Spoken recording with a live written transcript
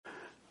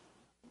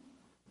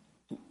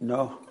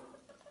No.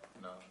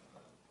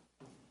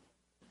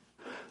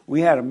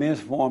 We had a men's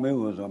forum. It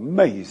was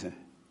amazing.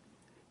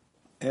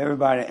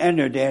 Everybody and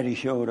their daddy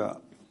showed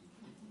up.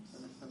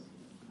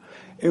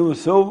 It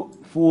was so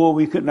full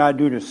we could not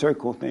do the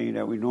circle thing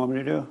that we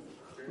normally do.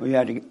 We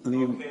had to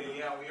leave. Okay,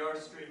 yeah, we are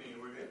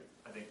streaming. We're good,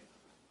 I think.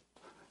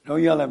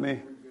 Don't yell at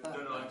me. No, I'm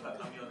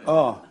yelling.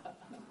 Oh.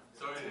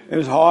 Sorry. It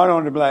was hard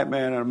on the black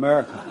man in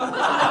America.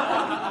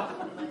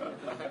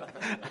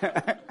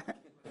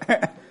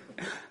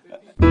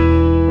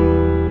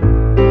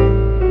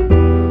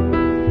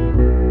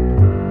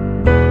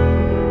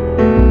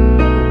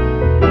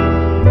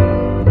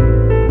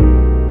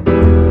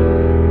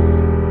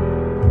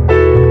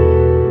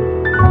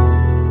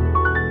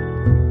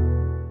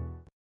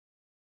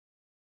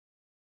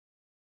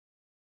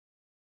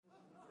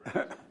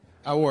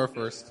 I wore it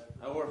first.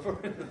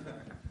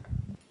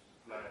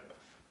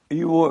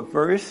 You wore it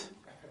first?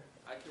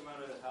 I came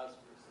out of the house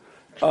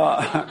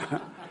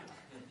first.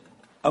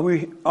 Are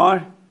we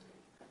on?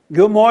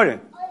 Good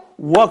morning.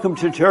 Welcome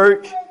to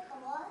church.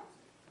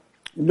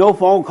 No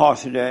phone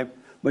calls today,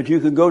 but you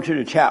can go to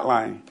the chat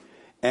line,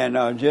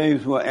 and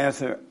James will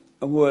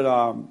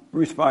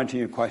respond to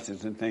your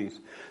questions and things.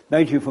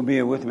 Thank you for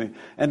being with me,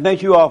 and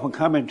thank you all for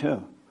coming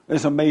too.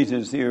 It's amazing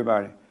to see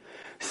everybody.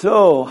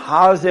 So,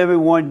 how's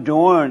everyone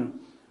doing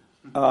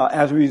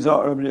as a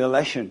result of the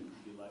election?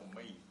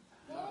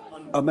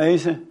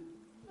 Amazing?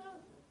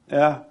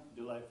 Yeah?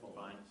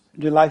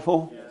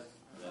 Delightful?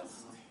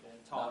 Yes.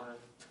 Tolerant.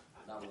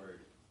 Not worried.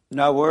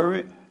 Not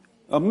worried?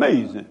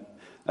 Amazing.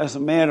 That's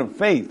a man of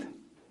faith.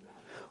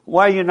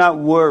 Why are you not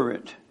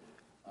worried?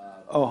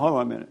 Oh, hold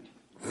on a minute.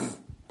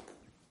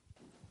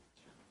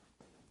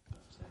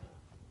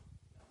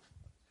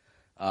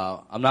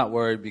 I'm not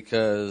worried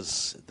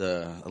because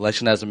the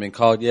election hasn't been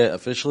called yet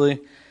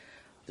officially.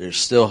 There's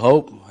still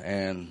hope,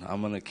 and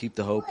I'm going to keep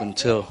the hope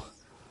until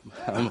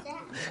I'm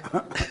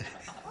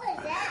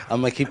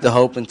going to keep the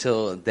hope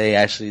until they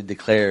actually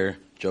declare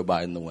Joe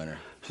Biden the winner.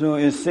 So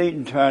is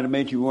Satan trying to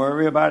make you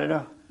worry about it,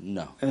 though?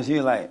 No. Is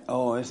he like,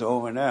 oh, it's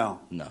over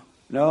now? No.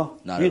 No?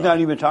 Not He's at all.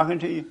 not even talking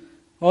to you?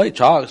 Well, he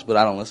talks, but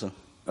I don't listen.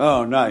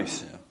 Oh,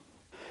 nice. Yeah.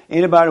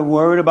 Anybody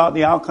worried about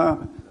the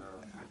outcome?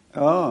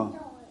 Oh,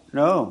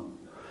 no.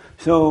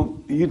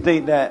 So you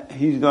think that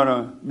he's going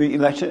to be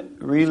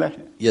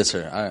re-elected? Yes,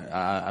 sir.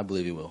 I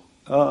believe he will.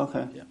 Oh,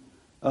 okay. Yeah.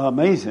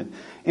 Amazing.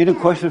 Any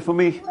questions for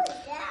me?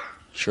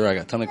 Sure, I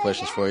got a ton of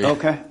questions for you.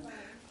 Okay.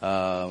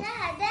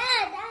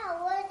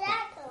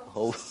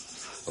 Hold,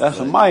 That's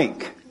a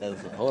mic.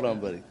 hold on,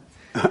 buddy.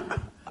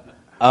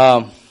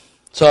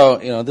 So,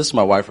 this is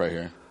my wife right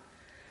here.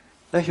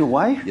 That's your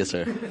wife? Yes,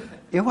 sir.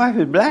 Your wife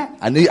is black?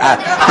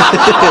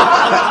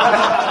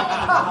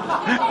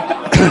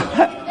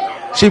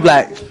 She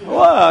black.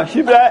 Wow,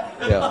 she black?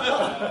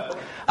 Yeah.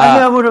 I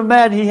never would have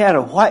imagined he had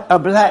a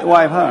black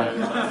wife, huh?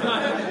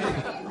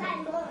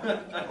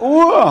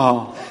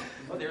 Wow.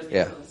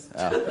 Yeah.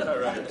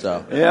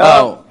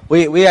 Yeah.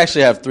 We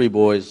actually have 3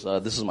 boys.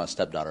 This is my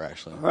stepdaughter,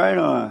 actually. Right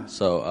on.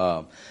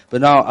 So, but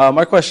now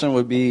my question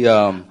would be,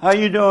 how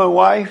you doing,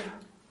 wife?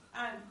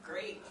 I'm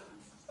great.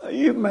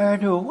 You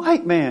married to a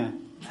white man.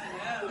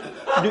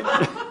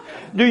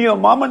 Do your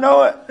mama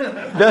know it?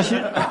 Does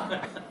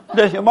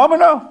your mama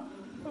know?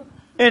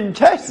 In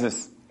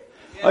Texas.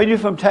 Are you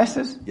from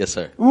Texas? yes,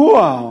 sir.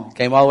 Wow.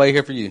 Came all the way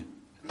here for you.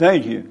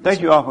 Thank you.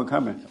 Thank you all for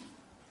coming.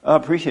 I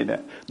appreciate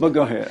that. But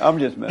go ahead. I'm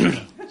just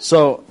messing.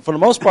 So for the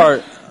most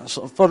part,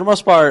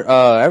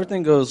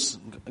 everything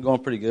going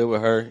pretty good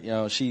with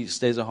her. She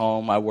stays at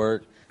home. I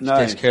work. She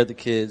Nice. takes care of the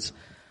kids.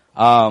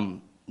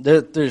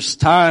 There's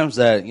times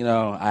that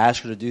I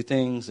ask her to do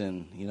things,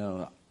 and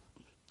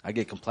I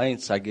get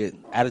complaints. I get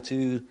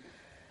attitude.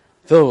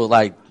 Feel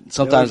like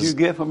sometimes What you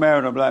get for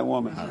marrying a black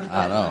woman?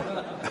 I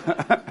know.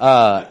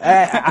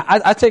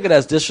 I take it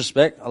as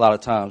disrespect a lot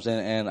of times,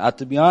 and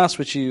to be honest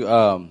with you,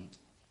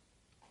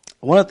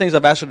 one of the things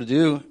I've asked her to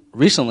do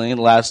recently in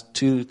the last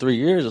 2-3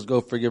 years is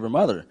go forgive her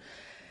mother,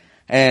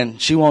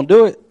 and she won't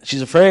do it.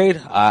 She's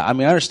afraid. I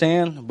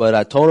understand, but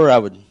I told her I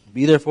would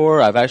be there for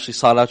her. I've actually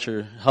sought out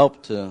your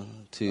help to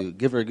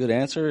give her a good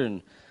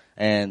answer,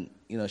 and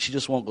she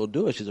just won't go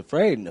do it. She's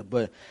afraid.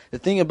 But the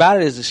thing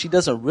about it is that she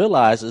doesn't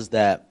realize is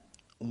that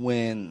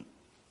when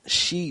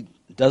she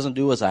doesn't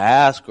do as I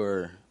ask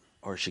or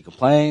she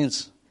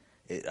complains,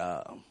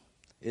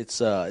 it's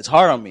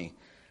hard on me.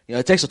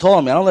 It takes a toll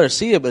on me. I don't let her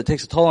see it, but it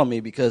takes a toll on me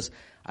because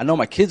I know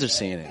my kids are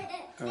seeing it.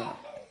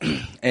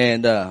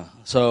 And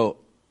so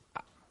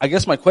I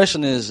guess my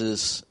question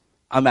is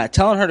I'm at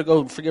telling her to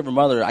go forgive her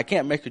mother. I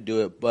can't make her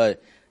do it,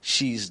 but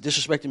she's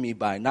disrespecting me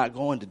by not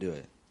going to do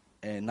it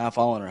and not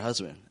following her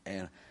husband.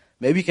 And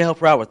maybe you can help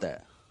her out with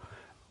that.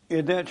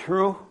 Is that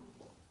true?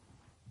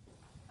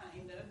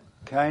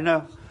 Kind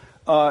of.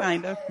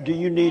 Kind of. Do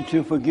you need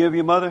to forgive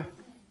your mother?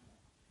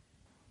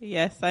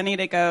 Yes, I need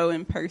to go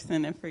in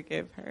person and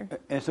forgive her.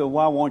 And so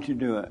why won't you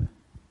do it?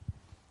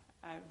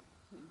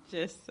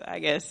 I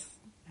guess,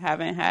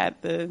 haven't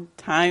had the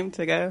time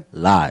to go.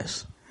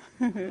 Lies.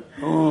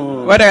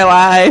 What are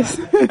lies?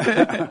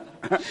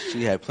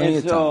 She had plenty And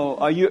of time. so,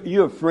 are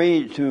you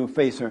afraid to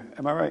face her?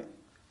 Am I right?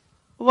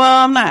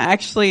 Well, I'm not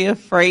actually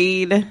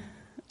afraid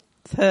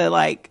to,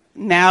 like,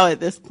 now at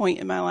this point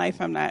in my life,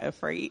 I'm not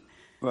afraid.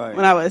 Right.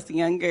 When I was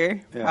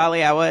younger, Yeah.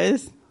 probably I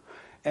was,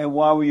 And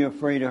why were you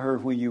afraid of her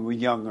when you were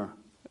younger?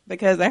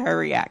 because of her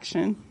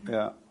reaction.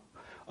 Yeah.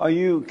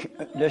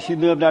 Does she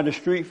live down the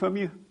street from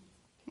you?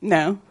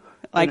 No,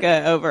 like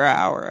over an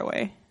hour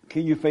away.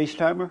 Can you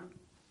FaceTime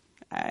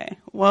her?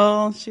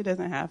 Well, she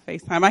doesn't have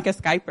FaceTime. I could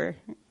Skype her.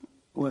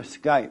 With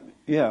Skype,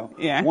 yeah.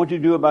 Yeah. What do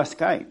you do about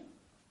Skype?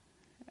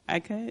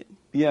 I could.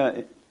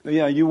 Yeah,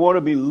 you want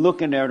to be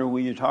looking at her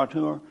when you talk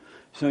to her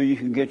so you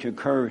can get your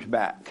courage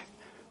back.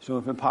 So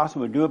if it's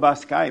possible, do it by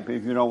Skype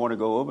if you don't want to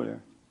go over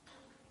there.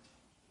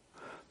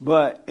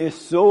 But it's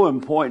so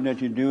important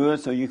that you do it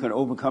so you can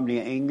overcome the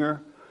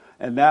anger,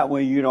 and that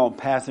way you don't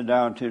pass it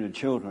down to the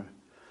children.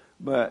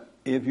 But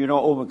if you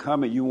don't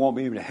overcome it, you won't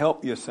be able to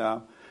help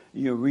yourself.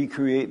 You'll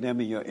recreate them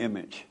in your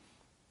image.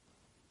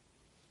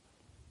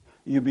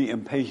 You'll be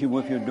impatient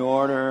with your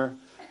daughter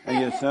and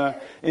your son.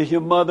 Is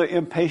your mother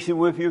impatient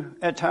with you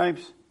at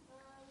times?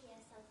 Yes,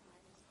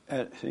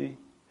 sometimes. See,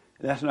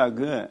 that's not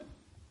good.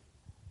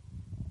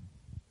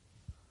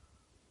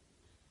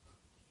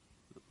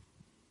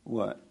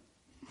 What?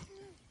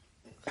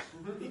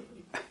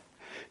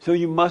 So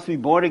you must be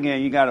born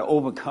again. You got to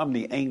overcome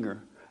the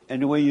anger,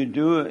 and the way you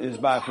do it is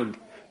by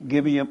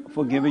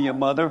forgiving your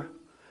mother,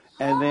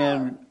 and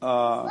then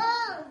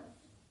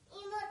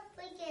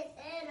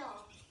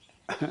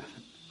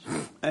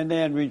and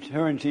then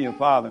return to your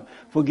father.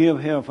 Forgive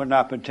him for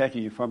not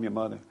protecting you from your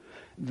mother.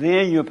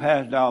 Then you'll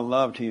pass down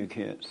love to your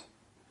kids.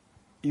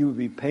 You will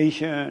be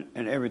patient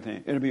and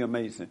everything. It'll be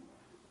amazing.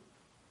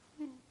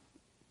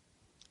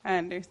 I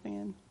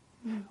understand.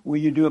 Will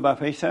you do it by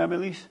FaceTime at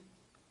least?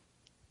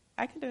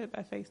 I could do it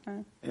by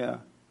FaceTime. Yeah.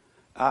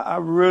 I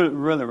really,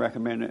 really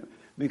recommend it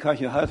because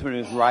your husband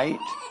is right.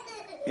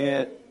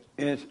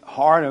 It's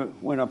harder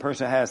when a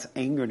person has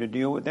anger to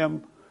deal with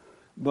them,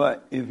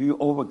 but if you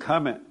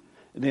overcome it,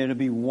 then it'll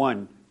be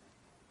one.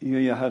 You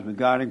and your husband,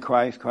 God in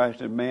Christ,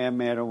 Christ and man,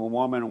 man over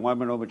woman, and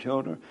woman over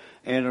children,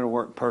 and it'll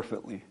work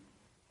perfectly.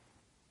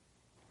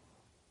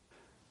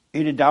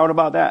 Any doubt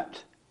about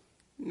that?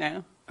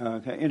 No.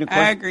 Okay. Any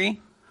I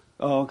agree.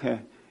 Oh,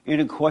 okay.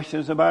 Any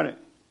questions about it?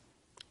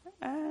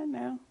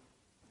 No.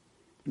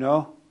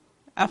 No?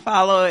 I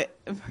follow it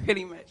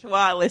pretty much. Well,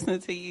 I listen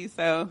to you,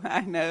 so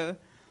I know,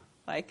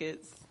 like,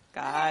 it's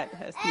God,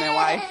 husband and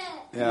wife,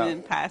 Yeah. and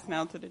then passed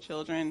down to the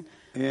children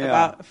Yeah.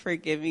 about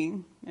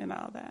forgiving and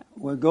all that.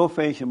 Well, go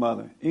face your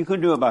mother. You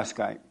can do it by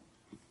Skype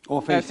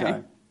or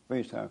FaceTime.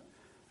 FaceTime.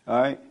 All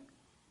right?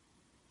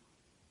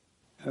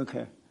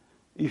 Okay.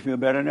 You feel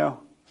better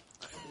now?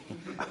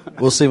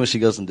 We'll see when she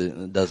goes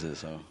and does it.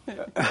 So,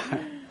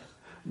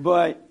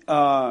 But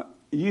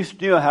you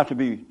still have to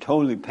be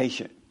totally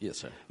patient. yes,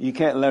 sir. You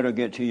can't let her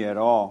get to you at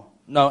all.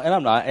 No, and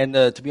I'm not. And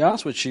to be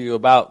honest with you,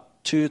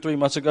 about 2-3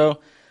 months ago,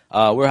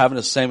 we were having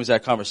the same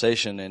exact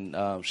conversation, and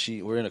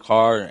we're in a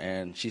car,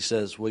 and she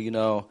says, "Well, you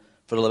know,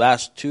 for the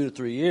last 2 to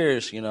 3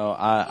 years, you know,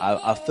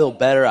 I feel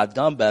better. I've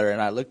done better." And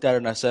I looked at her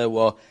and I said,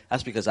 "Well,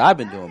 that's because I've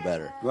been doing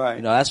better." Right.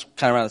 You know, that's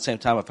kind of around the same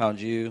time I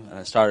found you, and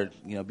I started,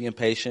 you know, being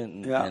patient,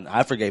 and, Yeah. and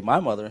I forgave my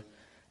mother,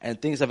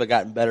 and things have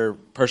gotten better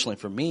personally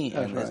for me,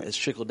 That's and right. it's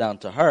trickled down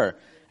to her.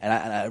 And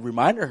I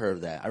reminded her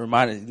of that. I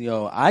reminded, you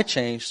know, I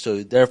changed,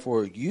 so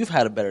therefore you've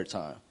had a better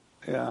time.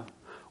 Yeah.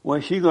 Well,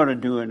 she's going to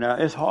do it now.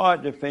 It's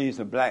hard to face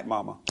a black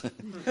mama.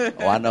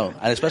 Oh, I know,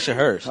 and especially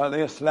hers,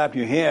 They'll slap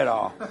your head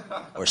off.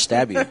 or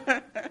stab you.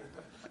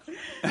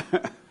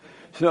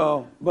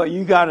 So, but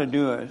you got to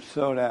do it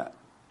so that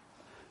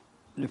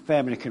the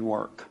family can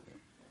work.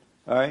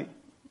 All right?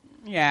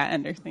 Yeah, I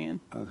understand.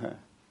 Okay.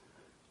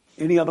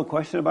 Any other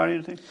question about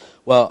anything?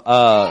 Well,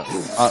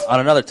 on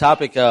another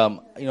topic, you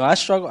know, I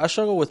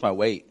struggle with my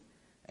weight,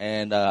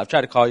 and I've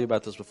tried to call you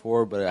about this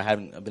before, but I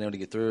haven't been able to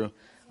get through.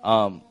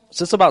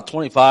 Since about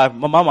 25,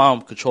 my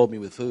mom controlled me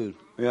with food,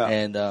 Yeah.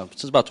 and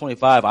since about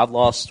 25, I've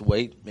lost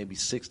weight maybe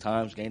 6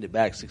 times, gained it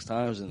back 6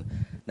 times, and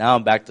now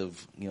I'm back to,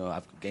 you know,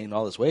 I've gained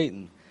all this weight,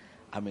 and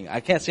I mean,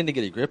 I can't seem to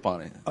get a grip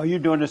on it. Are you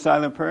doing the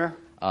silent prayer?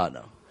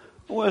 No.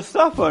 Well,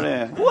 suffer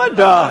then. What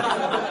the?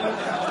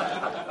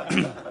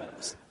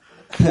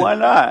 Why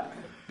not?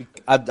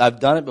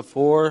 I've done it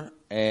before,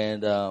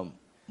 and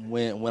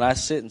when I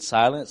sit in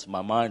silence,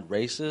 my mind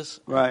races.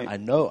 Right. I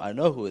know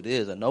who it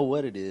is. I know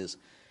what it is,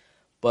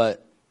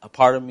 but a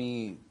part of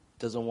me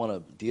doesn't want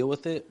to deal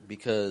with it,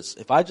 because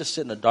if I just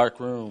sit in a dark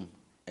room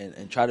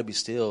and try to be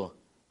still,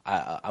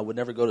 I would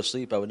never go to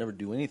sleep. I would never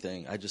do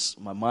anything.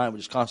 My mind would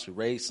just constantly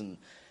race and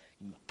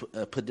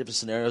put different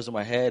scenarios in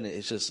my head, and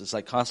it's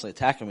like constantly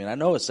attacking me. And I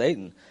know it's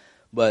Satan,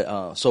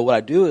 but so what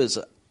I do is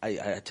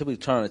I typically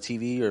turn on a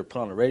TV or put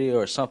on the radio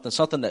or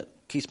something that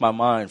keeps my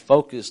mind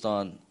focused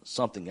on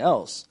something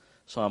else,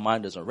 so my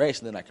mind doesn't race,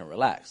 and then I can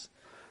relax.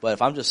 But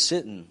if I'm just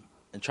sitting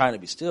and trying to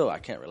be still, I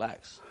can't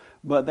relax.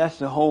 But that's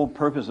the whole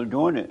purpose of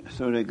doing it,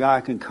 so that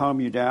God can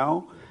calm you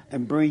down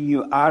and bring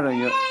you out of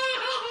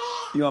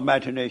your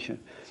imagination.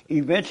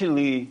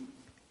 eventually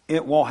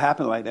it won't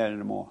happen like that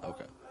anymore.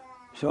 Okay.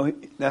 So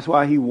that's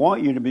why he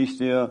wants you to be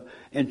still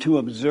and to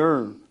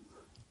observe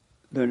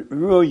the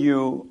real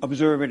you,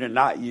 observe it and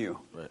not you.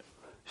 Right.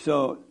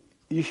 So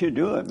you should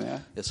do it,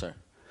 man. Yes, sir.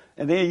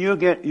 And then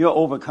you'll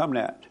overcome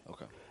that.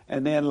 Okay.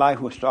 And then life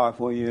will start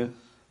for you.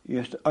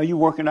 Are you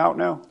working out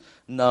now?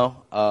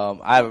 No,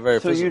 I have a very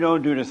So physical. you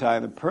don't do the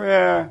silent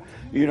prayer.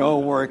 You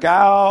don't work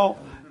out.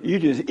 You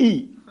just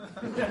eat.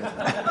 For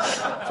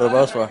the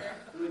most part,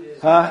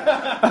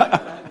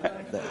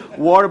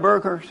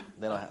 Whataburgers.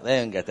 they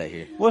don't get that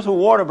here. What's a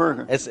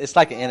Whataburger? It's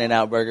like an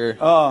In-N-Out burger.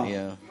 Oh.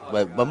 Yeah,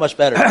 but much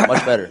better,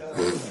 much better.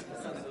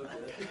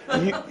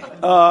 You,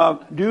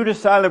 do the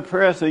silent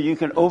prayer so you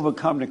can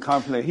overcome the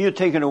conflict. He'll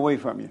take it away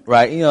from you.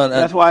 Right,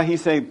 That's why he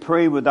say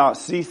pray without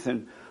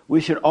ceasing. We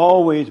should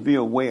always be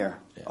aware.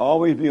 Yeah.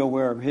 Always be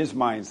aware of his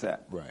mindset.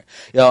 Right.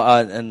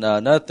 And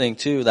another thing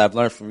too that I've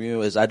learned from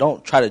you is I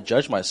don't try to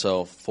judge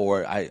myself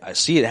for it. I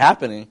see it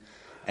happening,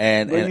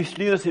 and But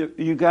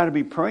you got to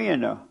be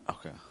praying though,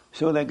 okay,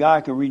 so that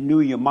God can renew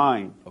your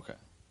mind. okay,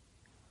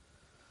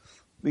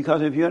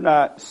 Because if you're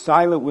not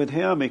silent with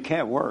him, it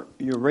can't work.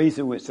 You're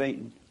racing with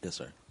Satan. yes,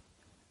 sir.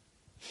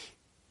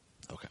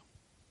 Okay,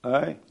 All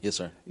right? yes,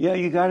 sir. Yeah,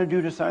 you got to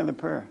do the silent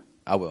prayer.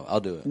 I will.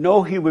 I'll do it.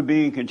 No human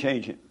being can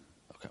change it.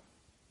 Okay.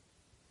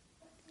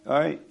 All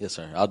right? Yes,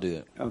 sir. I'll do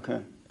it.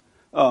 Okay.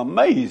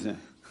 Amazing.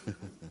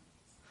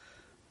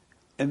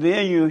 And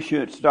then you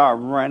should start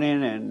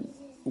running and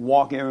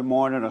walk every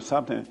morning or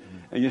something,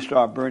 and you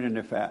start burning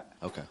the fat.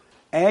 Okay.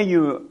 And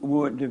you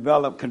would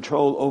develop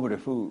control over the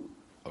food.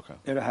 Okay.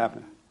 It'll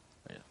happen.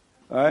 Yeah.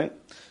 All right?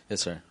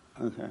 Yes, sir.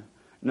 Okay.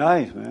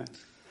 Nice, man.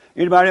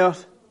 Anybody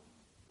else?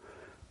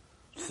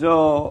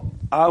 So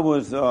I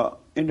was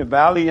in the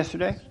valley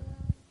yesterday,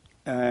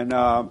 and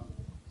I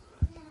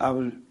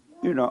was,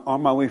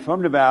 on my way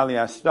from the valley.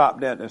 I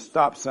stopped at the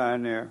stop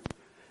sign there,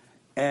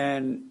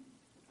 and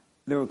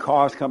there were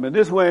cars coming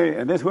this way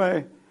and this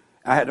way.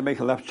 I had to make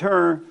a left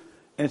turn,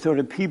 and so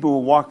the people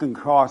were walking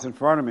across in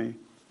front of me,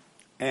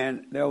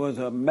 and there was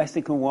a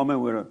Mexican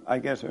woman with, I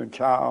guess, her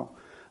child,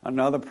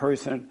 another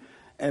person,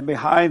 and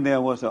behind there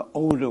was an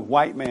older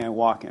white man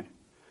walking,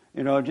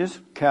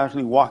 just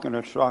casually walking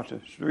across the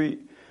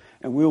street,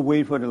 and we were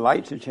waiting for the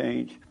lights to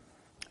change,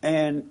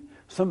 and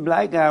some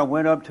black guy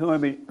went up to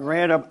him, he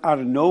ran up out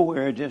of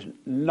nowhere, and just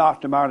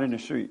knocked him out in the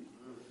street,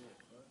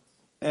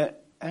 and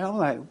I'm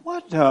like,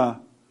 what the?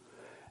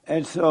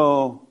 And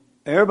so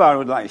everybody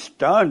was like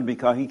stunned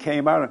because he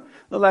came out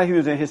looked like he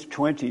was in his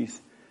 20s.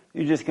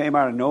 He just came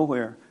out of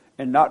nowhere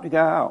and knocked the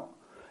guy out.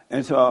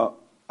 And so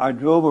I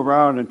drove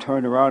around and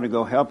turned around to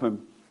go help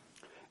him.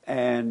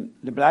 And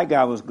the black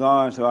guy was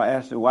gone, so I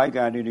asked the white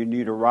guy, did he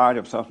need a ride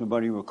or something,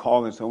 but he was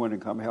calling someone to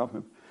come help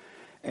him.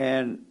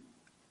 And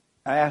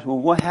I asked, well,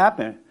 what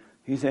happened?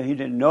 He said he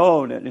didn't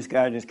know that this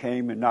guy just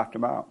came and knocked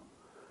him out.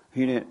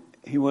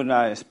 He was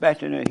not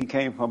expecting it. He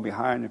came from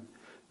behind him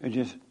and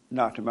just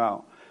knocked him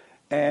out.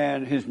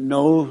 And his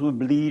nose was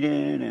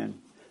bleeding, and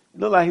it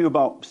looked like he was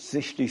about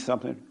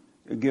 60-something,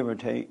 give or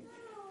take.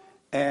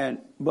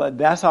 But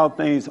that's how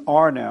things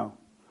are now,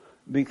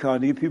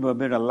 because these people have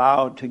been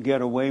allowed to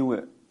get away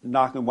with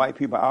knocking white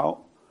people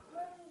out,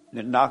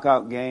 the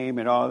knockout game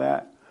and all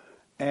that.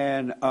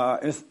 And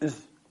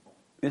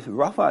it's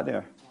rough out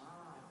there.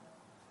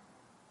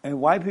 And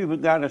white people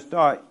got to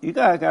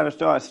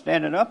start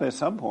standing up at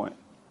some point,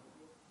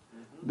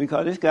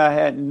 because this guy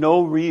had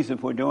no reason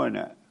for doing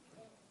that,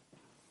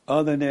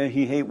 other than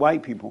he hate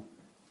white people.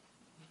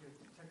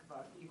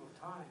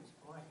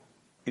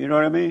 You know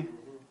what I mean?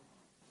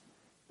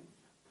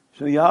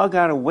 So y'all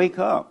got to wake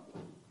up.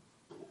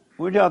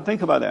 What y'all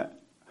think about that?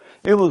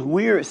 It was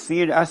weird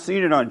seeing it. I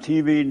seen it on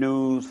TV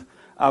news.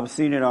 I've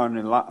seen it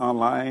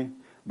online,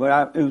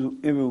 but it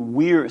was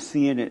weird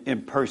seeing it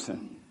in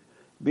person.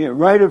 Being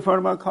right in front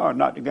of my car,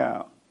 knocked the guy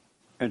out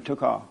and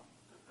took off.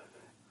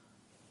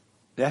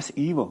 That's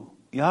evil.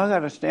 Y'all got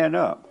to stand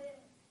up.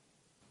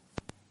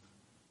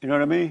 You know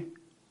what I mean?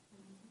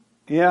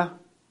 Yeah?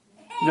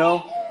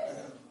 No?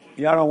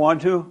 Y'all don't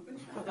want to?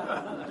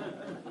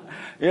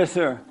 Yes,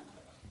 sir.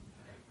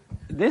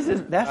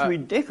 That's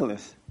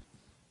ridiculous.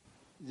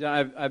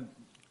 Yeah, I've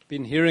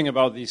been hearing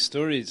about these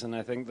stories, and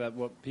I think that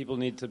what people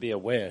need to be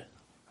aware.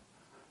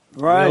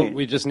 Right.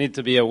 We just need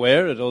to be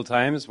aware at all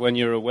times. When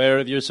you're aware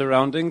of your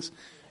surroundings,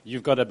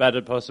 you've got a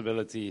better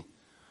possibility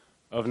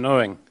of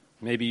knowing.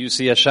 Maybe you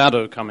see a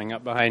shadow coming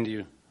up behind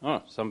you.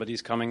 Oh,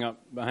 somebody's coming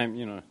up behind,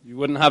 You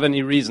wouldn't have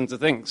any reason to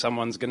think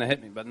someone's going to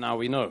hit me, but now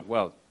we know.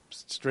 Well,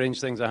 strange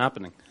things are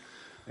happening.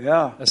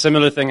 Yeah. A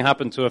similar thing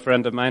happened to a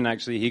friend of mine,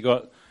 actually. He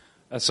got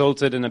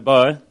assaulted in a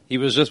bar. He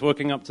was just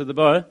walking up to the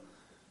bar,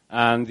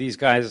 and these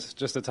guys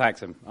just attacked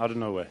him out of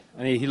nowhere.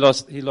 And he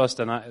lost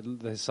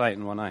his sight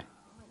in one eye.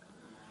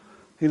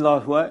 He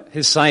lost what?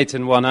 His sight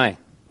in one eye.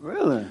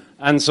 Really?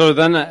 And so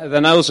then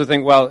I also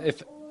think, well,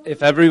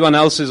 if everyone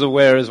else is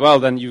aware as well,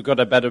 then you've got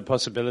a better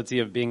possibility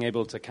of being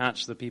able to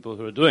catch the people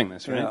who are doing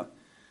this, right? Yeah,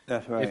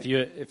 that's right.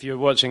 If you're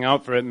watching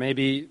out for it,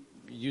 maybe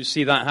you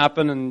see that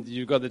happen and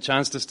you've got the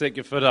chance to stick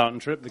your foot out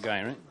and trip the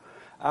guy, right?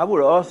 I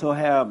would also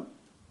have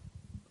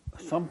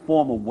some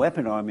form of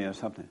weapon on me or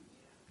something.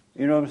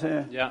 You know what I'm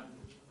saying? Yeah.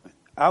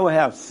 I would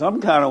have some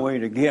kind of way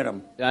to get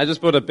them. Yeah, I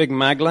just bought a big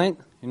mag light.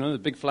 You know, the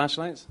big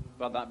flashlights,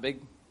 about that big.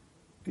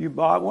 You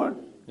bought one?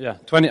 Yeah,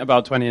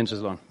 about 20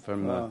 inches long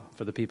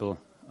for the people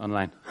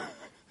online.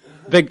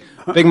 big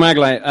mag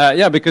light.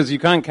 Yeah, because you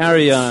can't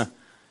carry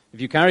if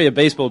you carry a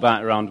baseball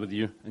bat around with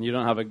you and you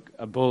don't have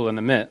a bull and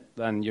a mitt,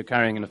 then you're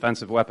carrying an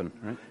offensive weapon,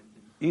 right?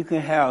 You can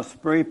have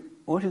spray.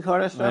 What do you call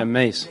that stuff? A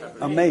mace.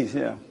 A mace,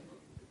 yeah.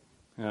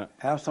 Yeah.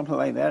 Have something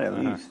like that at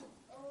least.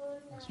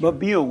 But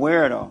be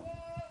aware, though.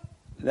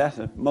 That's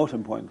the most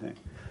important thing.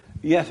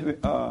 Yes,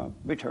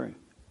 Victoria.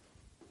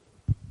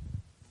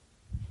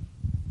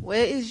 What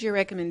is your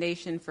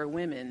recommendation for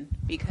women?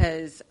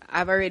 Because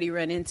I've already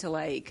run into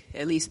like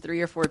at least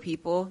 3 or 4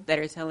 people that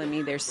are telling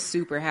me they're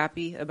super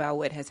happy about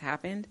what has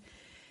happened.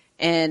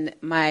 And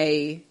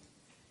my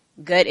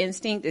gut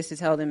instinct is to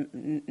tell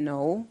them,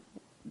 no,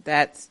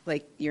 that's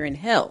like you're in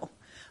hell.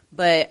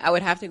 But I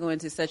would have to go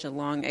into such a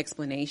long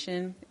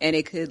explanation and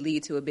it could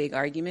lead to a big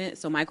argument.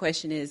 So my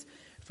question is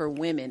for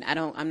women,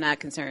 I'm not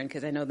concerned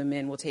because I know the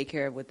men will take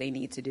care of what they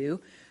need to do.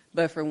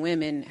 But for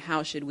women,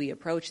 how should we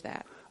approach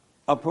that?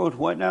 Approach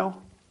what now?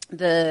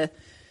 The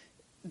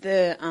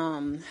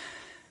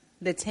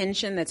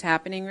tension that's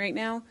happening right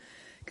now,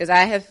 because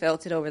I have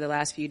felt it over the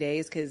last few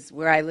days. Because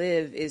where I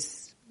live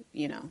is,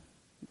 You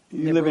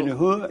live in the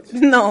hood?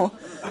 No,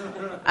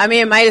 I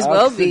mean it might as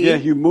well be. Yeah,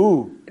 you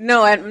move.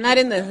 No, I'm not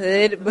in the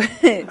hood, but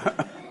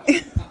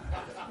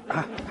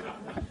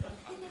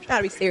trying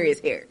to be serious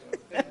here.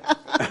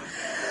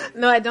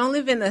 No, I don't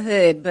live in the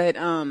hood, but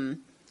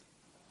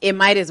it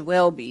might as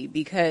well be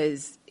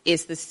because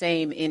it's the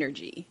same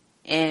energy.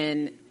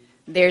 And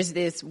there's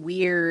this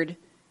weird,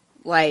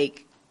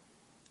 like,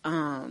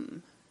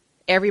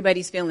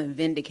 everybody's feeling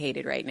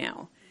vindicated right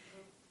now.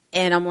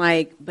 And I'm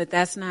like, but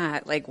that's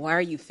not, like, why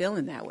are you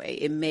feeling that way?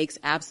 It makes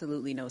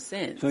absolutely no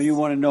sense. So you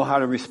want to know how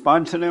to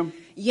respond to them?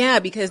 Yeah,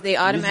 because they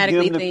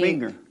automatically Just give them the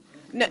think. finger.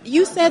 No,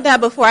 you said that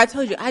before. I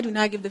told you I do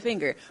not give the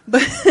finger.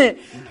 But Hey,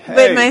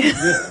 but my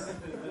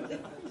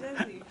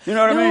you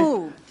know what I No.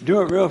 mean?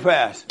 Do it real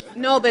fast.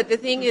 no, but the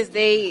thing is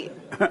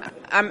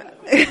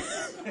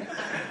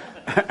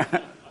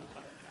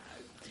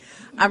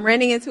I'm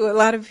running into a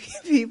lot of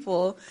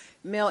people,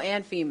 male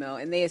and female,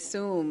 and they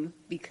assume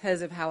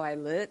because of how I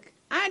look.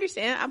 I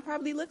understand. I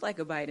probably look like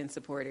a Biden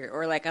supporter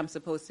or like I'm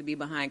supposed to be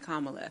behind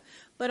Kamala,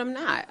 but I'm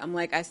not. I'm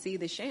like, I see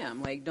the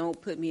sham. Like, don't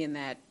put me in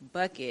that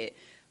bucket.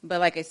 But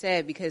like I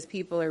said, because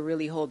people are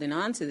really holding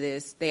on to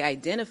this, they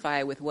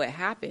identify with what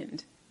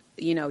happened,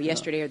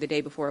 yesterday or the day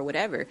before or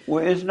whatever.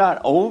 Well, it's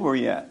not over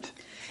yet.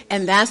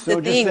 And that's So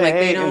the just thing. say, Like,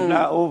 hey, they don't. it's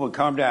not over.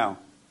 Calm down.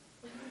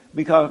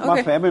 Because my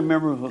Okay. family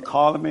members were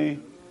calling me.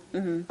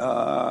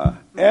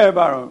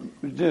 Everybody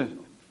was just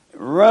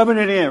rubbing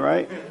it in,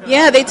 right?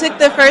 Yeah, they took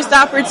the first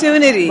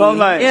opportunity. So I'm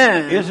like,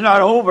 yeah. it's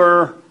not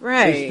over.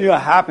 Right. It's still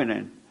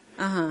happening.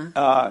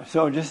 Uh-huh.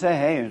 So just say,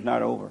 hey, it's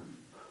not over.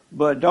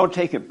 But don't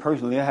take it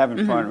personally. They're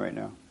having fun right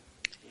now.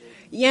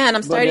 Yeah, and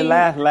I'm But starting. the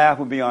last laugh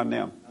will be on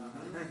them.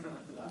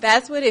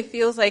 That's what it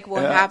feels like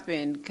will Yeah.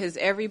 happen because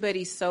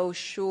everybody's so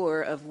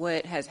sure of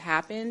what has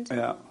happened.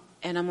 Yeah.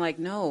 And I'm like,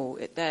 no,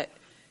 that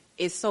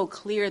it's so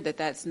clear that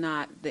that's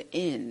not the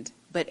end,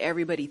 but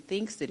everybody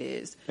thinks it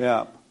is.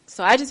 Yeah.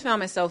 So I just found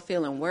myself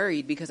feeling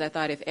worried because I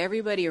thought if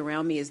everybody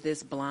around me is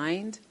this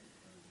blind,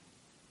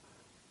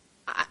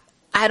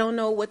 I don't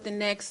know what the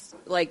next,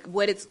 like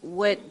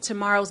what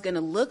tomorrow's going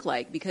to look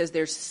like because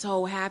they're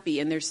so happy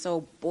and they're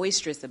so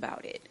boisterous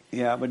about it.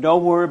 Yeah, but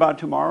don't worry about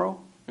tomorrow.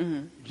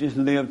 Just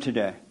live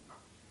today.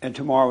 And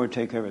tomorrow will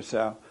take care of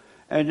itself.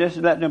 And just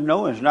let them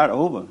know it's not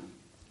over.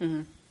 You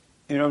know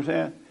what I'm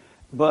saying?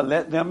 But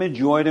let them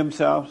enjoy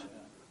themselves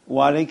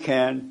while they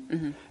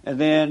can. And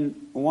then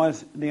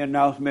once the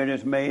announcement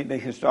is made, they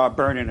can start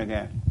burning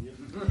again.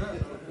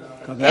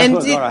 Because that's And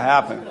what's going to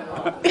happen.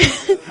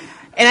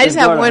 And I just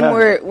have It's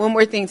gonna one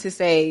more thing to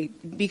say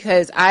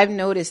because I've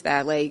noticed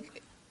that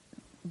like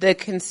the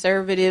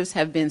conservatives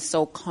have been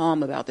so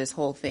calm about this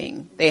whole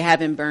thing. They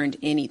haven't burned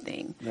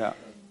anything. Yeah.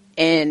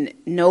 And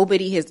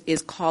nobody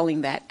is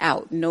calling that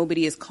out.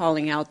 Nobody is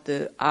calling out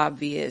the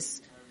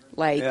obvious,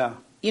 like, Yeah.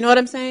 you know what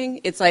I'm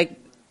saying? It's like,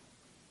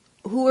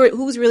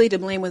 who's really to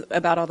blame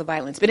about all the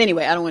violence? But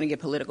anyway, I don't want to get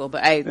political,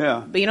 but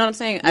but you know what I'm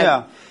saying?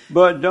 Yeah.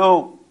 But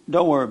don't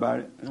worry about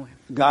it. Okay.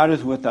 God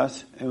is with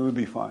us, and we'll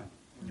be fine.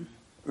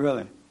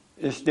 Really.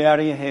 Just stay out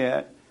of your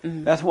head.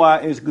 That's why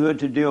it's good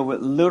to deal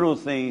with little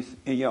things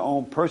in your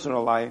own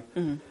personal life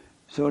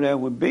so that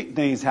when big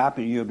things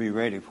happen, you'll be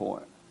ready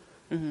for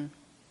it.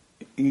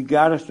 You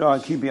got to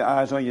start keeping your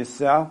eyes on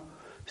yourself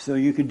so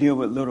you can deal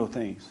with little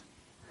things.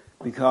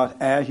 Because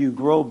as you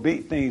grow,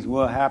 big things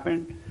will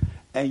happen,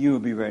 and you will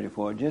be ready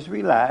for it. Just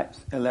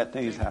relax and let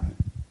things happen.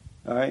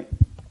 All right?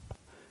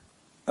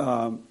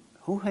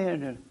 Who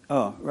had it?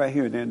 Oh, right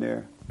here, then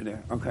there.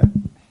 Okay.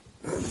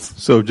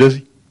 So,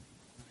 Jesse,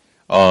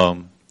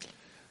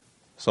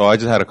 so I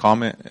just had a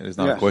comment. It's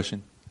not Yes. a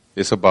question.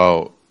 It's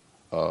about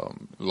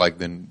like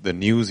the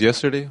news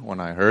yesterday. When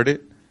I heard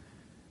it,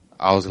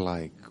 I was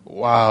like,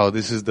 "Wow,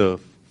 this is the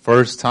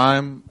first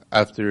time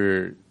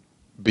after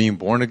being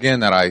born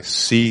again that I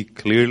see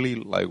clearly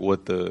like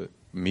what the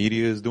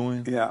media is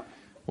doing, Yeah.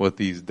 what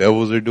these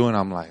devils are doing.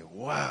 I'm like,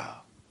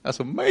 wow, that's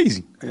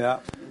amazing. Yeah.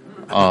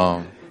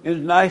 It's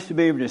nice to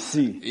be able to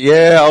see.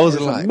 Yeah, I was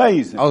It's like,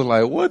 amazing. I was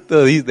like, what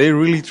the? They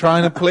really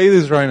trying to play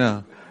this right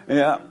now.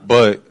 Yeah.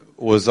 But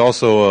what's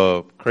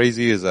also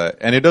crazy is that,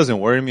 and it doesn't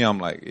worry me. I'm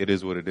like, it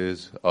is what it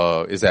is.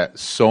 Is that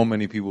so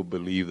many people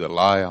believe the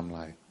lie? I'm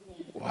like,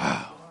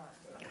 wow.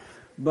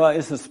 But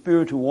it's a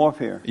spiritual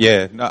warfare.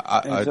 Yeah, no, I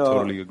And so-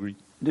 totally agree.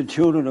 The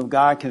children of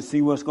God can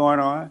see what's going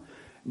on,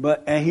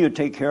 and He'll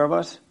take care of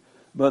us.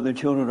 But the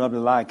children of the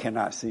lie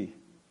cannot see.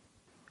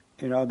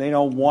 You know, they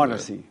don't want to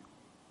Right. see.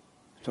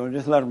 So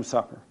just let them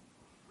suffer.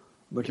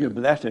 But you're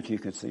blessed that you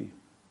can see.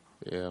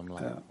 Yeah, I'm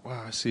like, Yeah.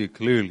 wow, I see it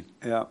clearly.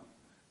 Yeah.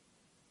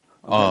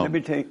 Okay, let me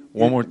take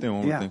One more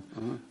thing.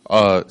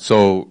 Yeah.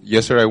 So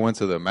yesterday I went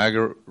to the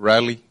MAGA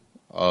rally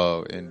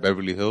in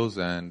Beverly Hills,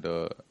 and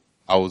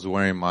I was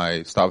wearing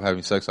my "Stop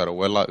Having Sex Out of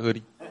Wedlock"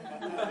 hoodie.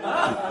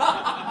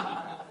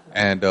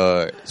 And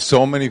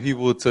so many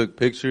people took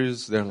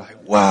pictures. They're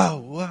like,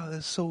 wow,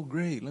 that's so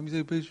great. Let me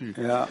take a picture.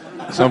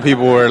 Yeah. Some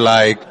people were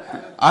like,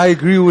 I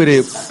agree with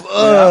it,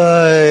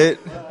 but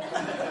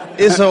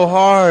it's so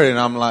hard. And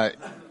I'm like,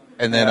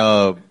 and then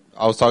I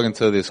was talking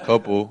to this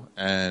couple,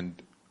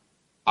 and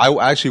I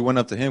actually went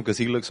up to him because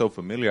he looked so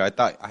familiar. I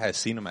thought I had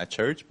seen him at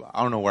church, but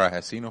I don't know where I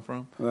had seen him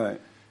from. Right.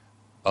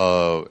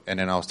 And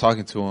then I was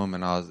talking to him,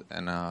 and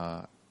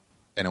and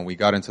then we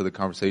got into the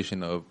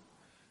conversation of,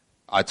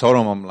 I told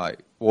him, I'm like,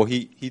 well,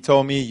 he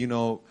told me, you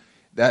know,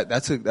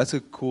 that's a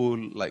cool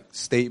like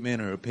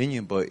statement or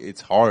opinion, but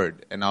it's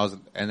hard. And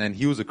then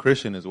he was a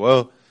Christian as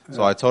well.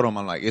 So I told him,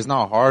 I'm like, it's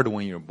not hard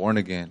when you're born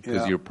again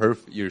because Yeah.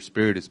 your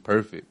spirit is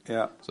perfect.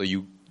 Yeah. So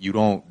you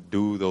don't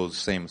do those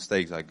same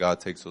mistakes. Like God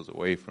takes those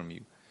away from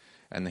you.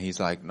 And then he's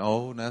like,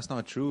 no, that's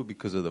not true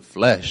because of the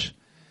flesh.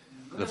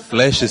 The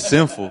flesh is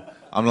sinful.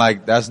 I'm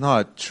like, that's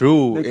not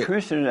true. The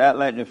Christians act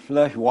like the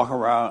flesh walk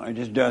around and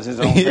just does his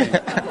own thing.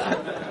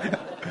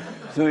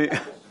 So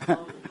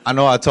I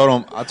know. I told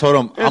him, it's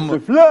the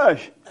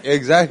flesh.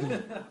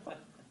 exactly.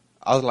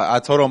 I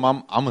told him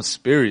I'm a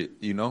spirit,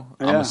 you know.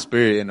 I'm Yeah. a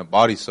spirit in a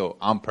body, so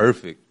I'm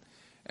perfect.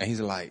 And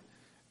he's like,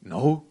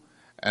 no.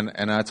 And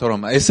I told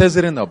him, it says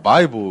it in the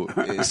Bible.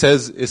 It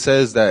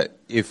says that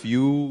if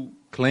you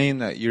claim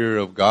that you're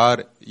of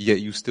God, yet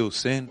you still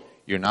sin,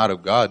 you're not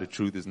of God. The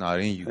truth is not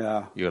in you.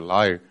 Yeah. You're a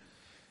liar.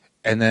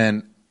 And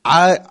then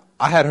I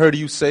had heard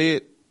you say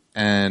it,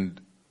 and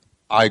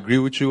I agree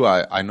with you.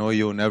 I know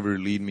you'll never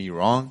lead me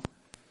wrong.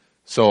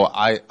 So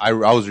I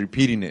was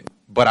repeating it,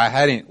 but I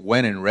hadn't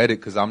went and read it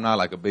because I'm not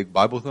like a big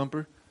Bible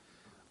thumper.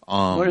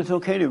 But it's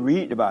okay to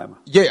read the Bible.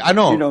 Yeah, I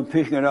know. You know,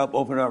 pick it up,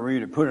 open it up,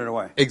 read it, put it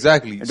away.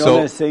 Exactly. And don't So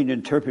let Satan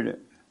interpret it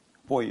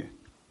for you.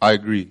 I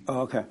agree.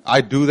 Oh, okay.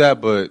 I do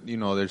that, but you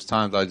know, there's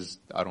times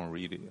I don't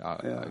read it.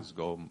 Yeah. I just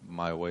go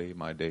my way,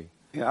 my day.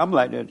 Yeah, I'm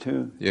like that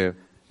too. Yeah.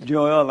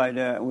 Joel like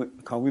that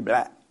because we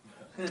black.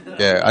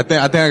 Yeah. I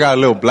think I got a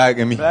little black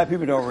in me. Black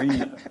people don't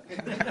read.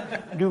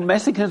 Do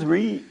Mexicans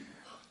read?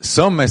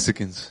 Some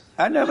Mexicans.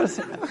 I never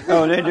see.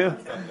 Oh, they do.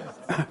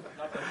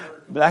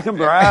 Black and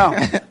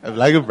brown.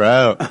 Black and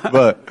brown.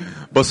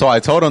 But so I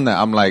told him that.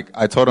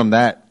 I told him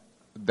that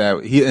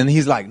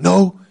he's like,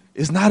 no,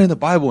 it's not in the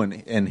Bible.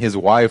 And his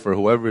wife or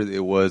whoever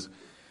it was,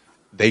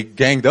 they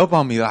ganged up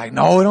on me like,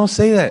 no, don't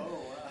say that.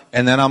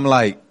 And then I'm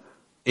like,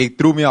 it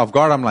threw me off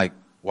guard. I'm like,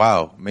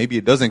 wow, maybe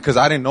it doesn't, because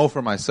I didn't know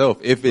for myself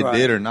if it Right.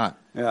 did or not.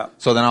 Yeah.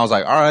 So then I was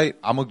like, all right,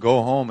 I'm going to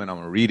go home and I'm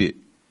going to read it.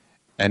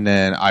 And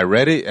then I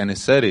read it and it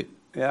said it.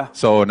 Yeah.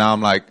 So now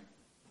I'm like,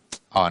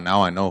 oh,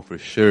 now I know for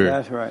sure.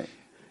 That's right.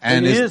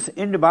 And it it's- is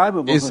in the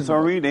Bible, but it's for in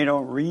some the- reason they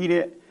don't read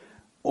it,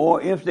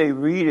 or if they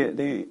read it,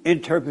 they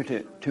interpret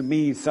it to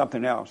mean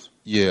something else.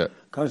 Yeah.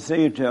 Because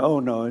say it to, oh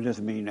no, it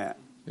doesn't mean that.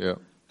 Yeah.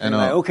 And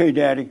like, okay,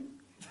 Daddy.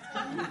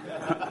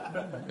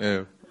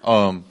 Yeah.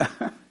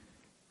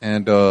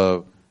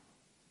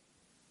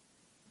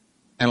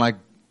 And like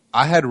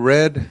I had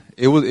read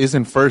it's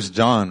in 1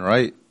 John,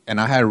 right? And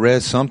I had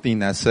read something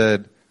that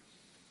said,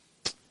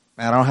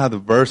 man, I don't have the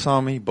verse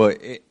on me,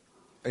 but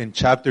in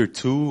chapter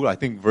 2, I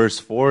think verse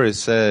 4, it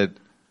said,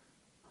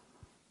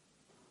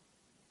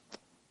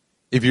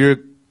 if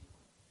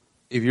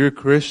you're a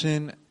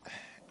Christian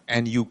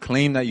and you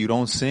claim that you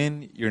don't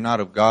sin, you're not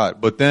of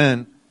God. But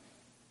then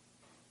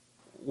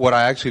what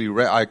I actually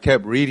read, I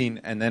kept reading,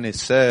 and then it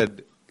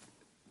said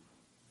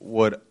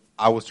what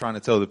I was trying to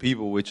tell the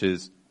people, which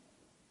is,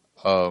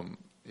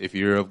 if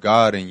you're of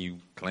God and you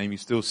claim you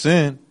still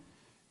sin,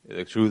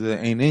 the truth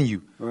ain't in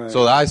you. Right.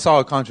 So I saw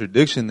a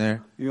contradiction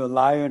there. You're a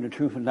liar and the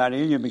truth is not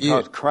in you because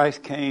Yeah.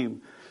 Christ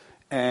came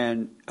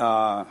and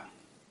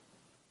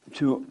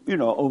to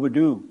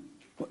overdo.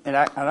 And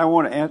I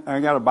want to answer, I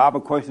got a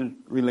Bible question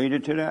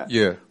related to that.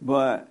 Yeah.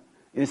 But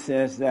it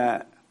says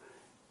that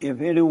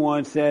if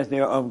anyone says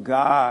they're of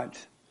God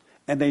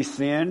and they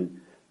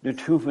sin, the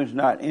truth is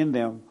not in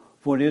them.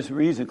 For this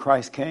reason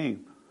Christ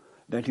came,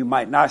 that you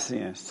might not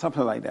sin.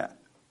 Something like that.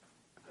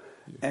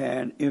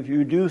 And if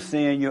you do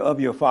sin, you're of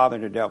your father,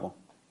 the devil.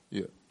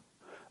 Yeah.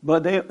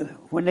 But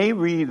when they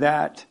read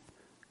that,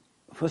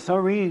 for some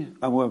reason,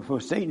 well, for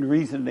Satan's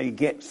reason, they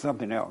get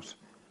something else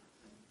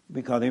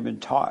because they've been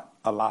taught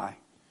a lie.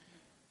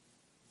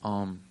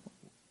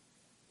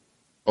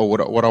 What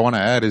I want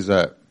to add is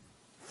that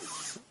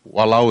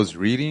while I was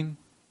reading,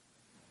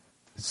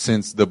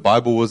 since the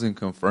Bible wasn't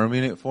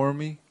confirming it for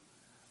me,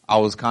 I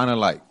was kind of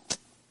like,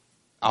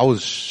 I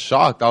was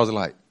shocked. I was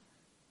like,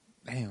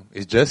 damn,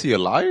 is Jesse a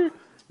liar?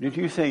 Did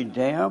you say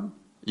damn?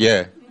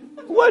 Yeah.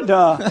 What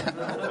the?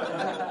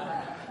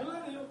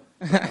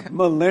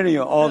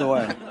 Millennial all the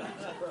way.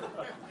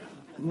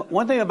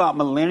 One thing about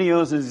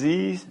millennials is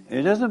these,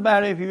 it doesn't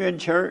matter if you're in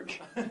church.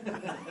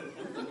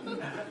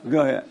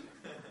 Go ahead.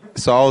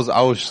 So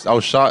I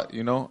was shocked,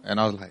 you know, and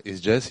I was like, is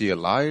Jesse a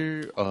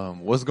liar?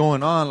 What's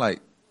going on?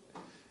 Like,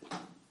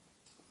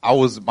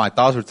 my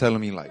thoughts were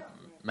telling me like,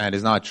 man,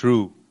 it's not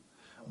true.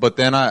 But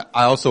then I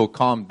also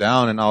calmed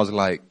down and I was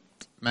like,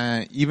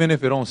 man, even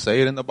if it don't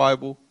say it in the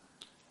Bible,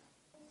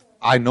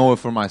 I know it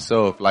for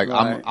myself. Like,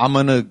 right. I'm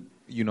gonna,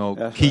 you know,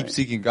 that's keep right.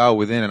 seeking God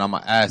within, and I'm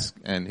gonna ask,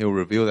 and He'll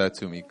reveal that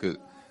to me. Cause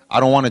I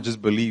don't want to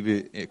just believe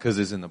it because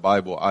it's in the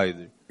Bible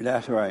either.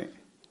 That's right.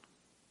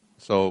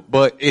 So,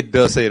 but it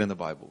does say it in the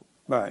Bible.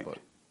 Right. But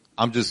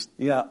I'm just.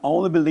 Yeah,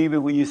 only believe it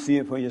when you see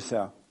it for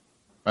yourself.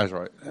 That's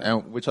right,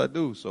 and which I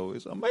do. So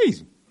it's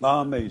amazing.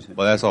 Amazing.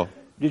 But that's all.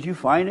 Did you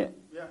find it?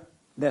 Yeah.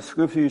 That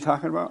scripture you're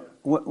talking about?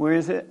 Where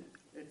is it?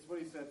 It's what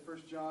he said,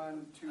 1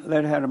 John 2.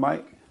 Let it have the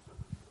mic.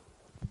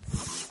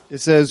 It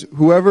says,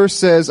 whoever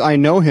says, I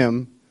know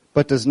him,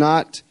 but does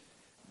not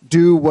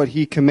do what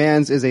he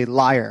commands is a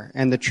liar,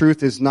 and the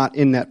truth is not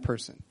in that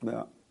person.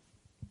 Yeah.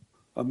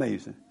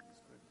 Amazing.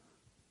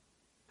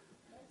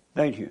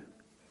 Thank you.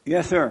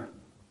 Yes, sir.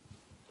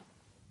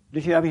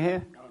 Did you have your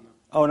hand?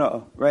 Oh,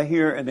 no. Right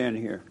here and then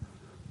here.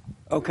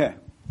 Okay.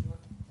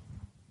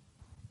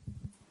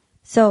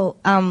 So,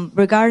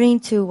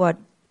 regarding to what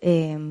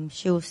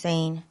she was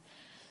saying,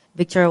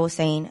 Victoria was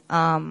saying,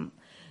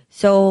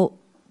 so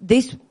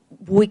this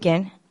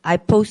weekend I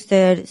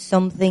posted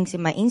some things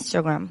in my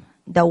Instagram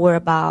that were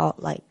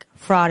about like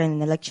fraud in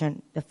the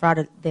election, the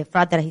fraud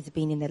that has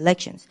been in the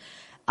elections.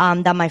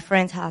 That my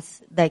friends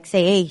has like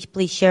say, hey,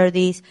 please share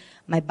these.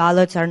 My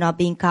ballots are not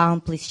being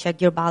counted. Please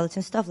check your ballots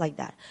and stuff like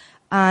that.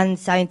 And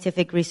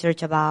scientific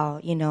research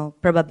about, you know,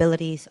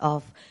 probabilities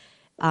of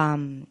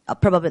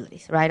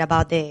probabilities, right?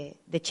 About the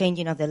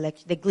changing of the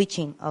election, the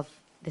glitching of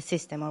the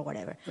system or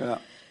whatever. Yeah.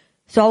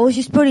 So I was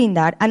just putting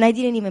that, and I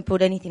didn't even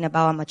put anything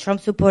about I'm a Trump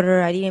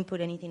supporter. I didn't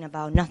put anything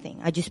about nothing.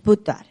 I just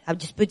put that. I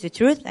just put the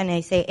truth, and I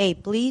say, hey,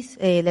 please,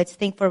 let's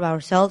think for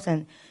ourselves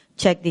and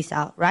check this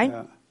out, right?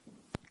 Yeah.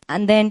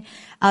 And then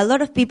a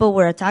lot of people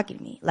were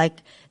attacking me.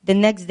 Like the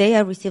next day,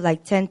 I received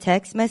like 10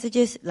 text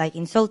messages, like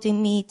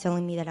insulting me,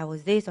 telling me that I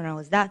was this or I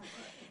was that.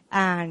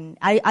 And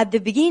at the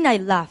beginning, I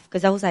laughed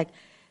because I was like,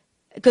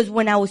 because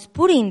when I was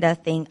putting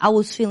that thing, I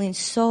was feeling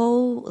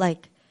so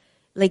like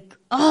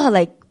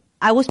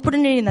I was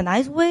putting it in a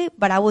nice way,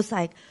 but I was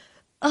like,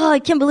 oh, I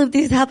can't believe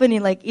this is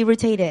happening, like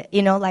irritated,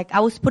 you know, like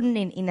I was putting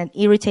it in an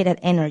irritated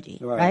energy,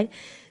 right?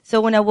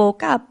 So when I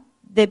woke up,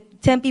 the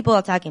 10 people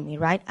attacking me,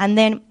 right? And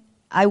then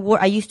I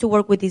used to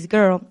work with this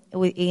girl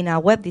in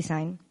web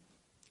design,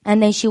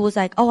 and then she was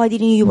like, oh, I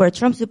didn't know you were a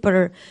Trump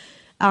supporter.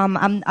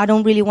 I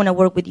don't really want to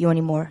work with you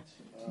anymore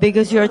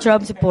because you're a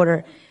Trump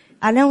supporter.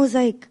 And I was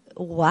like,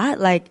 what?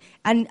 Like,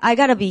 and I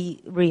gotta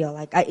be real.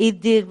 Like,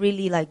 it did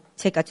really like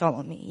take a toll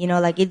on me. You know,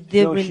 like it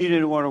did. So really. She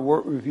didn't want to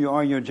work with you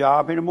on your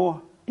job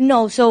anymore?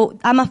 No, so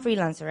I'm a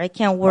freelancer. I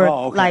can't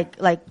work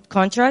like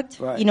contract.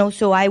 Right. You know,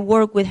 so I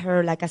work with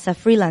her like as a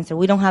freelancer.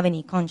 We don't have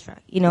any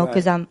contract. You know,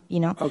 because I'm.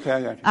 You know. Okay,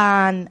 I got you.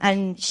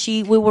 And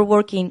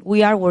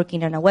we are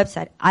working on a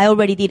website. I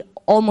already did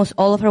almost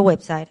all of her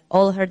website,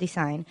 all of her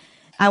design,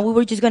 and we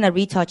were just gonna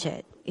retouch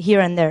it here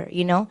and there.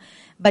 You know.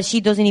 But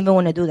she doesn't even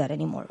want to do that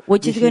anymore.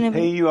 Which Did is going to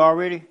pay you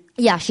already?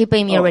 Yeah, she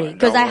paid me already.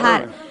 Because I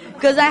had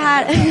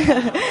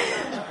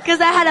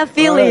a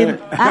feeling.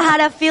 I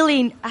had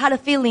a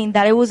feeling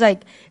that it was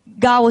like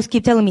God was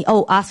keep telling me,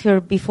 "Oh, ask her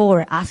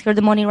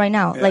the money right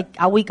now," like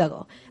a week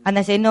ago. And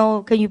I said,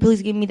 "No, can you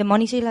please give me the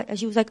money?" She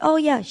was like, "Oh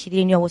yeah." She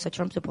didn't know I was a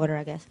Trump supporter,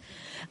 I guess.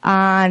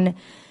 And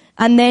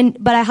then,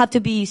 but I have to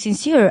be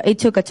sincere. It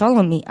took a toll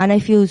on me, and I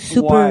feel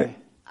super. Why?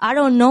 I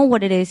don't know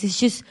what it is. It's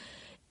just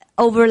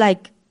over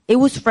like. It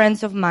was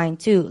friends of mine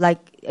too, like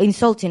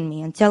insulting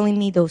me and telling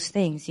me those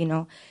things, you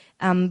know,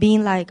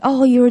 being like,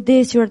 oh, you're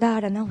this, you're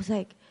that. And I was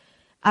like,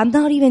 I'm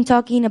not even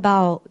talking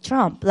about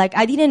Trump. Like,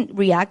 I didn't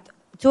react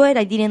to it.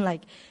 I didn't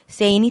like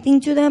say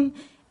anything to them.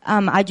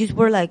 I just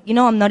were like, you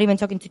know, I'm not even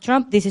talking to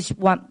Trump. This is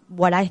what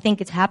I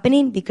think is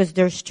happening because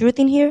there's truth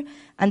in here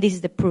and this is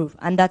the proof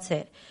and that's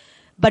it.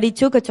 But it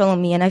took a toll on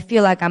me and I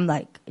feel like I'm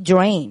like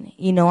drained,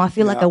 you know, I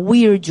feel like a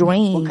weird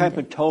drain. What type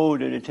of toll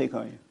did it take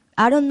on you?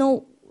 I don't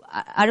know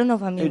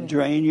if I'm It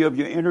drained you of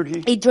your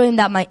energy? It drained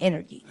out my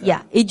energy.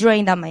 Yeah, it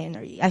drained out my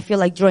energy. I feel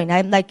like drained.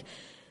 I'm like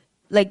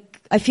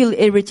I feel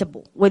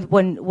irritable with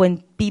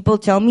when people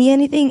tell me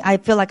anything. I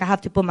feel like I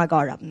have to put my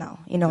guard up now.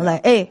 You know,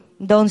 like, hey,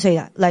 don't say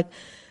that. Like,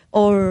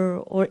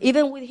 or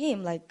even with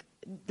him, like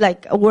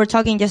like we were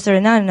talking yesterday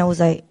night, and I was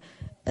like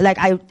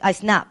I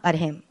snapped at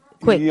him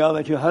quick. You yell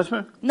at your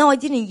husband? No, I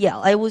didn't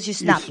yell. I was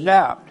just You snapping.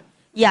 snapped.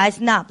 Yeah, I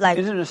snapped. Like,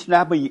 Isn't a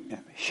snap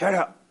shut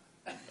up?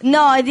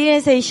 no, I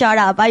didn't say shut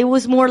up. I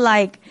was more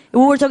like,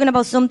 we were talking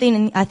about something,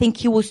 and I think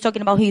he was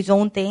talking about his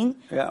own thing,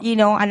 Yeah. you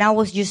know, and I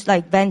was just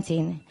like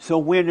venting. So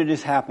when did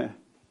this happen?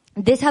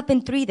 This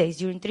happened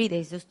during 3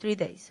 days, those 3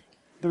 days.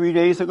 3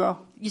 days ago?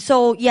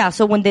 So, yeah,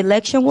 so when the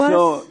election was,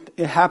 So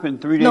it happened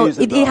 3 days no,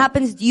 ago. it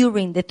happens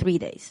during the 3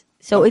 days.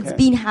 So it's Okay.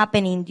 been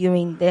happening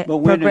during the But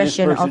when did this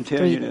progression person of tell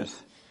 3 you days.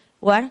 this?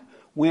 What?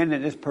 When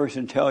did this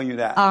person tell you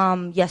that?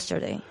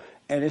 Yesterday.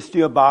 And it's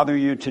still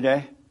bothering you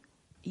today?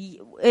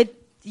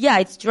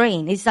 It's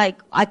drained. It's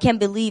like, I can't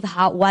believe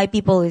why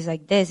people is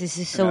like this. This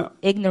is so Yeah.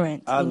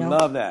 ignorant, I you know?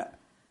 love that.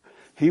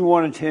 He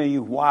want to tell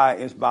you why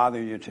it's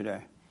bothering you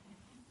today.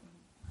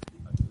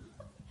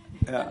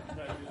 Yeah.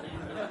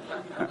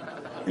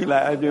 You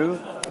like, I do?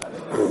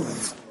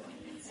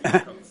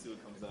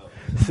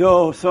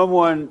 So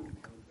someone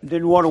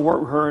didn't want to work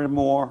with her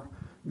anymore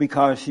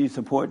because she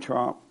supported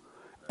Trump.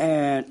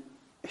 And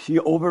she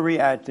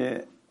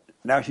overreacted.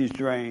 Now she's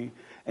drained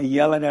and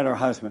yelling at her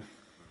husband.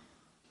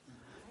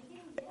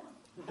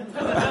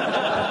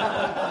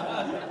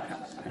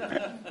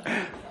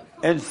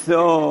 And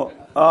so,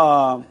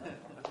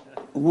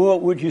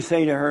 what would you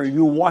say to her?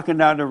 You were walking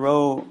down the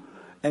road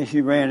and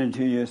she ran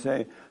into you and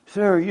say,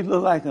 "Sir, you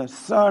look like a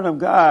son of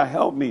God.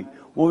 Help me."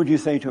 What would you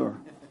say to her?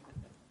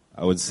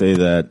 I would say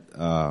that,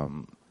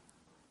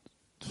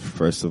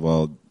 first of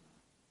all,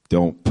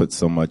 don't put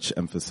so much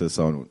emphasis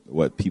on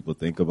what people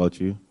think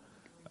about you,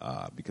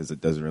 because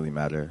it doesn't really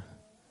matter.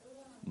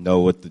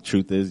 Know what the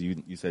truth is.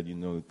 You said you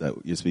know that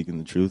you're speaking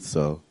the truth,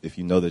 so if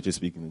you know that you're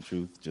speaking the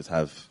truth, just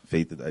have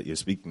faith that you're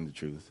speaking the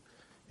truth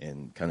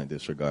and kind of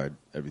disregard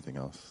everything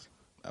else,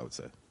 I would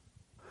say.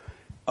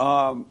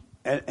 And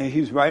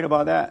he's right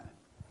about that.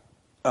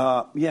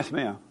 Yes,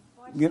 ma'am.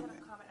 I just want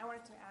to comment. I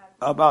wanted to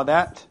add. About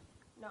that?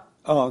 No.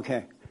 Oh,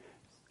 okay.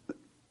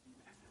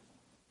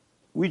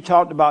 We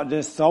talked about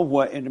this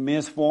somewhat in the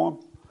men's forum,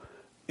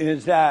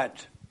 is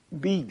that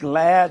be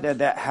glad that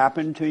that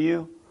happened to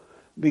you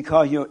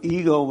because your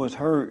ego was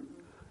hurt.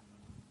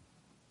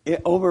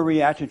 It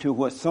overreacted to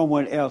what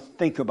someone else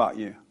think about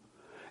you.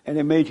 And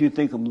it made you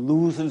think, I'm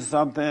losing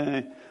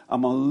something,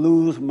 I'm going to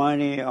lose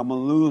money, I'm going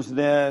to lose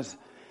this.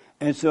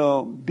 And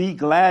so be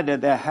glad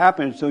that that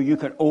happened so you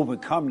can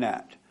overcome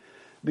that.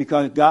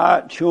 Because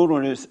God's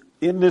children is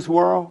in this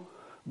world,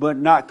 but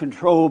not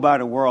controlled by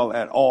the world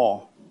at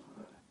all.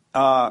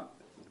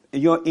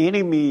 Your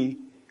enemy,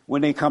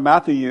 when they come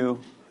after you,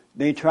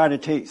 they try to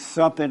take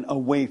something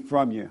away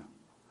from you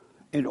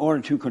in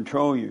order to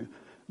control you.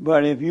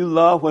 But if you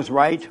love what's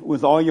right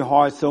with all your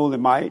heart, soul,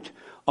 and might,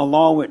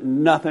 along with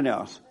nothing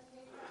else,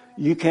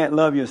 you can't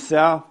love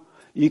yourself,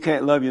 you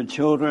can't love your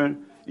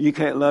children, you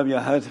can't love your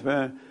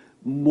husband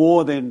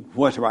more than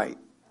what's right.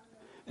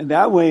 And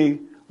that way,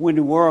 when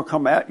the world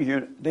come at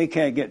you, they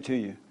can't get to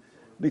you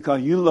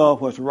because you love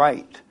what's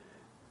right.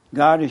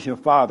 God is your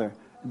father.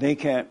 They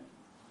can't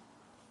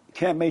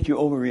make you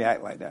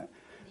overreact like that.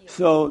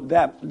 So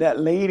that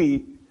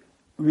lady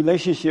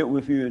relationship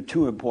with you is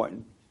too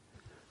important.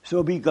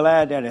 So be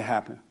glad that it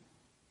happened.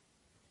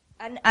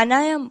 And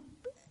I am...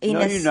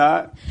 No, you're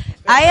not.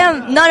 I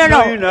am... No,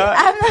 you're not.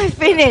 I'm not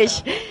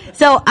finished.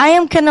 So I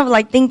am kind of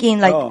like thinking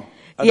like...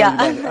 I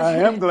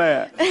am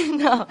glad.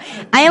 No,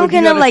 I am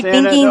kind of like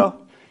thinking... That,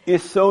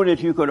 it's so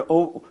that you could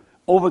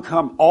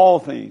overcome all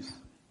things.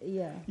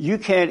 Yeah. You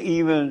can't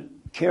even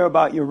care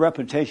about your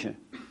reputation.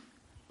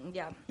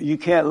 Yeah. You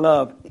can't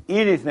love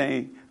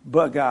anything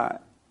but God.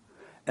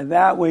 And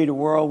that way the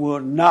world will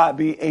not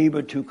be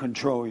able to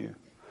control you.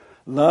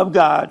 Love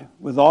God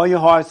with all your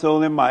heart,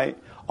 soul, and might,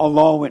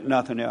 along with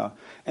nothing else.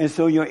 And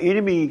so your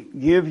enemy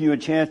gives you a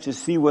chance to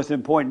see what's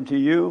important to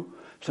you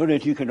so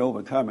that you can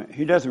overcome it.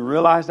 He doesn't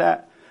realize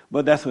that,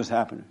 but that's what's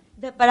happening.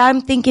 But I'm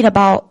thinking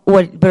about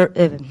what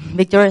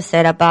Victoria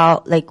said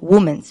about like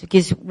women,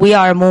 because we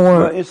are more...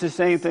 Well, it's the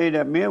same thing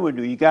that men would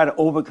do. You got to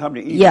overcome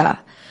the ego.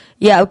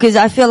 Yeah, because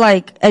I feel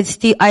like I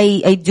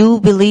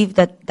do believe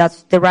that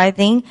that's the right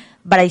thing,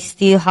 but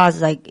it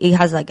has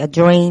like a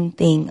drain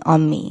thing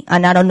on me,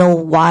 and I don't know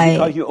why.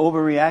 Because you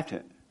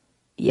overreacted.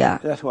 Yeah.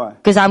 That's why.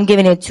 Because I'm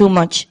giving it too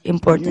much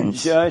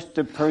importance. You judged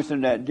the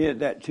person that did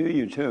that to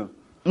you too.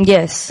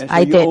 Yes, so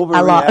I did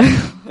a lot.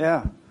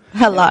 Yeah.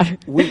 A lot.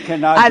 We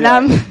cannot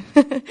judge.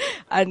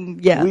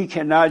 And yeah. We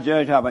cannot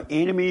judge our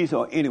enemies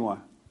or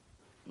anyone.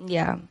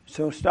 Yeah.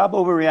 So stop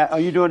overreacting. Are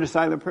you doing the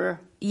silent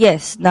prayer?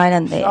 Yes, night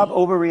and day. Stop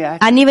overreacting.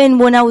 And even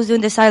when I was doing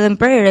the silent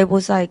prayer, it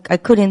was like I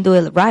couldn't do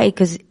it right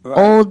because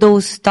all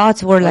those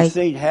thoughts were like...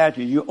 Satan had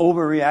you. You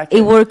overreacted.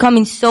 It were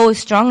coming so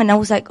strong, and I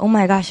was like, oh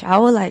my gosh, I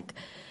was like...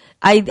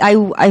 I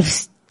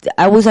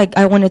was like,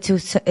 I wanted to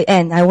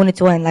end.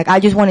 Like, I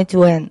just wanted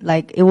to end.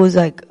 Like, it was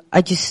like,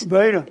 I just...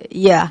 Beta.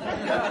 Yeah.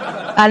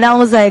 And I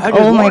was like,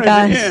 oh my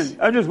gosh.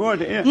 I just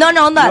wanted to end. No,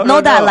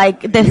 that,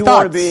 like, the you thoughts. You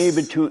want to be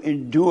able to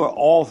endure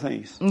all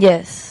things.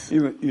 Yes.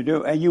 You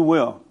do, and you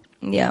will.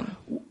 Yeah.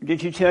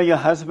 Did you tell your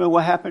husband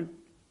what happened?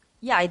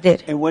 Yeah, I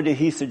did. And what did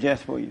he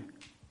suggest for you?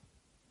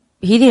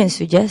 He didn't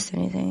suggest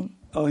anything.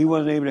 Oh, he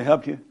wasn't able to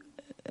help you?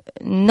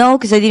 No,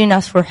 because I didn't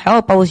ask for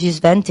help. I was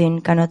just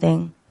venting, kind of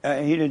thing.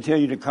 He didn't tell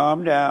you to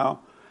calm down.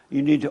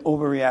 You need to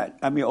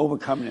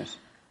overcome this.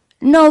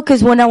 No,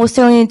 because when I was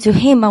telling it to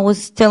him, I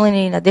was telling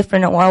it in a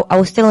different. I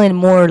was telling it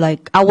more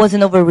like I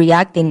wasn't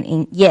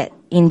overreacting yet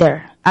in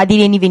there. I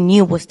didn't even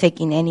knew it was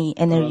taking any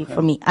energy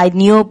from me. I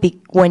knew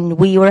when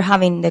we were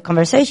having the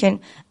conversation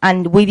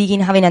and we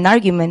began having an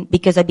argument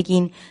because I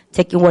began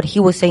taking what he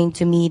was saying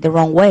to me the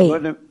wrong way.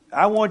 But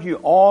I want you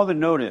all to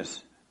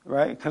notice,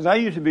 right? Because I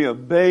used to be a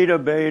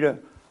beta.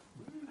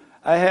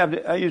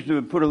 I used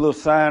to put a little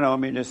sign on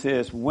me that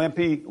says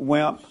wimpy,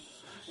 wimp,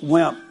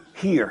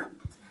 here.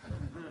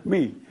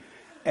 Me.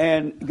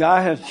 And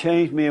God has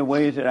changed me in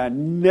ways that I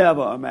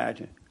never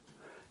imagined.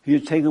 He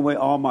has taken away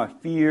all my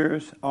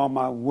fears, all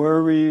my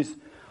worries.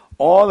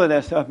 All of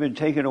that stuff has been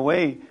taken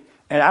away.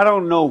 And I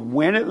don't know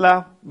when it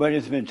left, but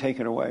it's been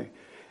taken away.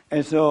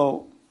 And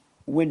so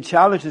when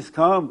challenges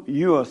come,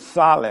 you are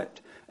solid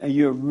and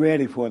you're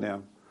ready for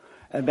them.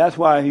 And that's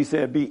why he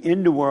said, be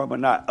in the world, but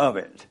not of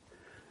it.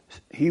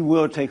 He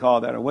will take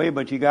all that away,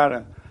 but you got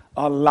to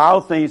allow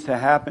things to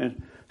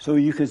happen so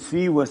you can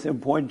see what's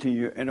important to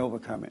you and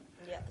overcome it.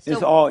 Yeah. So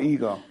it's all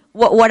ego.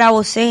 What I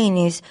was saying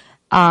is,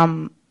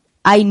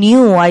 I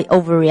knew I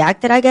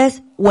overreacted, I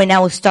guess, when I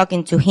was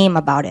talking to him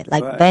about it,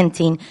 like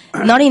venting,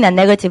 not in a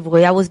negative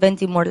way. I was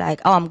venting more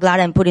like, oh, I'm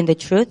glad I'm putting the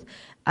truth.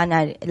 And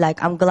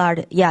I'm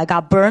glad, I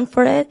got burned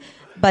for it.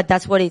 But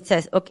that's what it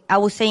says. Okay, I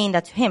was saying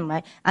that to him,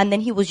 right? And then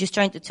he was just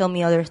trying to tell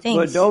me other things.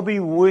 But don't be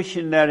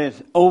wishing that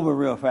it's over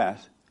real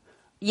fast.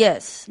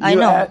 Yes, I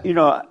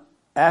know.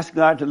 Ask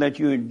God to let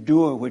you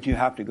endure what you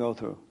have to go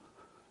through.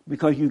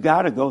 Because you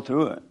got to go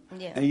through it.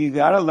 Yeah. And you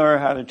got to learn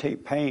how to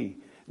take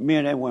pain,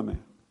 men and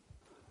women.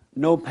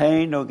 No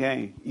pain, no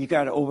gain. You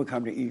got to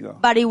overcome the ego.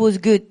 But it was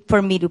good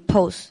for me to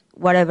post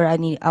whatever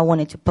I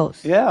wanted to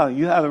post. Yeah,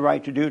 you have the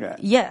right to do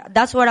that. Yeah,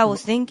 that's what I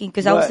was thinking.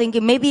 Because I was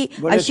thinking maybe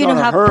I shouldn't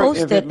have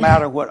posted. If it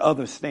matter what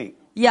others think.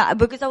 Yeah,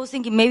 because I was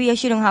thinking maybe I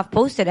shouldn't have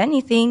posted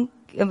anything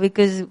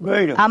because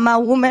I'm a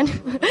woman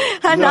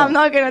and I'm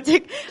not gonna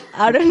take.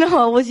 I don't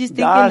know. I was just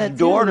thinking God's that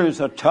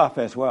daughters are tough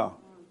as well.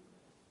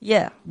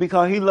 Yeah.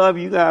 Because He loves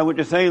you guys with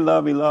the same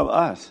love He loves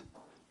us.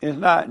 It's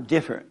not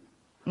different.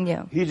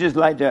 Yeah. He's just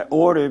like that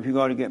order if you're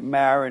going to get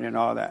married and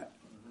all that.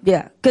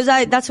 Yeah, because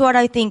that's what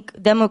I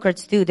think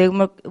Democrats do.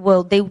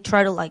 They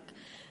try to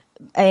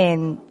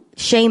and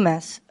shame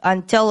us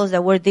and tell us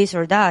that we're this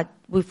or that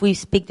if we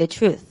speak the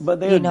truth. But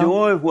they're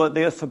doing what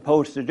they're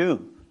supposed to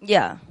do.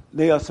 Yeah.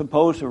 They are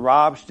supposed to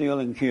rob, steal,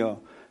 and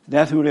kill.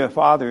 That's who their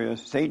father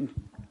is. Satan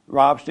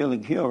rob, steal,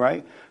 and kill,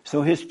 right?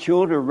 So his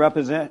children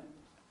represent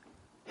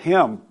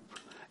him.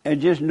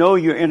 And just know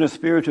you're in a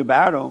spiritual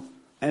battle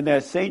and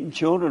that Satan's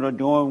children are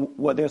doing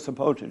what they're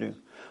supposed to do.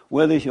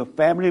 Whether it's your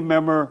family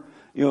member,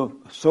 your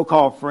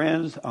so-called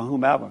friends, or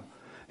whomever.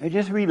 And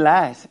just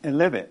relax and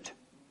live it.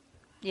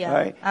 Yeah,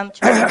 right? I'm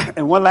trying.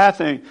 And one last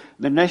thing,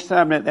 the next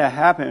time that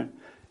happens,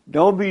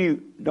 don't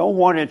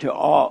want it to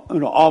all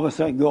of a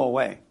sudden go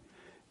away.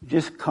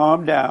 Just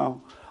calm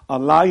down,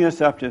 allow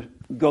yourself to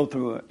go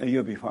through it, and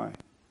you'll be fine.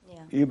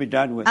 Yeah. You'll be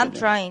done with it. I'm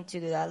trying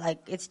to do that.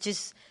 It's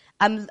just,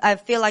 I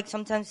feel like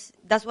sometimes,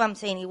 that's what I'm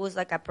saying, it was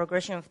like a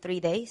progression of 3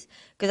 days,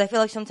 because I feel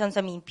like sometimes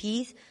I'm in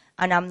peace,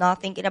 and I'm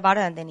not thinking about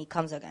it, and then it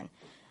comes again.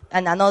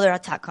 And another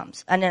attack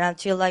comes. And then I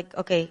feel like,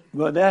 okay.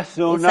 Well, that's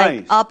so it's nice.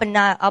 Like up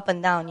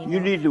and down,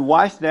 You need to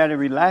watch that and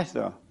relax,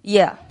 though.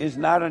 Yeah. It's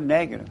not a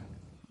negative.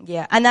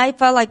 Yeah. And I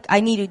felt like I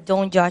need to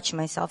don't judge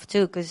myself,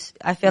 too, because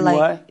I feel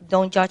like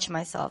don't judge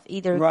myself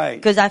either. Right.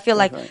 Because I feel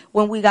like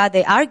when we got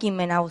the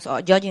argument, I was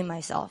judging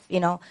myself,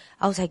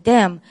 I was like,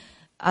 damn,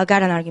 I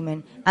got an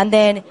argument. And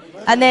then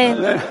I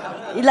know.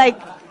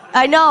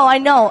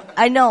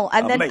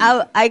 And then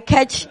I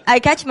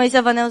catch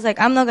myself and I was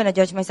like, I'm not going to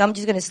judge myself. I'm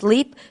just going to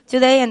sleep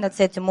today and that's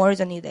it. Tomorrow's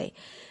a new day.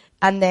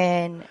 And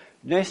then.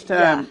 Next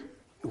time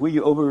when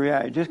you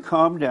overreact, just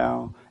calm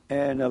down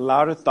and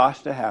allow the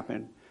thoughts to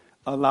happen.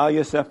 Allow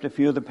yourself to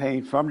feel the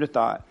pain from the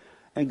thought.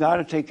 And God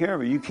will take care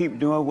of it. You keep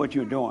doing what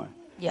you're doing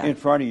in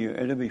front of you.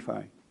 It'll be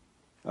fine.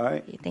 All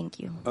right? Thank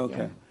you. Okay.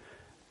 Yeah.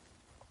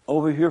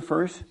 Over here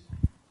first.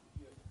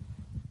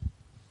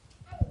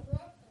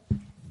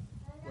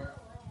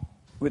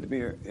 With the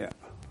beer, yeah.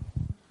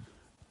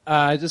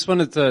 I just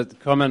wanted to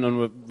comment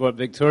on what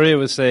Victoria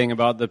was saying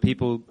about the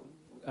people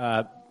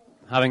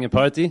having a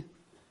party.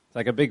 It's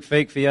like a big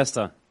fake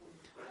fiesta.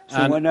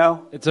 So what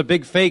now? It's a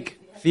big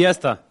fake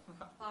fiesta.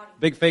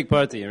 Big fake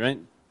party, right?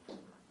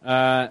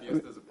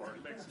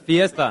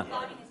 Fiesta.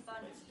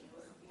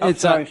 I'm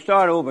sorry,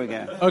 start over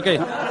again. Okay.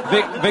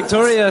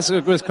 Victoria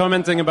was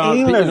commenting about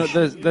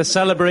the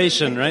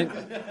celebration, right?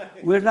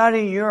 We're not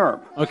in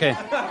Europe. Okay.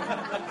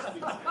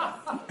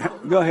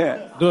 Go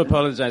ahead. Do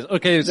apologize.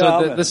 Okay,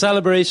 so the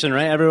celebration,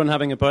 right? Everyone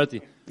having a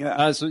party.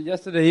 Yeah. So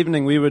yesterday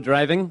evening we were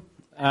driving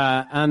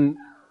and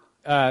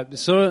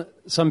saw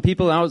some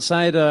people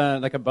outside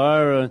like a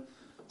bar or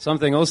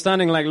something, all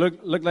standing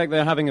look like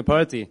they're having a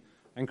party.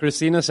 And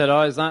Christina said,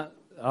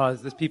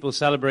 is this people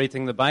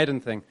celebrating the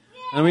Biden thing?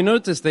 And we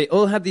noticed they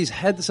all had these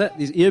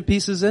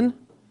earpieces in,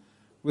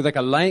 with like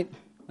a light,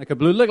 like a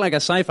blue, looked like a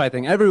sci-fi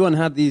thing. Everyone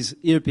had these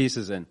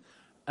earpieces in.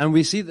 And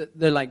we see that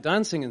they're like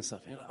dancing and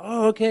stuff. And you're like,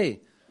 oh, okay.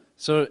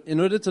 So in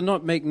order to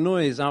not make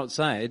noise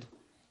outside,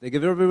 they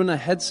give everyone a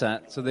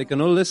headset so they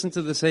can all listen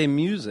to the same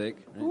music.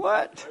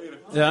 What?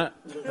 Yeah.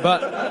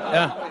 But,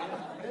 yeah.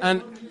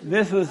 And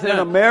this was in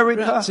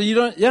America? So you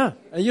don't,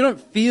 and you don't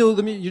feel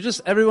the music. You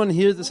just, everyone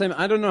hears the same.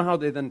 I don't know how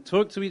they then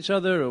talk to each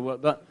other or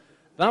what, but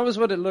that was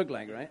what it looked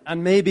like, right?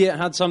 And maybe it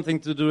had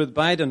something to do with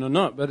Biden or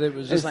not, but it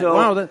was just like,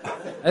 wow,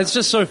 it's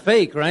just so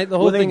fake, right? The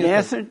whole thing. Were they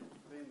dancing?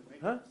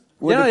 Huh?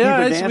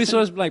 Were We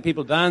saw like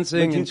people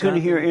dancing. But you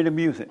couldn't hear any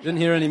music. Didn't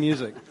hear any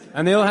music.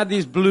 And they all had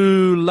these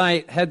blue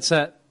light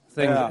headset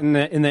things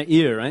in their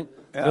ear, right?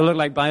 Yeah. They look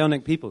like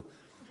bionic people.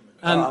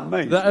 And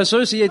the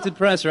Associated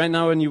Press right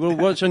now, when you will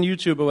watch on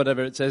YouTube or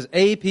whatever, it says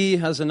AP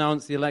has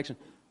announced the election.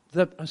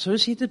 The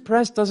Associated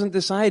Press doesn't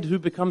decide who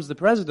becomes the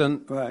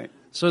president. Right.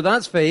 So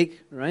that's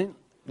fake, right?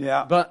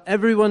 Yeah. But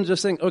everyone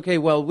just thinks, okay,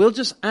 well, we'll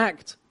just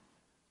act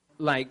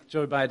like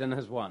Joe Biden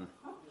has won.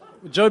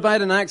 Joe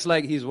Biden acts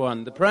like he's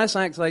won. The press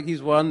acts like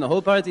he's won. The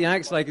whole party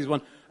acts like he's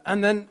won.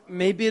 And then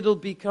maybe it'll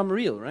become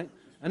real, right?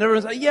 And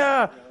everyone's like,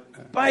 yeah,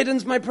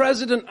 Biden's my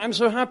president. I'm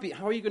so happy.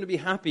 How are you going to be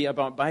happy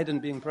about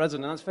Biden being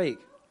president? That's fake.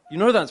 You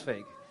know that's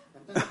fake.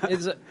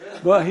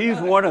 Well, he's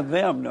one of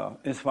them, though.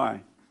 It's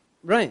fine.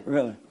 Right.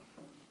 Really.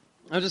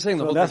 I'm just saying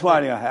the whole that's thing.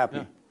 why they're happy.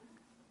 Yeah.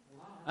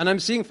 And I'm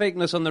seeing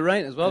fakeness on the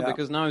right as well,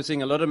 because now I'm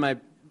seeing a lot of my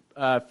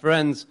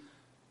friends,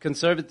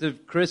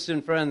 conservative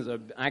Christian friends, are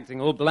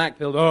acting all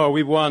black-pilled. Oh,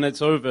 we won,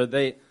 it's over.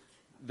 They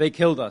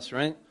killed us,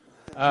 right?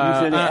 You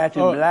said they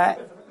acted black?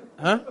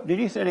 Huh? Did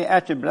you say they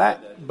acted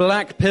black?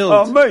 Black-pilled.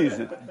 Oh,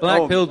 amazing.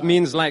 Black-pilled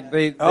means like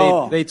they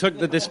took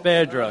the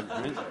despair drug.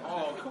 Right?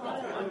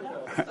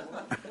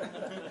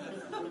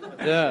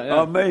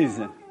 Yeah.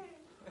 Amazing.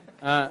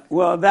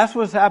 Well, that's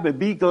what's happening.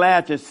 Be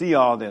glad to see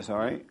all this, all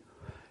right?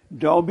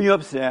 Don't be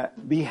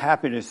upset. Be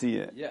happy to see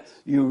it. Yes.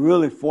 You're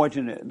really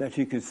fortunate that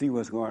you can see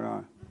what's going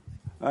on.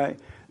 All right?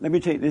 Let me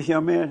take this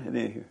young man and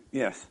then here.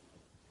 Yes.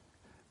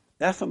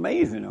 That's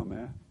amazing, though,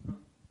 man.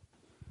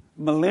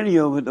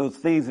 Millennial with those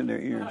things in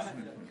their ears.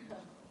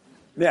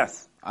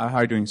 Yes. How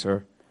are you doing,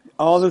 sir?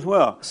 All is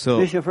well. So,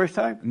 this your first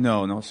time?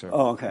 No, sir.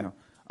 Oh, okay. No.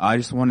 I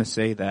just want to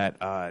say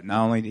that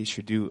not only they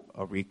should do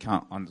a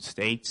recount on the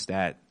states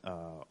that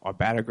are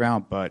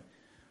battleground, but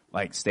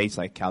like states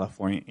like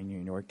California and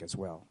New York as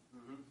well.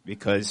 Mm-hmm.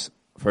 Because,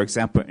 for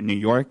example, in New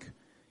York,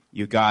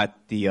 you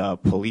got the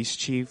police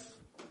chief,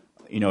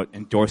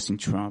 endorsing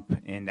Trump,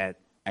 and that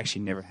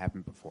actually never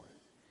happened before.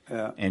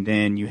 Yeah. And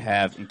then you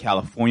have, in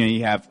California,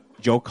 you have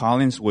Joe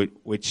Collins,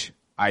 which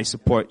I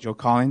support Joe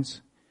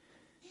Collins.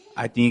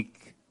 I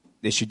think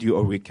they should do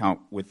a recount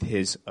with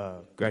his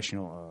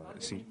congressional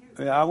seat.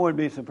 Yeah, I wouldn't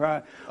be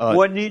surprised.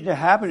 What needs to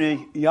happen is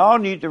y'all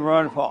need to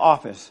run for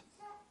office.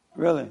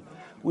 Really.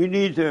 We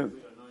need to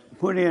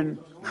put in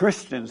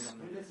Christians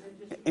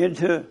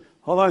into,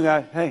 hold on,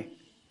 guys. Hey.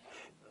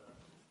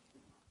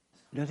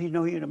 Does he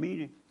know you're in a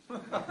meeting?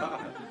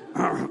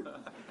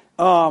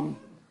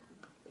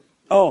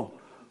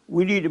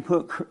 We need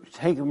to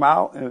take them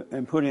out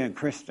and put in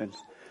Christians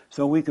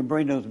so we can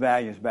bring those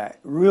values back.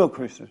 Real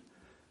Christians.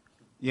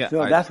 Yeah.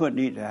 So that's what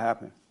needs to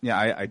happen.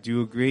 Yeah, I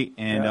do agree.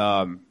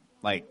 And,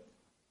 like,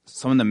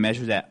 some of the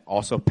measures that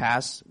also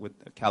passed with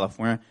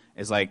California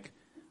is like,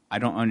 I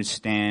don't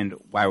understand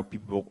why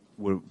people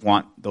would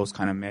want those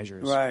kind of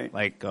measures. Right.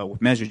 Like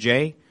with Measure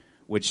J,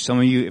 which some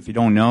of you, if you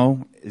don't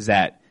know, is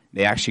that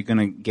they're actually going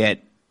to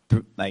get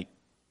like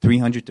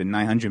 300 to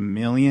 900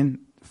 million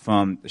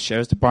from the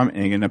sheriff's department,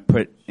 and they're going to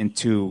put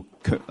into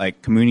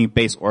like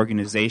community-based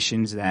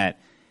organizations that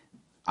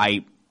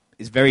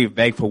it's very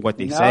vague for what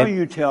they now said. Now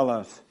you tell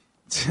us.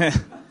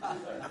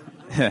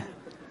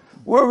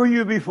 Where were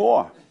you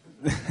before?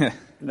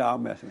 No,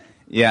 I'm messing with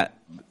you. Yeah,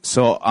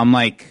 so I'm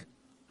like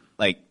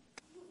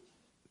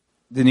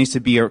there needs to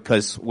be,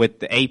 because with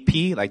the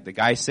AP, like the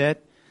guy said,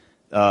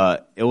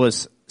 it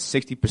was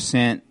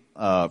 60%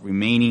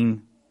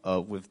 remaining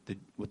with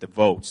the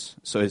votes.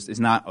 So it's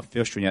not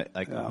official yet,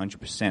 like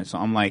 100%. So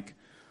I'm like,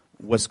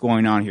 what's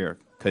going on here?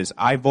 Because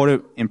I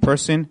voted in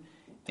person,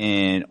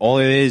 and all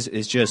it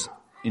is just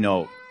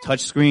touch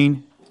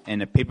screen, and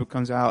the paper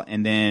comes out,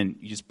 and then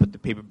you just put the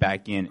paper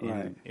back in,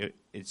 and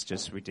it's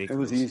just ridiculous.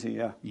 It was easy,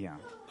 yeah. Yeah.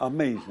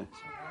 Amazing.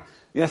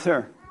 Yes,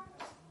 sir.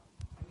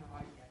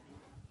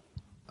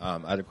 I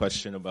had a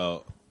question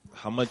about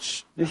how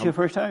much... This your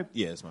first time?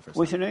 Yeah, it's my first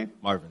What's time. your name?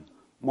 Marvin.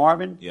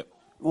 Marvin? Yep.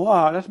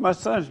 Wow, that's my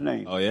son's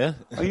name. Oh, yeah?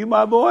 Are you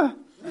my boy?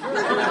 No,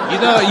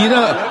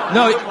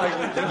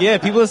 yeah,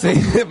 people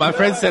say, my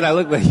friend said I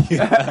look like you.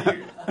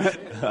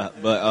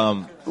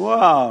 But,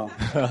 wow.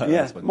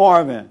 Yes,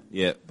 Marvin.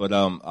 Yeah, but,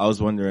 I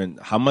was wondering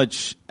how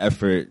much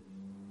effort,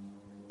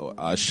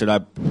 should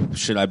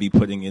I be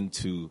putting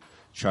into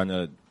trying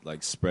to,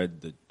 like,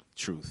 spread the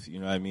truth? You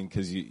know what I mean?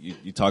 Because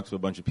you talk to a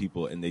bunch of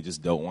people and they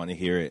just don't want to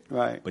hear it.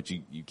 Right. But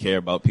you care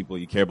about people,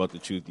 you care about the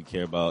truth, you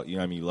care about, you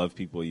know what I mean? You love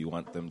people, you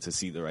want them to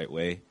see the right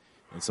way.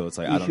 And so it's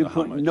like, You I don't should know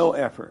how put much. no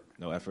effort.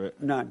 No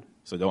effort? None.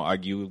 So don't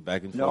argue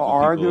back and forth. Don't with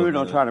argue, people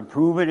don't try to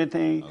prove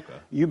anything. Okay.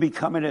 You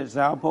become an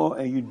example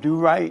and you do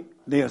right,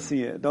 they'll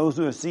see it. Those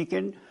who are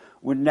seeking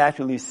would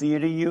naturally see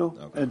it in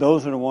you, and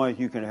those are the ones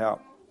you can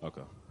help.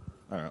 Okay.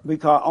 All right.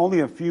 Because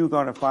only a few are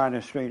going to find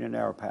a straight and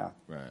narrow path.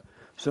 Right.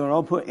 So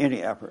don't put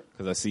any effort.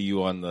 Because I see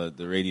you on the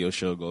radio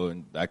show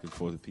going back and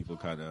forth with people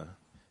kind of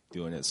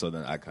doing it. So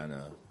then I kind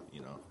of,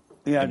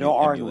 Yeah, don't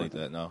argue emulate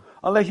with that. No.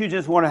 Unless you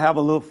just want to have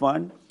a little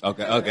fun.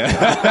 Okay.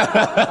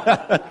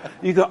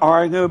 You can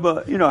argue,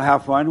 but,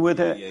 have fun with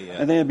it, Yeah.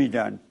 and then it'll be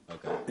done.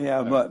 Okay.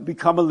 Yeah, but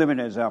become a living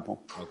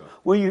example. Okay.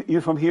 Well,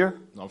 you're from here?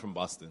 No, I'm from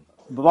Boston.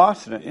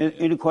 Boston.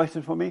 Any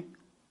questions for me?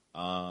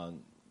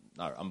 I'm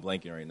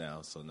blanking right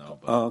now, so no.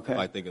 But okay. if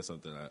I think of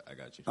something, I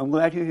got you. I'm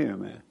glad you're here,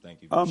 man. Yeah,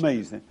 thank you.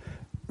 Amazing.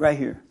 Right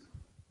here.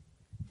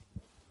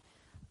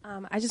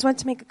 I just want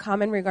to make a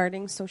comment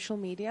regarding social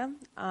media,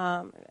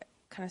 kind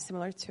of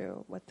similar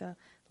to what the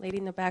lady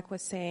in the back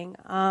was saying.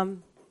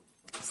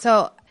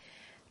 So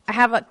I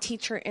have a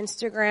teacher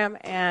Instagram,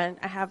 and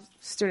I have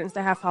students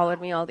that have followed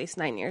me all these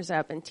 9 years that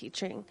I've been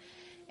teaching.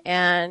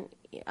 And,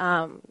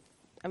 I'm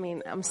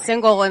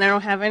single and I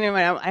don't have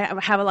anyone. I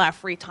have a lot of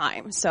free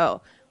time.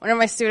 So one of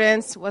my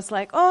students was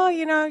like, oh,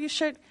 you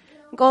should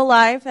go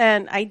live.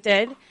 And I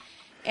did.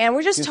 And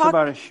we're just talking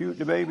about to shoot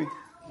the baby.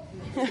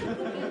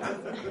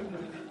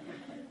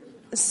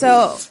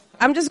 So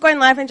I'm just going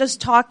live and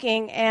just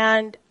talking.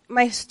 And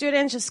my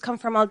students just come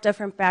from all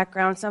different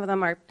backgrounds. Some of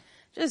them are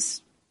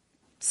just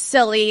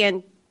silly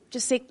and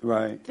just say,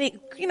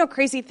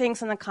 crazy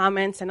things in the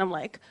comments. And I'm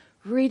like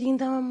reading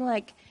them. I'm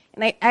like,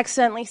 and I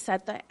accidentally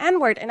said the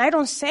N-word, and I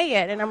don't say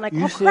it, and I'm like,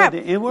 you crap. You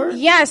said the N-word?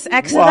 Yes,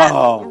 accidentally.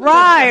 Wow.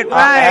 Right.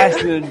 I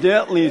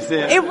accidentally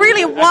said it.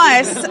 Really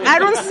was. I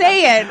don't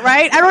say it,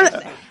 right? I don't.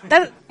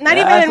 That not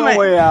even in my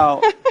way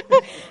out.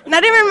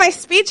 Not even my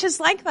speech is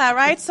like that,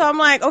 right? So I'm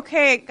like,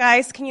 okay,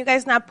 guys, can you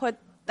guys not put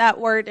that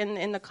word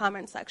in the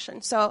comment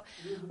section? So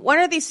one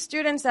of these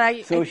students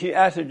that she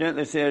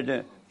accidentally said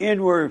the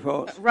N-word,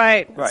 folks.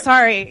 Right.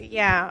 Sorry.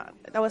 Yeah,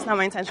 that was not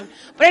my intention.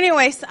 But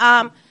anyways,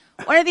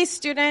 one of these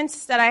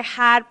students that I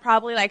had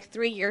probably like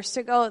 3 years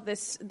ago,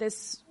 this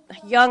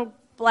young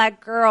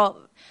black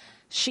girl,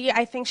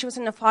 I think she was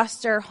in a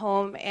foster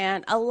home,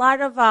 and a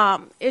lot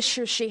of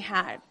issues she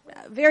had,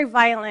 very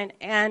violent,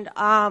 and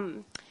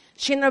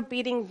she ended up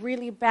beating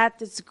really bad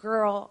this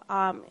girl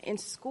in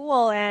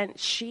school, and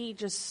she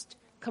just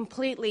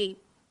completely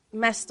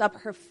messed up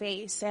her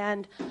face,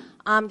 and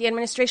the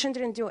administration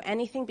didn't do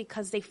anything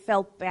because they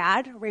felt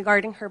bad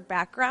regarding her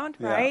background,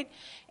 right?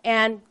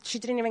 And she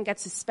didn't even get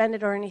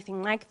suspended or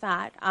anything like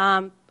that.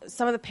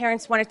 Some of the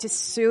parents wanted to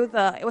sue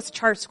it was a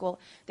charter school.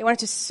 They wanted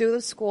to sue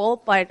the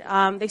school, but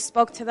they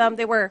spoke to them.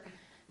 They were,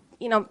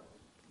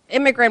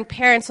 immigrant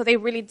parents, so they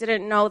really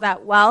didn't know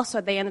that well, so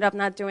they ended up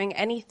not doing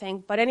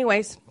anything. But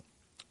anyways,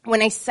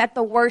 when I said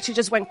the word, she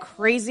just went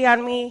crazy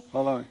on me.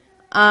 Hold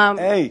on.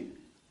 Hey.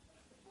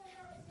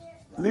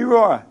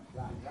 Leroy.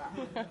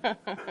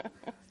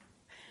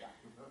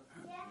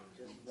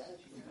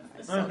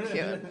 So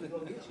cute.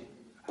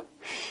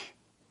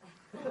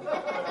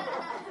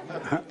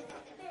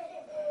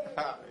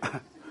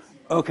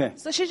 Okay.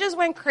 So she just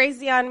went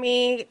crazy on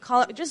me,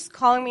 just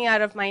calling me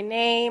out of my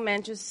name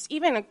and just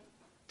even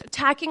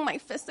attacking my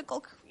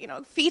physical,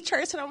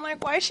 features. And I'm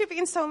like, why is she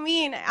being so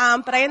mean?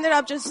 But I ended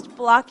up just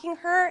blocking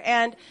her,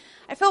 and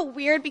I felt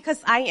weird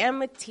because I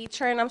am a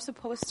teacher and I'm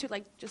supposed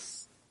to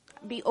just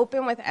be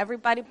open with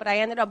everybody, but I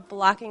ended up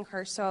blocking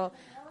her. So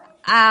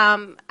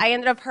I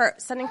ended up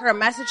sending her a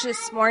message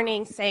this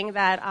morning saying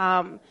that,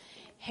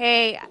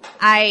 hey,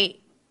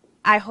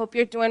 I hope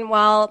you're doing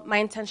well. My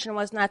intention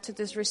was not to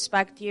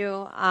disrespect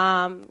you,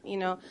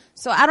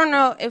 So I don't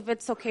know if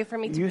it's okay for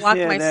me to block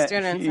my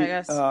students, I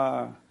guess.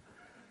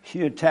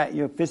 She attacked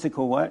your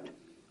physical what?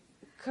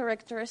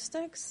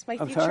 Characteristics, my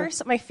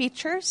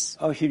features.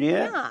 Oh, she did?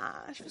 Yeah,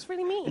 she was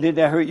really mean. Did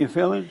that hurt your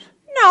feelings?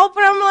 No,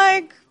 but I'm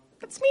like,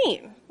 that's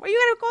mean. Why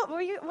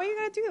you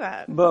gotta do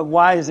that? But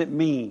why is it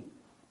mean?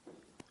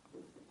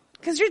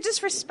 Because you're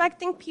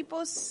disrespecting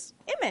people's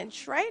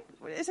image, right?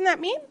 Isn't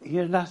that mean?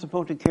 You're not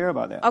supposed to care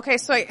about that. Okay,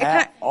 so it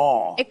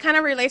kind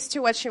of relates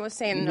to what she was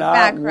saying in the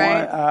back,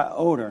 right? Not one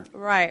older.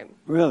 Right.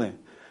 Really.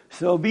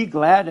 So be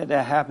glad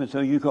that happened so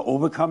you can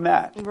overcome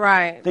that.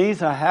 Right.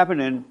 Things are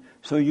happening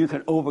so you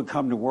can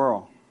overcome the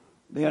world.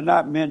 They are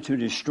not meant to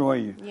destroy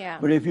you. Yeah.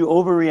 But if you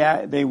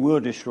overreact, they will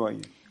destroy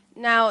you.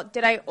 Now,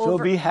 did I So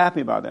be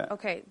happy about that.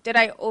 Okay. Did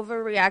I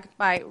overreact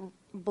by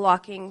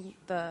blocking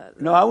the...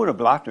 No, I would have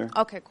blocked her.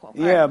 Okay, cool.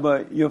 Yeah,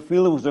 but your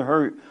feelings were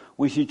hurt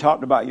when she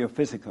talked about your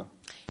physical.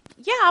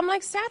 Yeah, I'm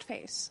like sad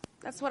face.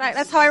 That's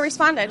how I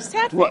responded.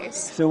 Sad face.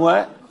 So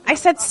what? I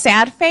said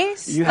sad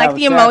face, you like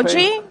the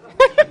emoji.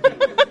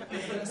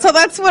 So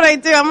that's what I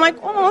do. I'm like,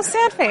 oh,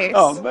 sad face.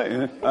 Oh,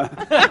 man.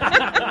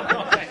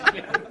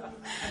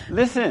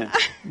 Listen,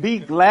 be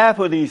glad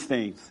for these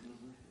things.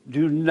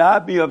 Do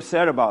not be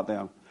upset about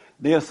them.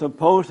 They are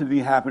supposed to be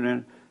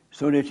happening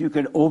so that you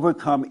can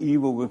overcome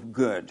evil with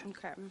good.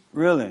 Okay.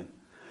 Really.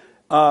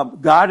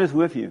 God is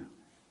with you,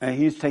 and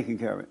He's taking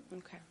care of it.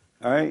 Okay.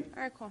 All right?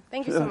 All right, cool.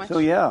 Thank you so much. So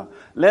yeah,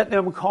 let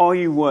them call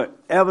you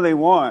whatever they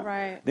want.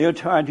 Right. They're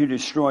trying to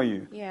destroy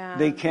you. Yeah.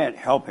 They can't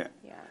help it.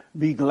 Yeah.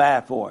 Be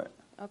glad for it.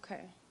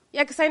 Okay.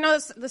 Yeah, because I know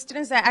the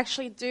students that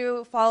actually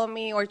do follow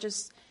me or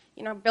just,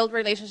 build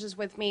relationships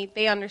with me,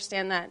 they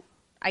understand that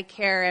I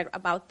care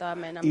about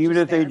them. And I'm Even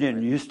just if they there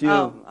didn't, for- you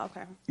still,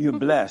 okay. you're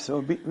blessed. So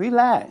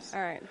relax.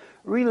 All right.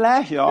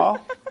 Relax, y'all.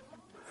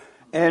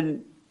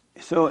 And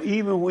so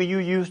even when you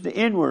use the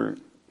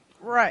N-word,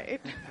 Right.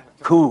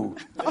 cool.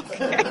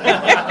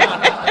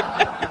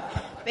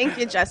 Thank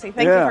you, Jesse.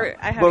 Thank you for.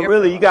 I have but your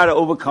really, you got to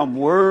overcome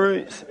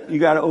words. You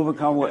got to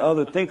overcome what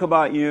others think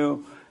about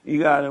you. You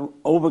got to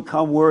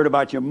overcome word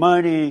about your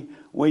money,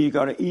 where you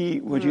got to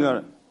eat, what you got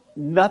to.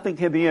 Nothing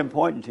can be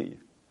important to you,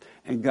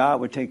 and God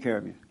will take care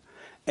of you.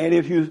 And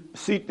if you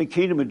seek the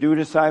kingdom and do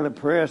the silent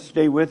prayer,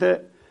 stay with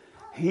it.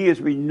 He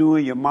is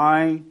renewing your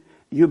mind.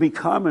 You're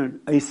becoming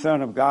a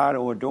son of God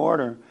or a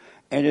daughter,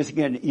 and it's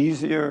getting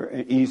easier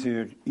and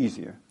easier and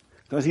easier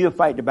because He'll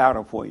fight the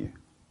battle for you.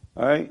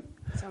 All right.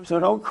 So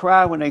don't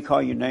cry when they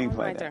call your names I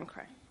like that. don't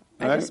cry.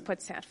 All I right? just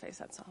put sad face.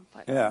 That's all.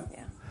 But, Yeah.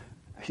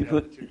 You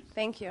put,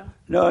 Thank you.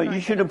 no, you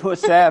shouldn't put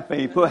sad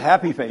face. Put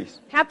happy face.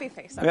 Happy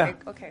face. Okay.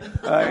 Yeah. Okay.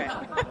 All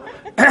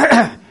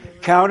right.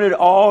 Count it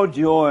all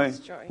joy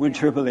joy, when yeah.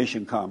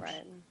 tribulation comes.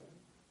 Right.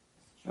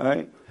 All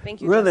right.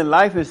 Thank you, Really, Justin.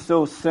 life is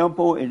so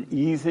simple and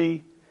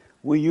easy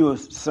when you're a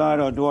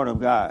son or daughter of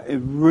God.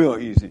 It's real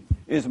easy.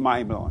 It's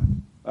mind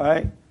blowing. All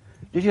right.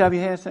 Did you have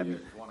your hand, Samuel?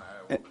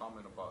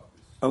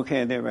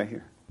 Okay, they're right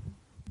here.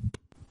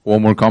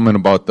 One more comment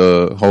about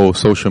the whole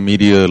social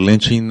media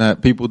lynching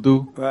that people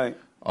do. Right.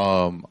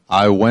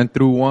 I went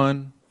through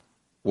one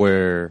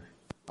where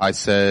I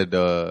said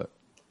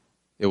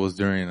it was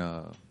during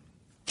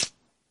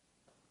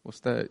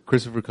what's that?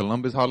 Christopher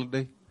Columbus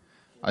holiday.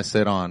 I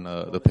said on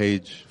the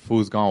page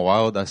Foods Gone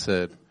Wild. I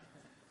said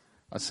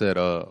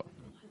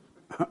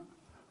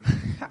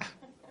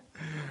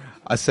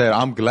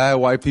I'm glad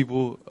white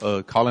people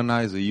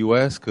colonized the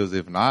U.S. because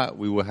if not,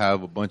 we would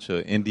have a bunch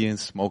of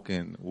Indians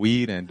smoking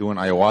weed and doing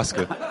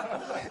ayahuasca.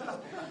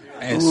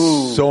 And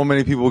so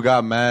many people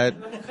got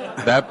mad.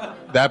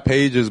 That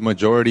page is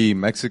majority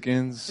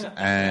Mexicans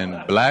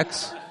and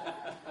blacks.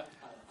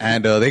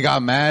 And they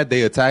got mad.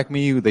 They attacked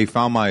me. They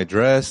found my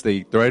address.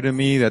 They threatened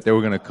me that they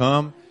were going to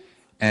come.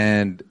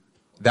 And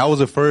that was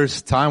the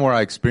first time where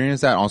I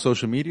experienced that on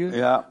social media.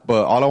 Yeah.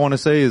 But all I want to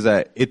say is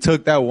that it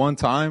took that one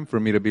time for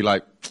me to be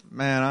like,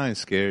 man, I ain't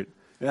scared.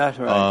 That's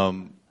right.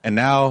 And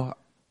now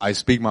I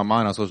speak my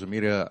mind on social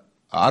media.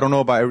 I don't know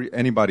about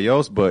anybody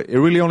else, but it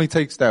really only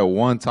takes that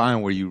one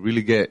time where you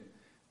really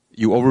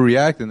you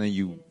overreact and then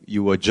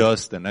you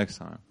adjust the next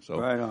time. So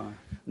Right on.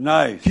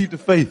 Nice. keep the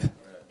faith.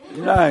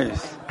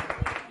 Nice.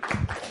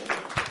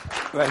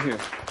 Right here.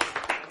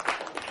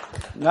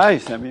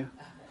 Nice, Samuel.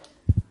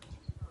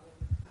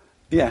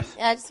 Yes.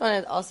 Yeah, I just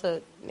want to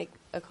also make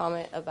a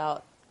comment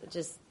about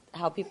just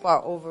how people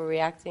are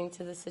overreacting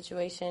to the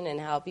situation and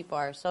how people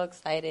are so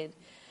excited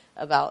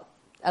about,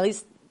 at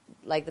least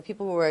like the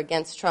people who were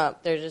against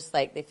Trump, they're just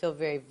like, they feel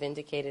very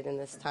vindicated in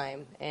this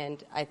time.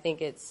 And I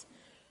think it's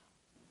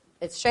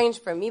strange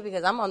for me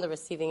because I'm on the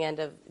receiving end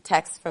of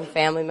texts from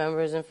family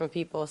members and from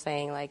people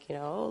saying like,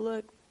 oh,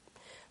 look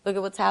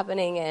at what's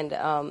happening.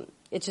 And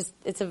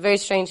it's a very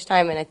strange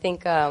time. And I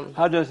think...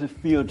 How does it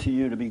feel to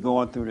you to be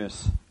going through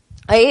this?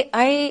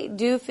 I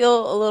do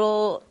feel a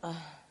little...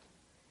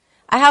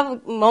 I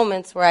have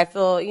moments where I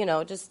feel,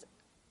 just...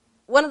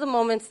 One of the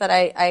moments that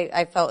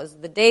I felt is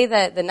the day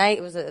that the night,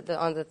 it was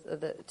on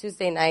the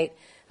Tuesday night,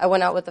 I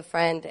went out with a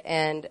friend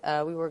and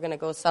we were going to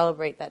go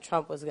celebrate that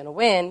Trump was going to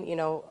win,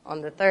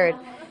 on the 3rd.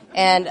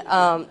 And,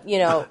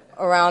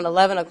 around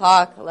 11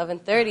 o'clock,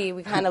 11:30,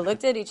 we kind of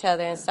looked at each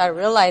other and started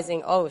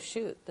realizing, oh,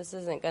 shoot, this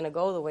isn't going to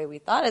go the way we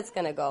thought it's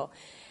going to go.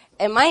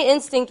 And my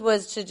instinct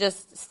was to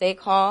just stay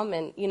calm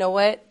and, you know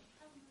what?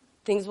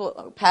 Things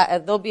will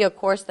there'll be a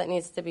course that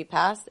needs to be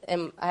passed.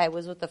 And I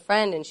was with a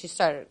friend and she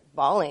started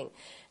bawling.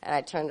 And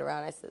I turned around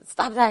and I said,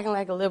 stop acting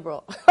like a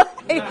liberal.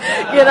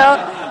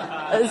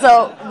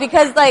 So,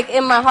 because like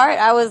in my heart,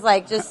 I was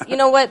like, just, you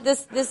know what,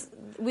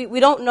 we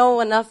don't know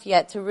enough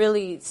yet to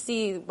really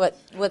see what's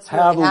really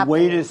happening. Have a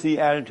wait-and-see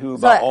attitude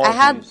So about all I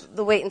had things.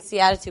 the wait-and-see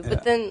attitude.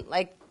 But then,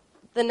 like,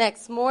 the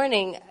next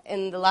morning,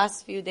 in the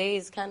last few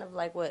days, kind of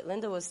like what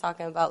Linda was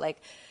talking about,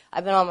 like,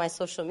 I've been on my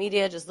social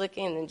media just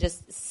looking and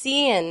just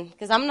seeing,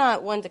 because I'm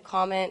not one to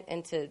comment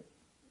and to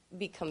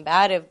be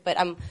combative, but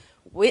I'm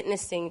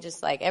witnessing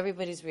just like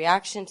everybody's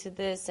reaction to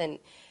this, and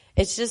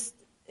it's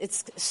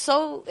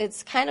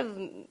kind of,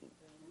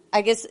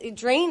 I guess,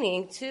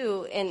 draining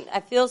too. And I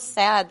feel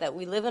sad that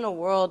we live in a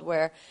world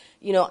where,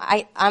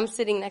 I'm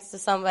sitting next to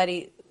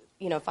somebody,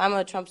 if I'm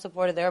a Trump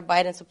supporter, they're a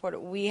Biden supporter,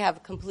 we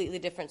have completely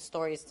different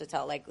stories to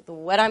tell. Like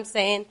what I'm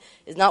saying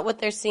is not what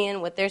they're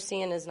seeing. What they're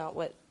seeing is not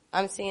what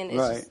I'm seeing. It's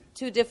Right. just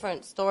two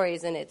different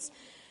stories, and it's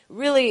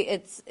really,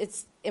 it's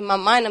in my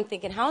mind, I'm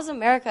thinking, how is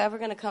America ever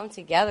going to come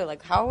together?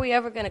 Like, how are we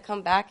ever going to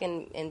come back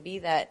and be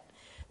that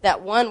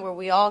one where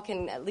we all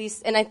can at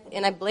least, and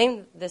I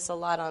blame this a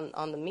lot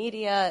on the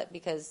media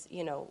because,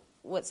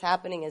 what's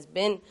happening has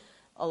been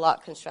a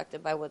lot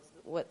constructed by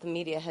what the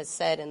media has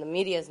said and the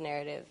media's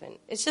narrative. And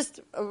it's just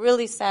a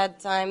really sad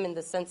time in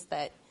the sense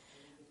that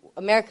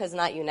America is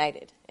not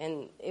united.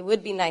 And it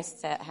would be nice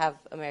to have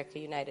America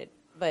united,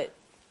 but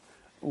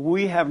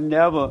we have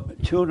never,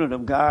 children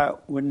of God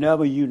would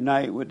never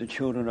unite with the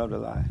children of the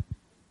lie.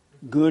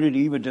 Good and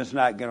evil does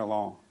not get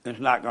along. It's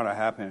not going to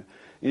happen.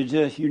 It's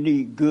just you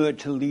need good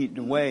to lead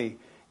the way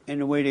in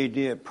the way they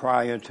did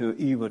prior to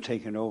evil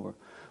taking over.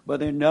 But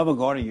they're never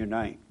going to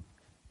unite.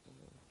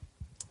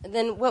 And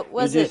then what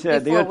was they it just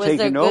said before? they're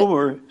taking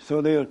over,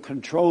 so they're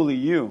controlling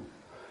you.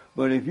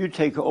 But if you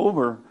take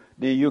over,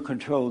 then you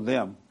control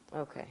them.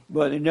 Okay.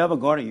 But they're never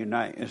going to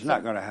unite. It's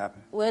not going to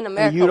happen. When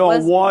America and you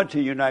don't want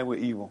to unite with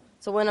evil.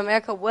 So when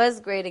America was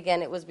great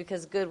again, it was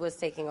because good was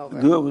taking over.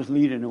 Good was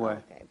leading the way.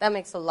 Okay. That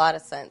makes a lot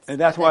of sense. And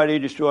that's why they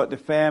destroyed the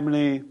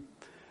family.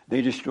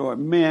 They destroyed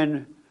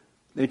men.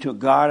 They took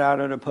God out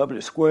of the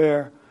public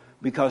square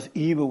because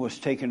evil was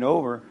taking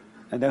over,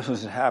 and that's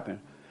what's happened.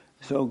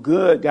 So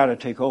good got to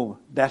take over.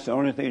 That's the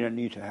only thing that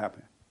needs to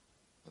happen.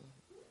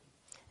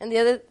 And the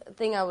other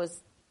thing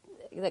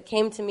that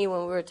came to me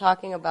when we were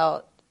talking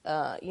about,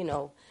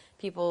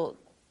 people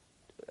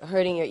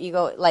hurting your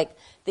ego, like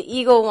the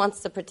ego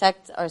wants to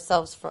protect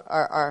ourselves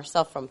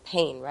from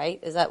pain, right?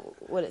 Is that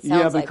what it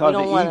sounds like? Yeah, because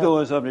the ego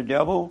is of the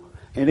devil,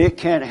 and it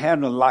can't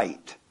handle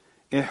light.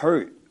 It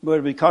hurt.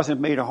 But because it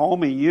made a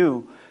home in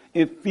you,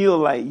 it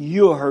feels like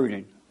you're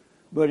hurting.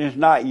 But it's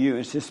not you.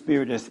 It's the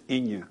spirit that's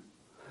in you.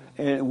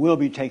 And it will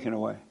be taken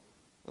away.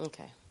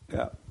 Okay.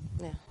 Yeah.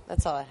 Yeah,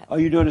 that's all I have. Are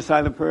you doing a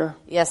silent prayer?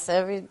 Yes,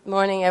 every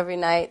morning, every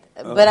night.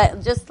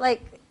 But just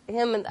like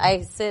him, and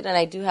I sit and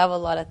I do have a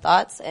lot of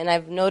thoughts. And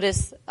I've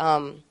noticed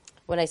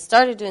when I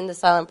started doing the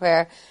silent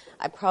prayer,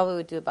 I probably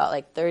would do about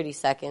like 30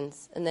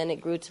 seconds. And then it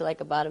grew to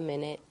like about a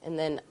minute. And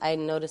then I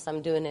noticed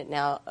I'm doing it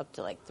now up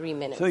to like 3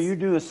 minutes. So you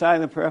do a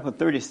silent prayer for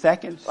 30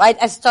 seconds?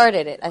 I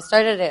started it. I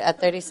started it at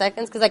 30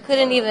 seconds because I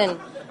couldn't even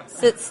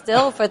sit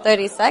still for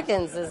 30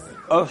 seconds.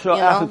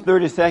 After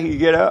 30 seconds you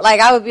get up? Like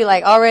I would be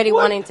like already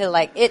wanting to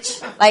like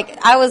itch. Like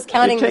I was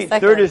counting the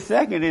seconds. 30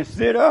 seconds and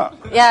sit up.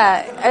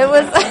 Yeah, it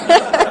was.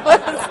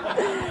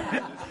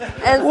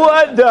 And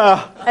what the?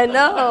 I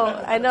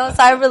know.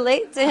 So I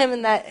relate to him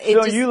in that.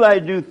 You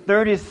like do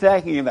 30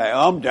 seconds, you're like,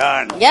 I'm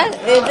done. Yeah, it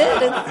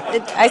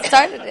did. I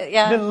started it,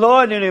 yeah. The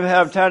Lord didn't even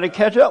have time to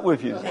catch up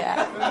with you.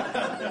 Yeah.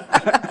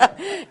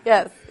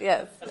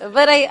 yes.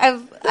 But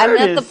I'm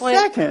at the point.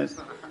 30 seconds.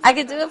 I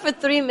could do it for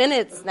 3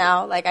 minutes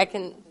now. Like I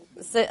can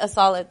sit a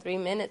solid 3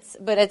 minutes.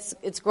 But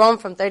it's grown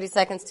from 30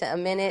 seconds to a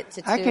minute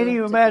to 2. I can't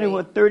even imagine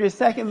what 30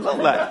 seconds look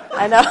like.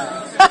 I know.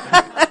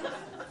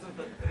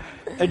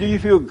 And do you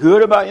feel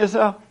good about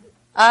yourself?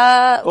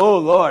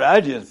 Oh Lord, I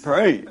just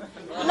prayed.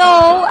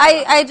 No,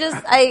 I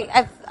just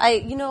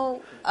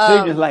So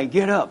you just like,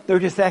 get up,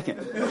 30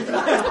 seconds.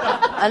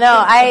 I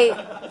know,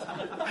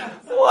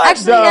 What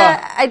actually,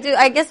 yeah, I do.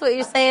 I guess what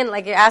you're saying,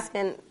 like you're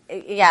asking,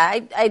 yeah,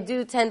 I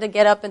do tend to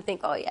get up and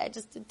think, oh yeah, I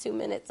just did 2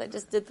 minutes. I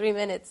just did 3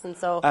 minutes. And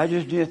so I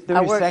just did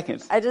 30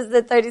 seconds. I just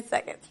did 30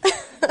 seconds.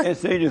 And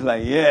so you're just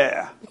like,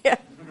 yeah.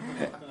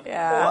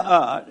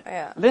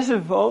 Yeah.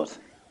 Listen, folks.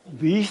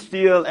 Be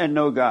still and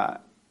know God.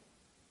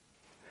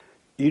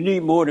 You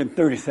need more than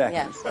 30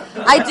 seconds. Yes.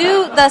 I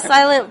do the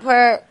silent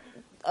prayer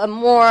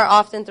more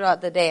often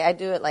throughout the day. I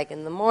do it like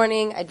in the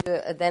morning. I do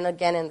it then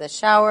again in the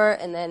shower.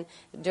 And then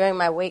during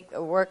my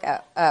work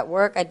at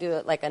work, I do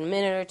it like a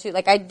minute or two.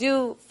 Like I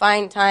do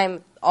find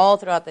time all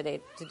throughout the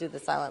day to do the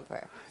silent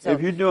prayer. So, if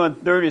you're doing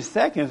 30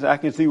 seconds, I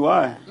can see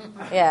why.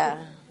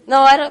 Yeah. No,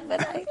 I don't,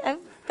 but I've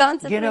gone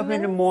to Get up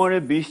minutes. in the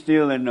morning, be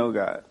still and know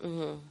God.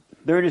 Mm-hmm.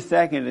 30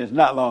 seconds is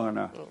not long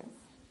enough. Yes.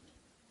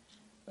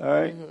 All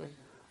right? Mm-hmm.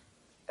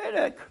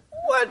 And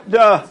what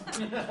the?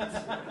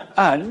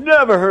 I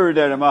never heard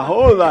that in my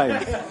whole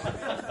life.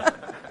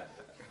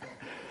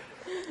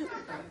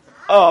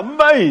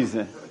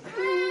 Amazing.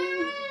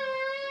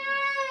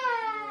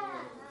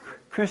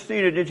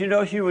 Christina, did you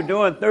know she was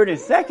doing 30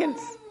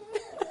 seconds?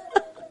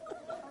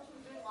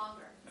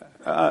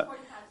 I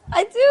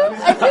do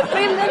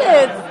 3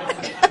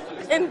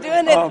 minutes. Been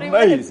doing it 3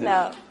 minutes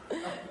now.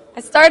 I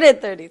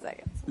started 30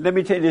 seconds. Let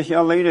me take this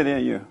young lady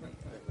then you.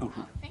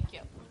 Thank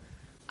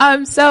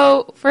you.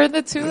 So for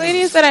the two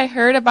ladies that I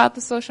heard about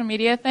the social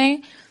media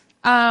thing,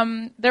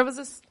 there was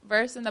this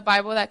verse in the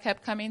Bible that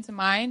kept coming to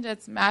mind.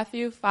 It's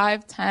Matthew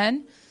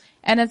 5:10,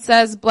 and it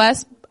says,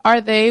 "Blessed are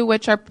they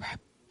which are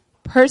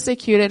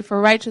persecuted for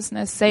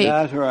righteousness' sake."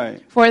 That's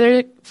right.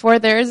 For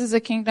theirs is a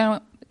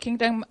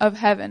kingdom of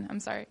heaven. I'm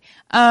sorry.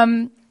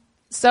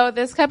 So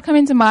this kept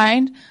coming to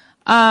mind.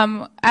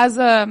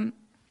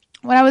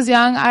 When I was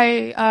young,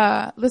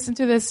 I listened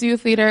to this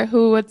youth leader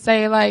who would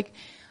say, like,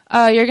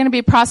 you're going to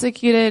be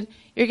prosecuted,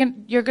 you're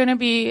going to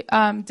be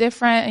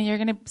different, and you're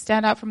going to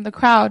stand out from the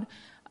crowd.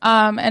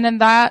 And in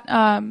that,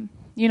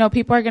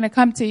 people are going to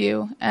come to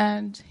you,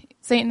 and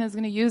Satan is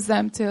going to use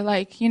them to,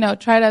 like,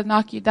 try to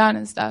knock you down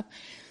and stuff.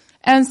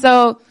 And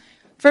so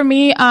for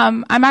me,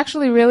 I'm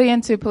actually really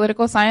into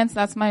political science.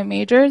 That's my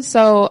major.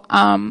 So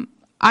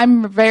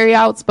I'm very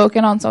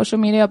outspoken on social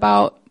media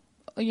about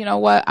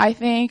what I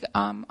think,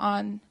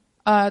 on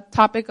a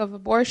topic of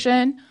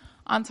abortion,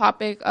 on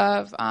topic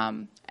of,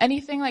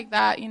 anything like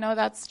that,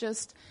 that's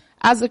just,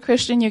 as a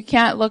Christian, you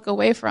can't look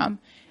away from.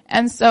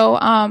 And so,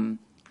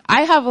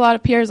 I have a lot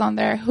of peers on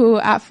there who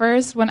at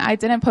first, when I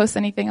didn't post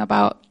anything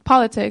about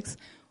politics,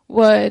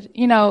 would,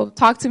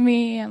 talk to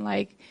me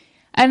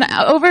and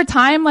over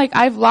time,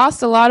 I've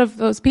lost a lot of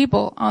those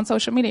people on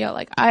social media.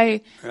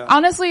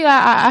 Honestly,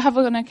 I have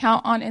an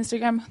account on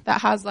Instagram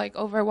that has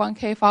over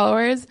 1K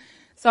followers.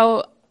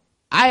 So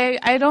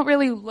I don't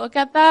really look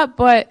at that,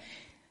 but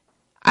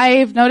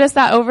I've noticed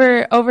that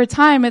over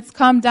time it's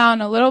come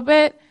down a little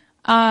bit.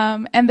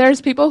 And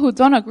there's people who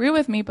don't agree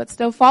with me, but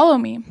still follow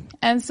me.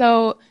 And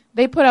so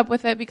they put up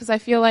with it because I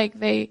feel like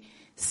they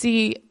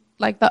see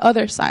the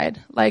other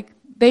side.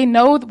 They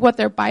know what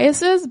their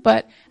bias is,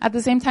 but at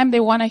the same time, they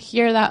want to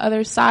hear that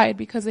other side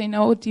because they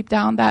know deep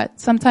down that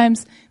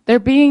sometimes they're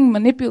being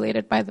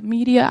manipulated by the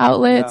media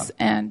outlets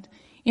and,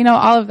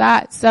 all of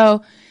that.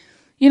 So,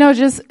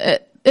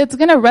 it's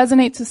going to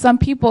resonate to some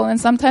people,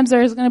 and sometimes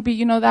there's going to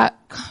be, that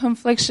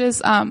conflictious,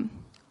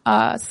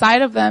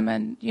 side of them,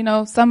 and,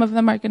 some of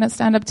them are going to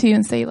stand up to you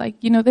and say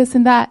this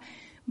and that.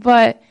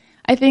 But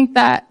I think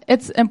that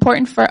it's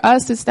important for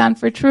us to stand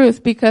for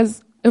truth,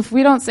 because if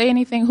we don't say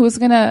anything, who's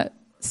going to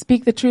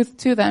speak the truth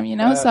to them,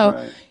 So,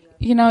 right.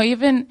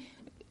 Even,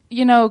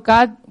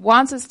 God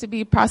wants us to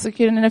be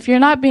prosecuted. And if you're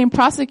not being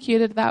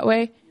prosecuted that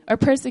way or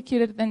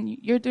persecuted, then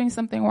you're doing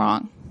something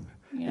wrong.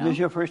 Is this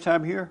your first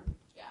time here?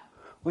 Yeah.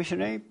 What's your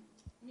name?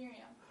 Miriam.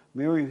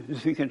 Miriam,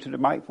 speak into the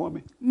mic for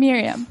me.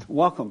 Miriam.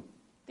 Welcome.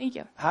 Thank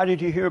you. How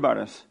did you hear about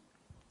us?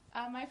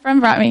 My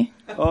friend brought me.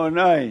 Oh,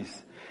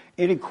 nice.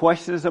 Any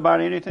questions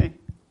about anything?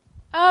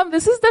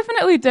 This is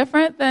definitely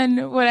different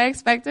than what I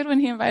expected when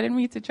he invited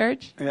me to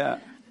church. Yeah.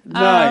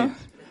 Nice.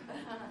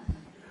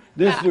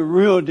 This is the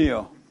real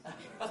deal.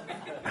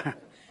 Yeah,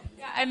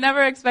 I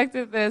never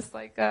expected this.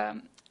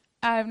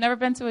 I've never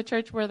been to a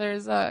church where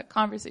there's a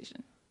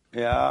conversation.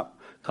 Yeah,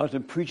 because the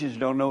preachers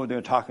don't know what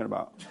they're talking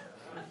about.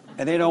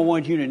 And they don't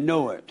want you to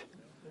know it.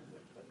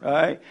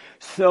 Right?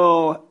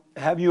 So,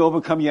 have you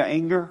overcome your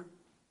anger?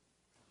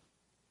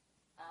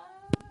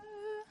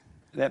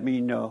 Let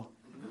me know.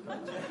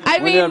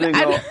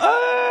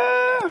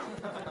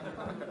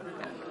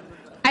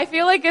 I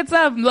feel like it's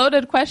a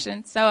loaded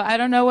question, so I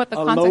don't know what the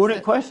context is. A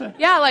loaded question?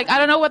 Yeah, I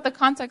don't know what the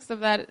context of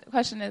that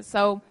question is.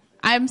 So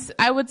I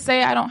would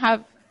say I don't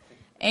have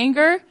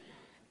anger,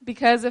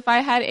 because if I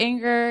had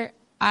anger,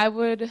 I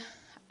would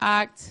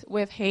act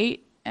with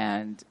hate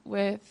and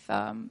with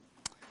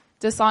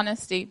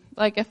dishonesty.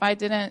 If I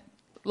didn't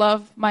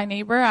love my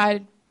neighbor,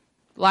 I'd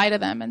lie to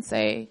them and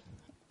say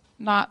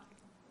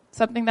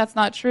something that's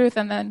not truth,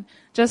 and then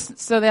just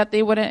so that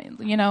they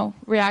wouldn't,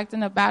 react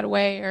in a bad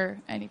way or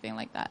anything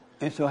like that.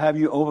 And so have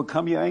you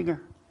overcome your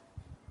anger?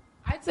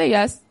 I'd say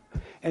yes.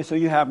 And so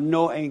you have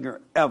no anger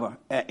ever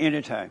at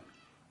any time?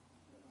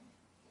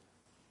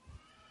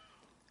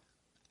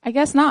 I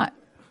guess not.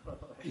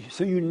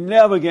 So you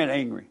never get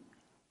angry?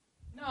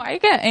 No, I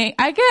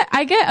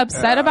get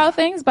upset about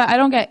things, but I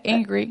don't get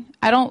angry.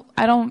 I don't.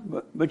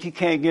 But you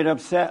can't get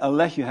upset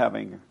unless you have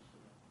anger.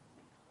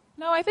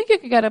 No, I think you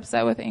could get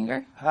upset with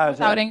anger.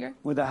 Without anger.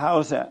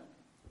 How's that?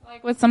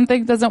 When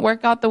something doesn't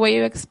work out the way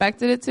you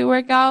expected it to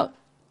work out,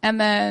 and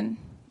then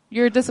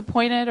you're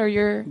disappointed or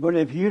you're But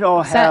if you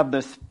don't have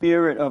the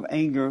spirit of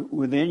anger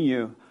within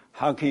you,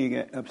 how can you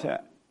get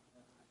upset?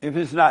 If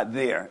it's not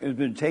there, it's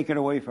been taken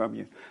away from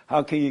you,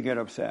 how can you get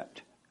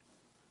upset?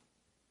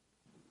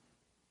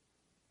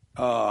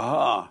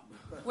 What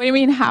do you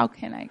mean, how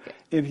can I get?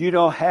 If you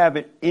don't have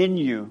it in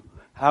you,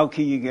 how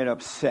can you get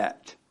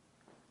upset?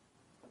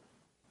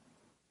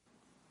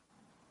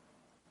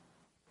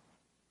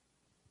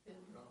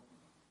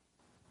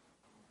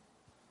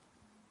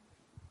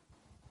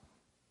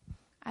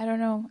 I don't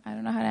know how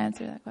to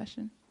answer that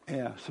question.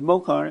 Yeah,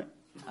 smoke on it.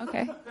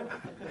 Okay.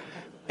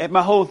 And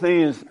my whole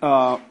thing is,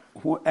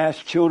 as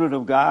children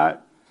of God,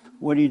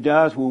 what he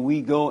does when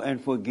we go and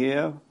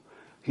forgive,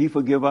 he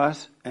forgive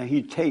us, and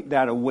he take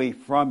that away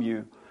from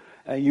you.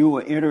 And you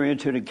will enter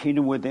into the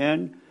kingdom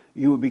within.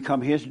 You will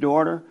become his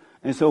daughter.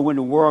 And so when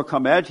the world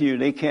come at you,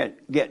 they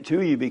can't get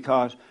to you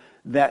because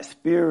that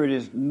spirit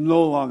is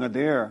no longer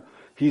there.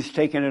 He's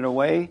taken it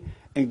away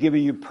and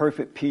giving you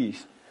perfect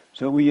peace.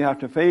 So when you have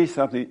to face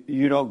something,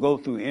 you don't go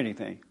through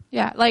anything.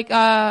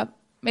 Yeah,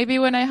 maybe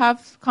when I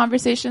have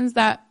conversations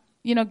that,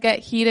 get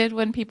heated,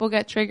 when people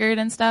get triggered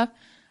and stuff,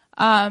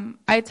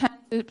 I tend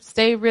to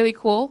stay really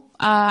cool.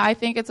 I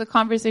think it's a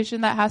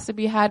conversation that has to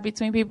be had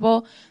between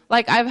people.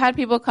 I've had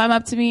people come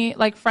up to me,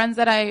 friends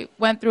that I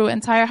went through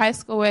entire high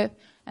school with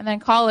and then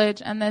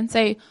college, and then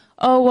say,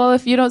 oh, well,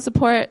 if you don't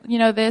support,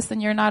 this,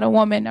 then you're not a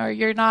woman, or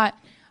you're not,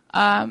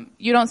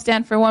 you don't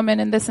stand for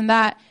women and this and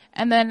that.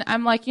 And then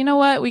I'm like, you know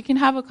what? We can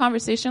have a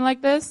conversation like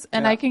this,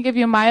 and I can give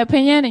you my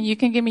opinion, and you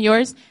can give me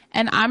yours.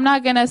 And I'm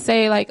not going to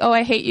say, oh,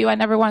 I hate you. I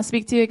never want to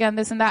speak to you again,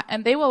 this and that.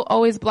 And they will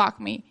always block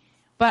me.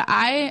 But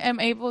I am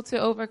able to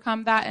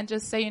overcome that and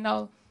just say,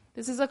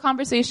 this is a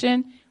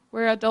conversation.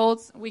 we're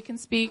adults. We can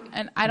speak,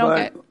 and I don't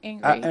get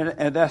angry.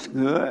 And that's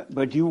good,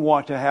 but you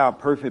want to have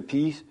perfect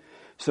peace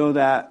so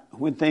that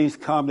when things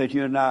come that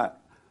you're not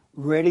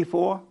ready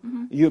for,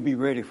 you'll be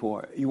ready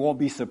for it. You won't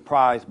be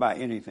surprised by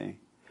anything.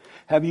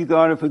 Have you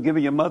gone and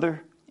forgiven your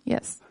mother?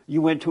 Yes.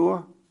 You went to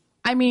her?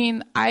 I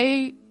mean,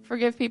 I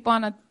forgive people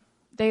on a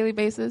daily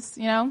basis,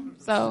 you know?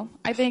 So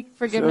I think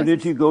forgiveness. So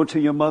did you go to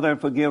your mother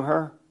and forgive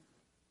her?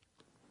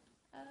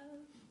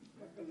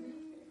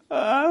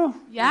 Yeah,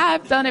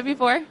 I've done it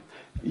before.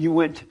 You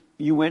went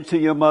to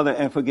your mother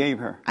and forgave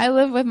her? I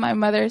live with my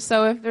mother,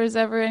 so if there's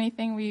ever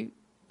anything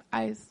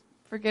I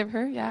forgive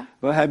her, yeah.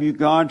 Well, have you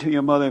gone to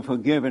your mother and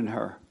forgiven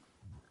her?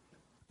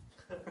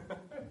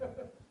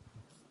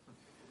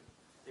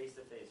 Face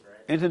to face,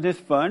 right? Isn't this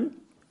fun?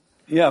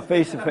 Yeah,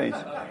 face to face.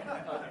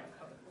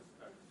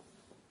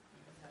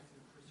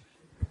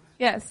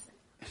 Yes.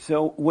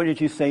 So what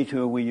did you say to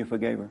her when you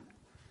forgave her?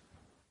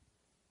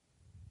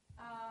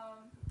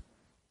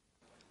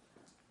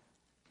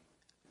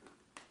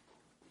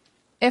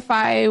 If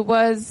I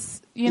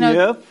was, you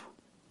know, If?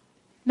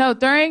 No,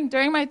 during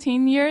my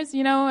teen years,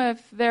 you know,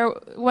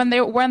 when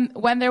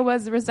there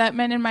was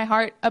resentment in my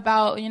heart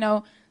about, you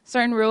know,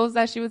 certain rules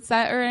that she would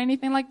set or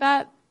anything like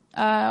that,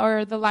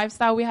 or the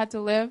lifestyle we had to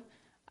live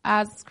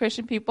as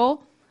Christian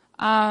people,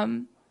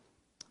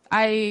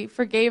 I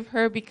forgave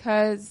her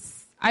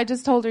because I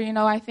just told her, you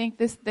know, I think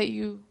that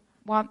you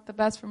want the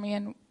best for me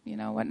and, you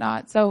know,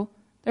 whatnot. So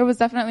there was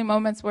definitely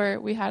moments where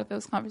we had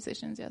those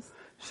conversations, yes.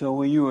 So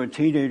when you were a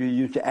teenager, you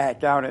used to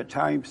act out at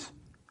times?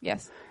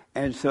 Yes.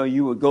 And so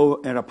you would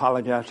go and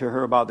apologize to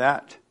her about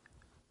that?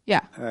 Yeah.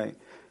 All right.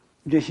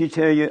 Did she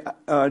tell you,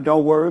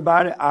 don't worry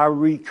about it, I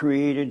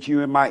recreated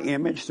you in my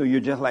image, so you're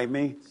just like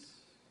me?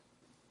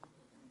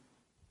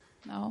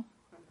 No.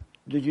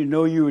 Did you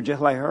know you were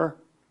just like her?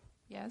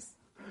 Yes.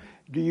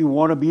 Do you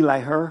want to be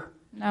like her?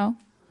 No.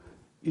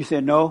 You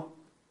said no?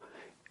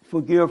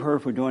 Forgive her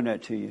for doing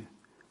that to you.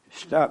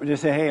 Stop.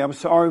 Just say, hey, I'm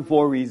sorry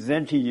for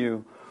resenting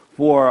you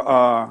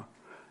for,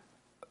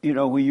 you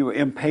know, when you were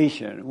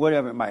impatient,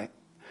 whatever it might,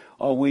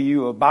 or when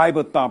you were a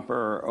Bible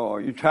thumper, or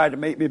you tried to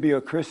make me be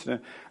a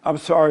Christian. I'm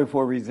sorry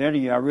for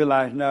resenting you. I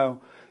realize now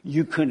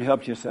you couldn't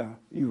help yourself.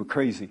 You were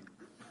crazy.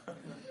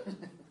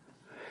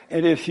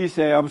 And if she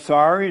say, I'm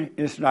sorry,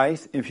 it's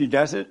nice. If she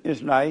doesn't,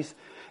 it's nice.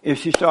 If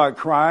she start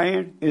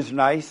crying, it's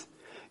nice.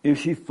 If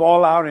she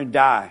fall out and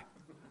die,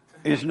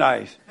 it's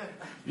nice.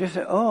 Just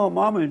say, oh,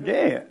 Mama's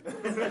dead.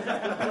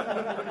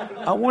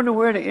 I wonder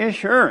where the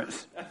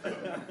insurance.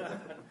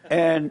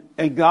 And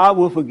God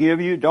will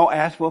forgive you. Don't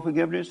ask for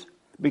forgiveness,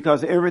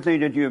 because everything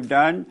that you have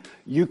done,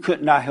 you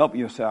could not help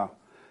yourself.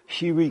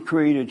 She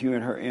recreated you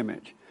in her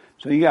image.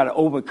 So you got to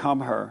overcome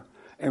her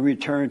and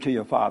return to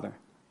your Father.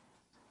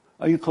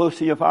 Are you close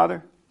to your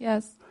Father?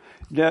 Yes.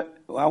 I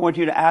want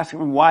you to ask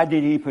him, why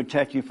did he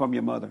protect you from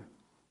your mother?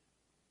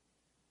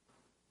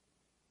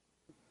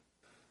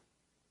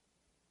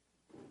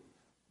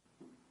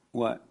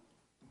 What?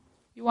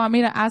 You want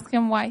me to ask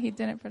him why he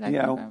didn't protect me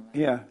from her?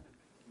 Yeah.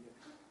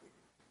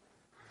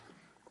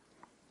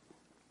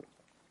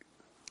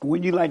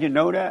 Wouldn't you like to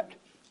know that?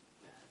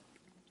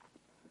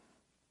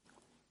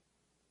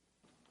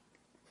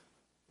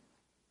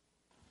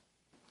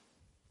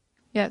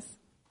 Yes.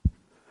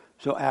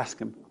 So ask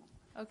him.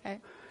 Okay.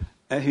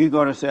 And he's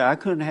going to say, I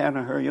couldn't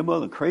handle her. Your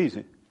mother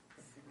crazy.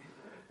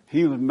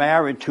 He was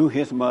married to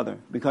his mother,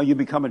 because you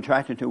become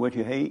attracted to what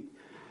you hate.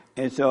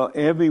 And so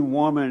every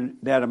woman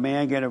that a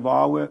man get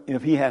involved with,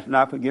 if he has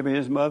not forgiven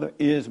his mother,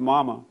 is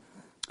mama.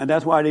 And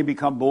that's why they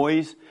become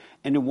boys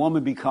and the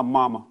woman become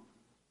mama.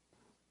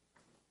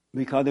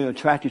 Because they're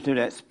attracted to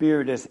that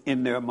spirit that's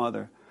in their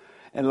mother.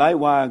 And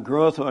likewise,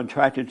 girls are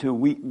attracted to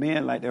weak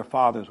men like their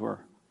fathers were.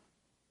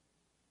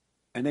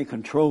 And they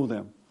control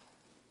them.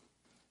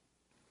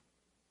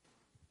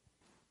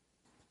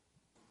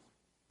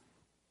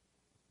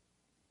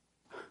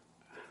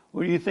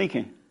 What are you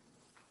thinking?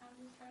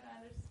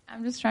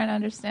 I'm just trying to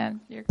understand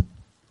your,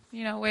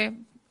 you know, way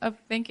of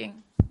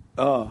thinking.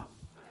 Oh,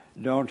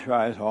 don't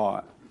try as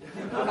hard.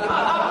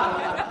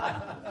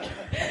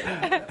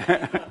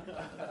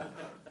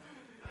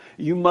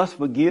 You must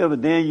forgive,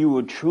 and then you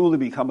will truly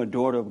become a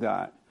daughter of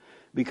God.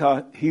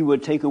 Because he will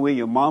take away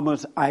your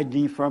mama's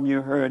ID from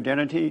you, her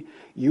identity.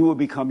 You will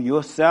become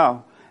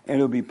yourself, and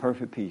it will be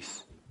perfect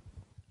peace.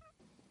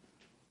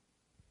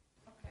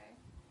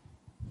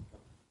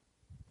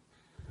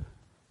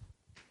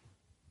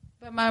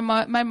 But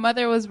my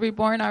mother was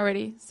reborn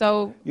already,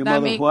 so your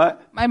that mother's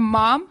what? My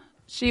mom,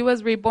 she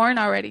was reborn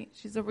already.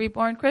 She's a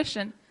reborn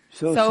Christian.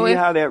 So see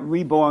how that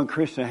reborn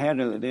Christian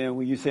handled it then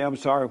when you say, I'm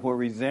sorry for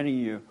resenting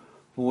you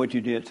for what you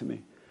did to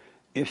me.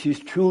 If she's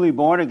truly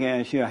born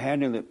again, she'll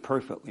handle it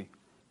perfectly.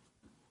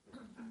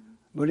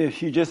 But if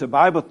she's just a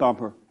Bible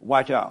thumper,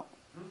 watch out.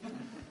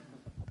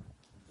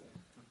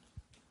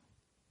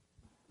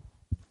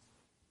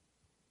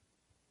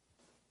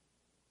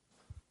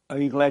 Are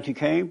you glad you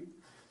came?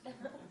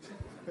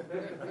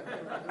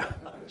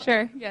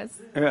 Sure, yes.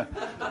 Yeah.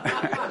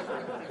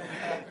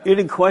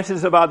 Any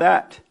questions about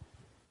that?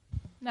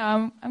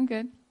 No, I'm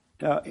good.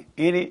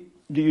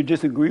 do you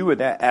disagree with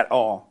that at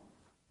all?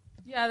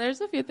 Yeah,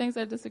 there's a few things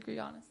I disagree,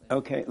 honestly.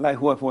 Okay,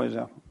 like what, for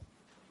example?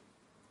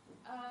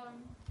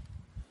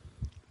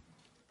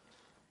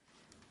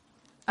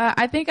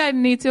 I think I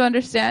need to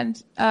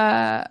understand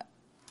a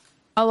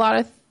lot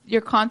of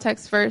your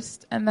context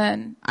first, and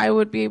then I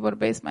would be able to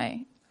base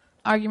my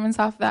arguments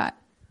off that.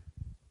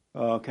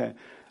 Okay.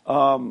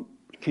 Can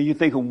you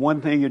think of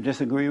one thing you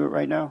disagree with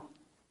right now?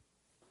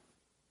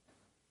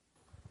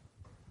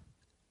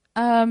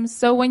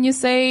 So when you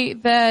say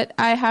that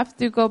I have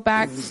to go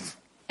back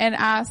and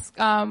ask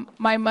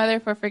my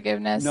mother for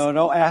forgiveness. No,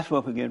 don't ask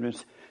for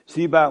forgiveness.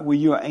 See, about when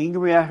you're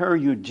angry at her,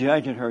 you're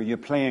judging her, you're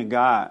playing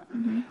God.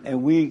 Mm-hmm.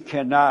 And we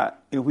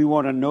cannot, if we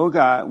want to know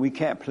God, we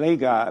can't play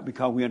God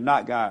because we are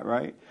not God,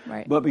 right?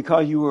 Right. But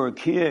because you were a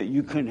kid,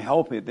 you couldn't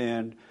help it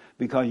then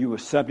because you were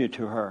subject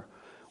to her.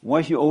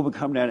 Once you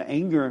overcome that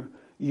anger,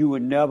 you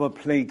would never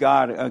play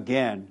God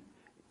again.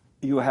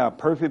 You will have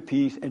perfect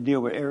peace and deal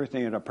with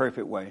everything in a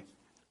perfect way.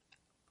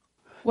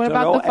 What so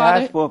about don't the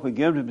father? ask for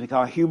forgiveness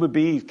because human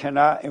beings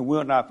cannot and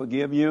will not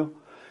forgive you.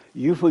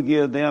 You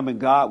forgive them and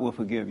God will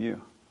forgive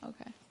you.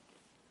 Okay.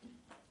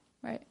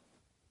 Right.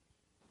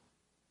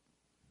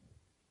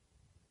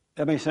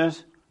 That makes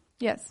sense?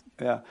 Yes.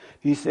 Yeah.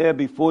 He said,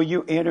 before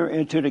you enter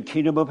into the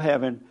kingdom of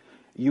heaven,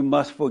 you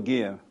must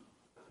forgive.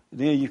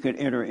 Then you can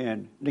enter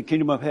in. The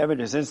kingdom of heaven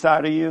is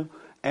inside of you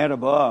and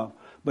above.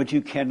 But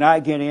you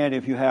cannot get in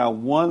if you have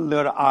one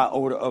little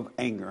iota of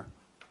anger.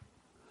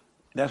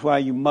 That's why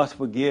you must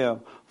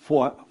forgive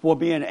for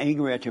being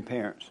angry at your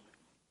parents.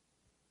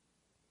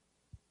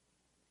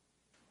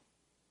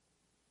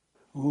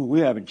 Ooh, we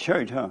have a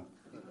church, huh?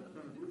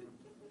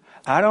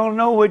 I don't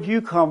know what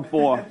you come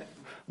for,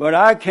 but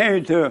I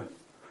came to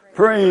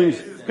praise.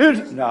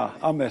 No,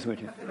 I'll mess with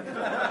you.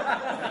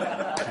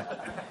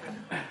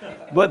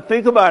 But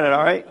think about it,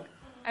 all right?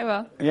 I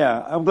will.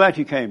 Yeah, I'm glad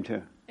you came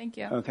too. Thank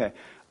you. Okay.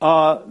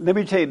 Let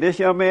me take this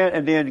young man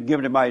and then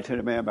give the mic to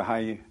the man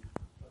behind you.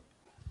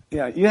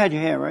 Yeah, you had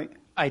your hand, right?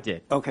 I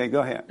did. Okay,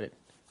 go ahead.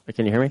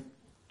 Can you hear me?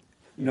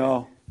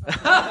 No.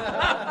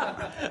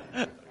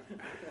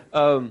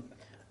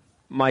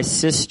 My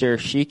sister,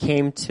 she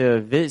came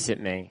to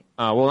visit me.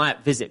 Well,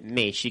 not visit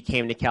me. She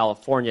came to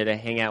California to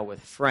hang out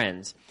with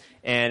friends.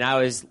 And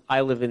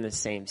I live in the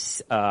same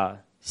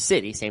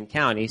city, same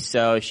county,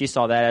 so she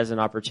saw that as an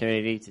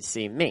opportunity to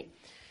see me.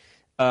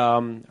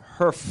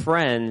 Her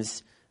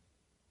friends,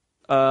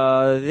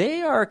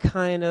 they are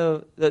kind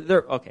of,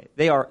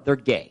 they're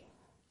gay.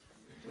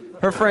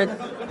 Her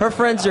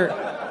friends are,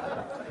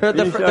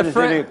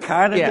 they're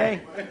kind of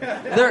gay?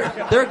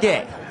 They're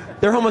gay.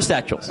 They're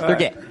homosexuals. They're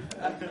gay.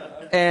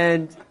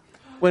 And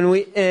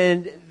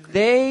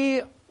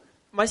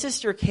my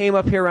sister came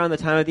up here around the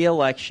time of the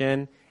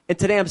election, and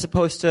today I'm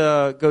supposed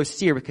to go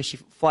see her because she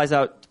flies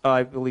out,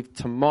 I believe,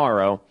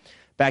 tomorrow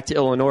back to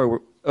Illinois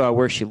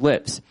where she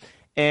lives.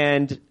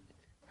 And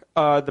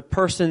the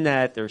person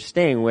that they're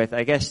staying with,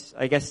 I guess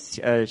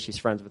she's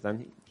friends with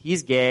them.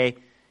 He's gay.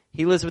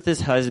 He lives with his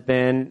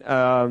husband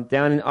down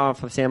in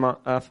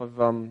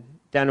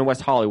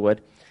West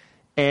Hollywood,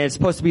 and it's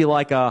supposed to be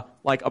like a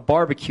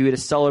barbecue to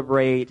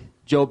celebrate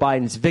Joe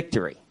Biden's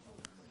victory.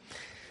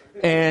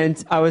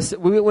 And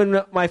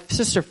when my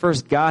sister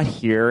first got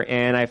here,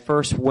 and I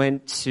first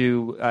went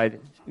to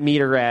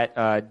meet her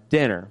at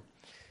dinner,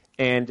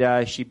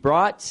 and she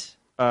brought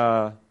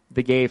the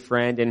gay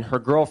friend and her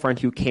girlfriend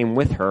who came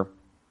with her.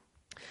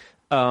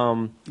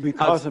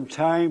 Because of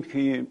time,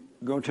 can you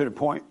go to the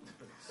point?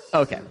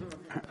 Okay.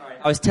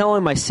 I was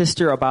telling my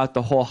sister about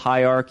the whole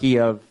hierarchy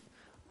of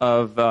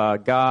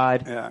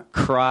God,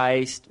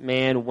 Christ,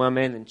 man,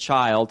 woman, and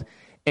child,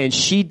 and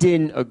she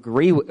didn't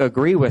agree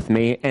with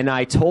me. And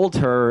I told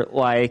her,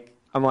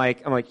 I'm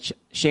like,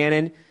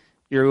 Shannon,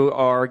 you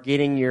are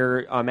getting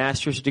your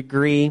master's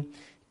degree.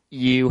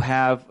 You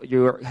have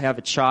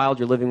a child.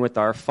 You're living with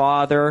our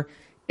father.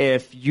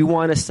 If you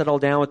want to settle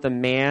down with a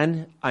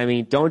man,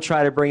 don't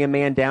try to bring a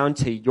man down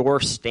to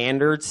your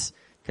standards,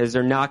 because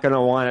they're not going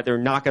to want it. They're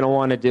not going to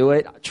want to do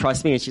it.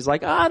 Trust me. And she's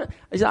like, I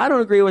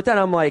don't agree with that.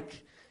 I'm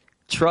like,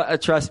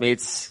 trust me.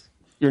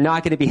 You're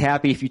not going to be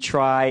happy if you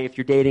try. If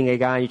you're dating a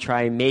guy and you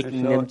try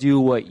making them do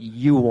what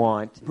you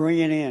want. Bring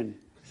it in.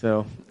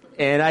 So,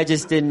 and I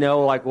just didn't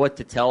know what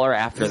to tell her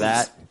after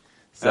that.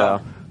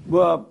 So,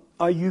 well,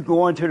 are you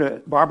going to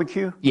the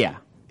barbecue? Yeah.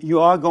 You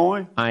are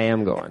going? I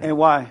am going. And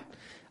why?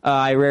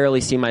 I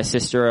rarely see my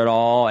sister at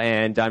all,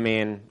 and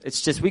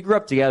it's just we grew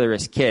up together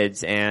as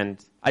kids,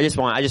 and I just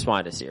wanted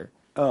to see her.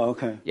 Oh,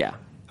 okay. Yeah.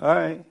 All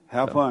right.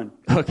 Have fun.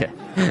 Okay.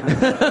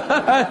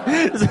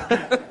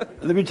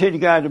 Let me take you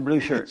guys the blue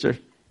shirt. Sure.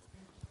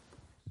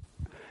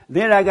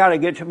 Then I got to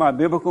get to my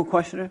biblical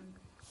questioning.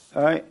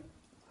 All right.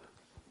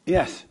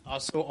 Yes.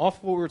 So off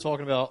of what we were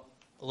talking about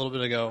a little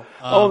bit ago.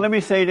 Let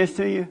me say this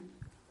to you.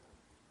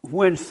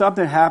 When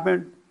something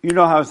happened, you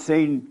know how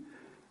Satan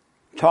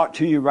talked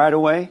to you right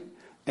away,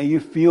 and you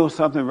feel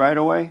something right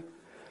away?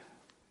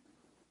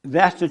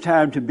 That's the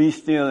time to be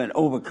still and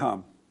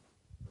overcome.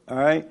 All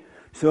right?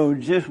 So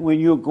just when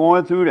you're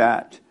going through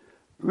that,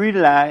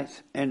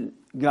 relax, and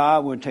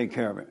God will take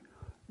care of it.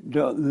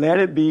 Let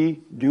it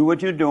be. Do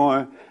what you're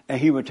doing, and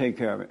He will take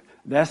care of it.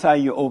 That's how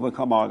you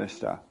overcome all this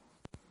stuff.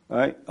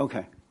 Right?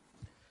 Okay.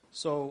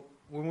 So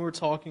when we were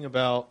talking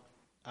about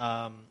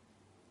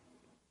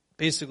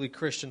basically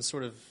Christians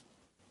sort of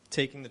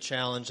taking the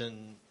challenge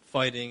and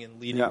fighting and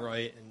leading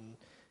right,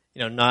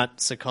 and not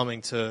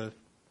succumbing to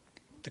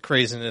the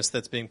craziness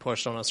that's being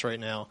pushed on us right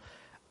now,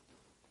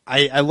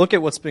 I look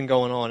at what's been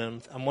going on,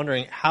 and I'm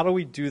wondering, how do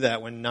we do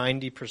that when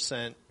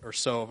 90% or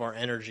so of our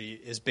energy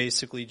is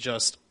basically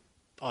just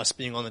us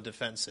being on the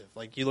defensive?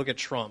 Like, you look at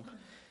Trump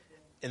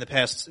in the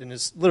past, and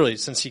it's literally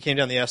since he came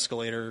down the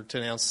escalator to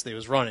announce that he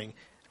was running,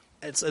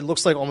 it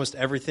looks like almost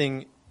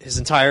everything,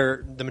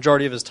 the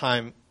majority of his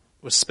time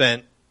was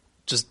spent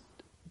just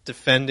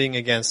defending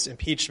against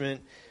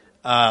impeachment,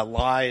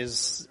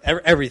 lies,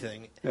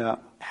 everything. Yeah.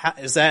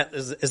 Is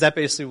that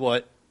basically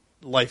what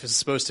life is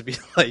supposed to be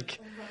like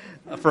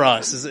for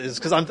us? Is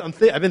because I've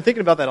been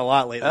thinking about that a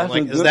lot lately. That's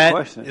I'm like, a good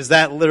question. Is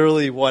that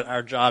literally what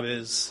our job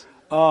is?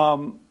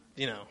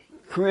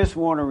 Chris,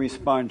 want to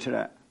respond to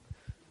that?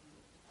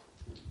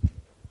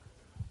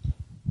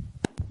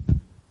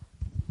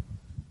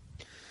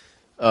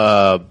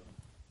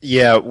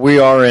 Yeah, we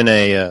are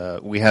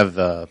in we have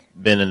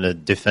been in a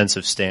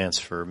defensive stance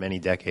for many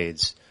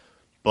decades,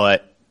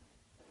 but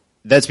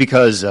that's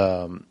because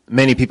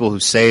many people who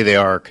say they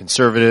are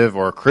conservative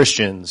or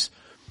Christians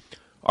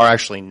are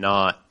actually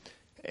not.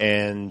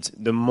 And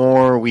the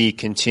more we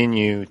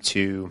continue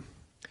to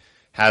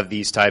have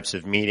these types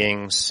of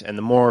meetings, and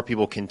the more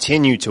people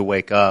continue to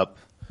wake up,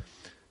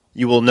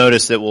 you will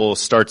notice that we'll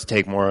start to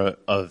take more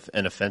of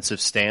an offensive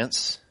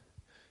stance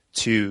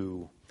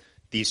to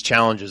these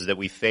challenges that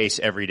we face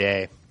every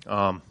day.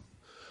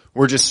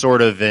 We're just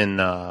sort of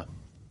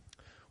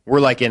we're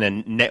like at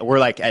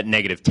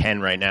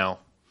 -10 right now,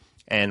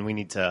 and we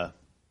need to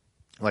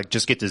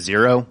just get to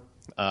 0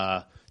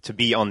 to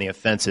be on the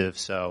offensive.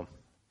 So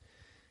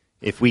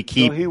if we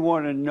keep, so he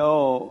want to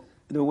know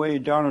the way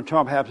Donald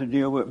Trump has to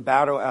deal with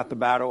battle after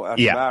battle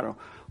after battle.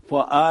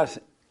 For us,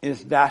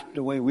 is that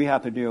the way we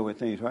have to deal with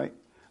things, right?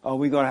 Or are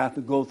we going to have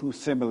to go through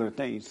similar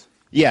things?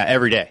 Yeah,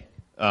 every day.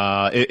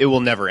 It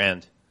will never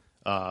end.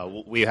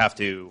 We'll have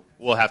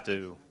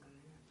to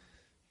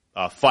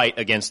fight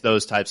against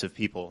those types of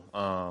people.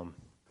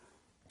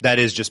 That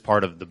is just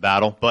part of the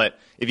battle. But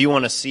if you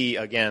want to see,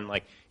 again,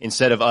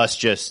 instead of us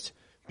just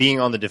being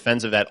on the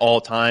defensive at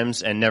all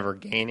times and never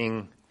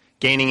gaining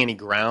any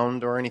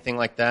ground or anything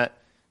like that,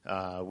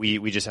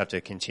 we just have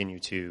to continue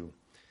to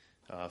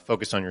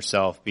focus on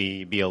yourself,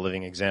 be a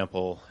living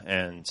example,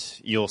 and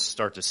you'll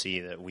start to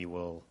see that we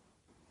will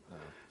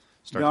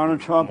start Donald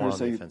to be Trump more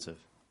is on the offensive.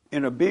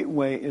 In a big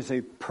way, is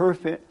a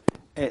perfect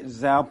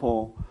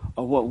example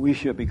of what we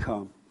should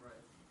become.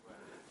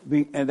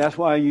 And that's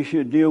why you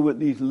should deal with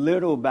these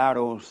little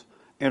battles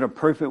in a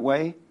perfect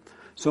way,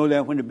 so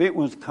that when the big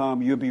ones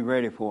come, you'll be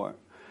ready for it.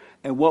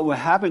 And what will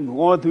happen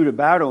going through the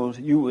battles,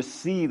 you will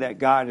see that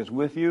God is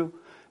with you,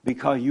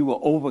 because you will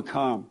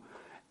overcome.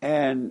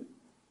 And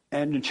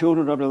the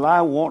children of the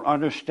light won't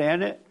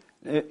understand it.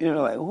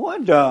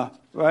 What the,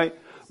 right?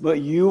 But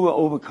you will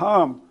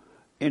overcome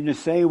in the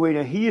same way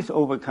that he is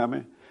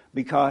overcoming,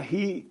 because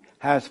he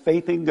has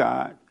faith in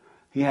God.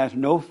 He has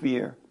no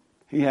fear.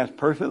 He has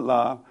perfect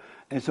love.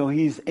 And so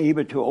he's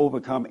able to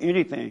overcome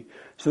anything.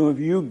 So if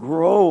you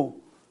grow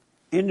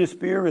in the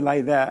spirit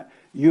like that,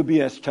 you'll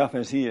be as tough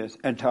as he is,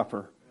 and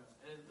tougher.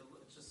 And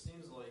it just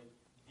seems like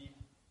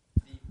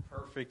the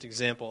perfect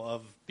example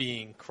of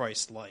being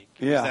Christ-like.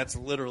 Yeah. That's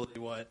literally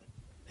what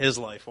his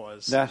life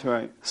was. That's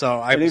right. So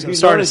I'm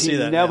starting to see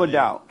that. Never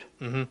doubt.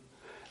 Mm-hmm.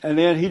 And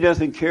then he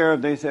doesn't care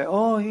if they say,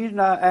 oh, he's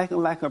not acting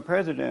like a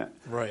president.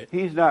 Right.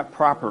 He's not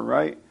proper,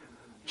 right?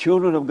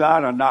 Children of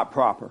God are not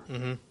proper.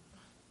 Mm-hmm.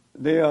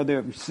 They are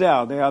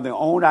themselves. They are their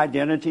own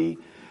identity,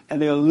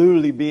 and they're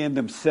literally being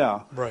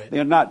themselves. Right.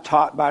 They're not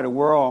taught by the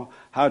world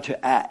how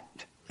to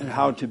act and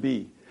how to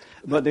be.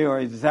 But they are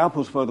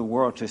examples for the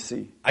world to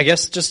see. I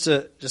guess just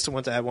to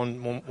want to add one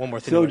more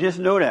thing. So just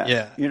know that.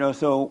 Yeah.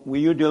 So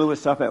when you're dealing with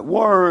stuff at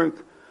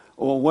work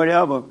or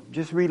whatever,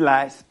 just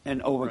relax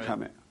and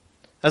overcome it.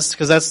 That's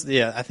because I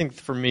think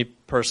for me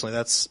personally,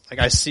 that's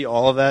I see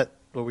all of that.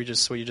 What you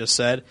just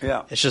said.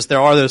 Yeah. It's just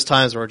there are those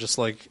times where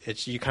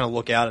you kind of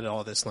look out at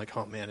all this and like,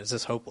 oh man, is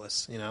this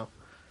hopeless?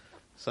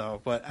 So,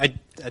 but I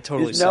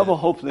totally. It's never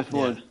hopeless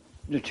for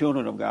the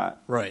children of God.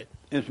 Right.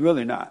 It's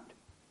really not.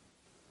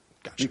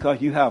 Gotcha.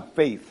 Because you have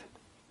faith.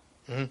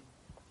 Mm-hmm.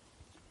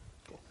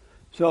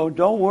 So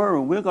don't worry,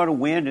 we're going to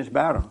win this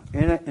battle.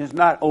 And it's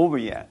not over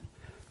yet.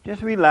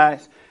 Just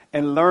relax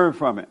and learn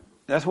from it.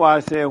 That's why I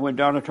said when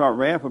Donald Trump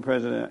ran for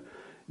president,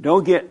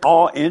 don't get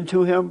all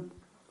into him,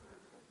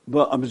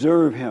 but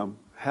observe him.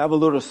 Have a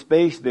little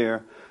space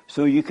there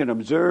so you can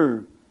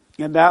observe.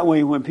 And that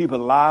way when people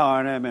lie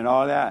on him and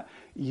all that,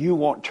 you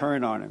won't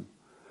turn on him.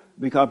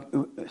 Because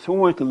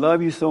someone can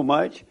love you so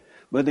much,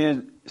 but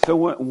then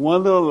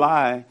one little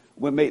lie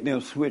will make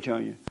them switch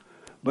on you.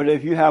 But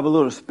if you have a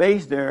little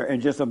space there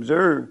and just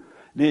observe,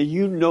 then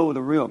you know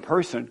the real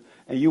person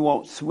and you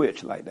won't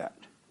switch like that.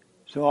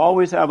 So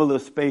always have a little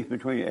space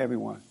between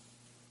everyone.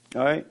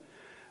 All right?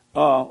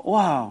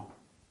 Wow,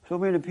 so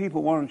many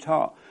people want to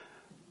talk.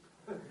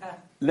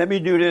 Let me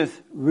do this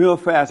real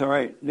fast, all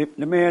right?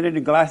 The man in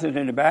the glasses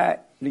in the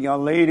back, the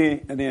young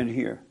lady, and then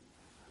here.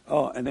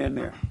 Oh, and then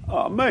there.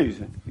 Oh,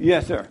 amazing.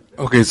 Yes, sir.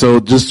 Okay, so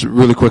just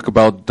really quick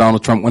about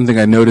Donald Trump. One thing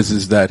I noticed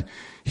is that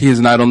he is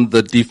not on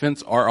the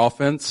defense or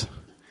offense.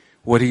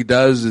 What he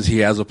does is he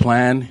has a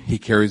plan, he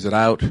carries it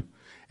out,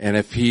 and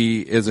if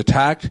he is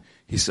attacked,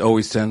 he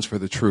always stands for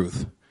the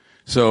truth.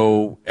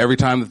 So every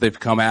time that they've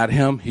come at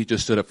him, he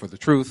just stood up for the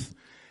truth,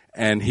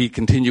 and he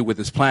continued with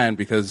his plan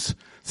because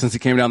since he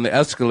came down the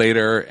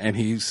escalator and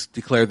he's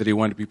declared that he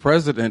wanted to be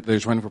president, that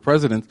he's running for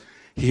president,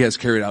 he has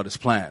carried out his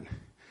plan.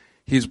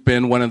 He's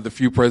been one of the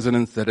few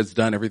presidents that has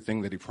done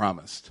everything that he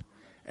promised.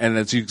 And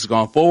as he's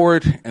gone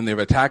forward and they've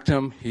attacked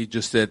him, he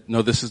just said,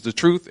 no, this is the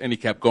truth, and he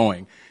kept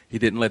going. He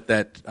didn't let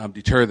that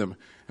deter them.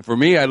 And for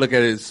me, I look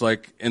at it as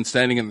like in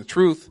standing in the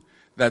truth,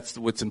 that's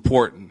what's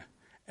important,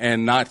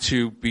 and not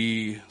to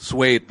be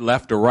swayed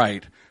left or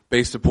right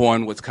based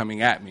upon what's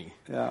coming at me,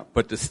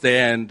 but to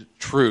stand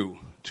true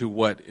to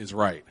what is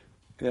right.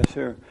 Yes,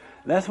 sir.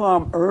 That's why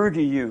I'm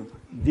urging you,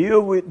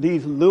 deal with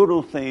these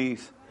little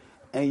things,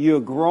 and you're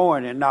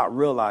growing and not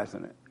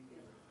realizing it.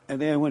 And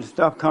then when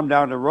stuff comes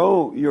down the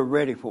road, you're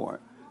ready for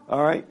it.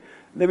 All right?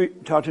 Let me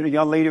talk to the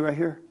young lady right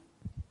here.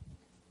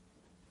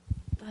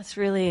 That's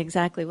really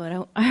exactly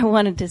what I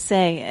wanted to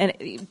say.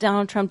 And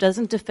Donald Trump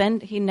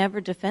he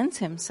never defends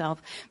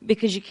himself,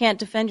 because you can't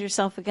defend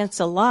yourself against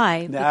a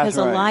lie, because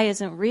a lie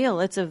isn't real.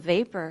 It's a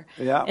vapor.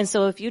 Yeah. And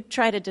so if you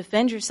try to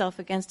defend yourself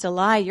against a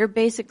lie, you're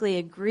basically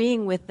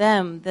agreeing with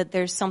them that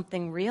there's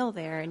something real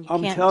there. And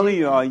I'm telling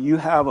you, you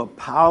have a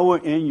power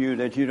in you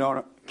that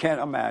you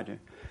can't imagine,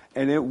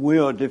 and it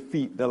will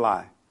defeat the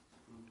lie.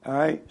 All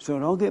right? So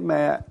don't get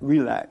mad.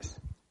 Relax.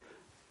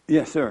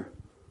 Yes, sir.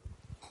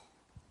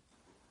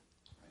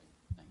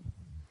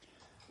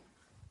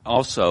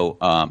 Also,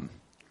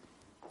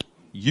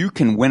 you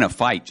can win a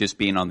fight just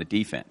being on the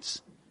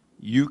defense.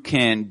 You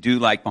can do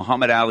like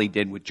Muhammad Ali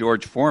did with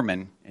George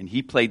Foreman, and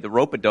he played the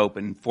rope-a-dope,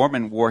 and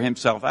Foreman wore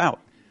himself out.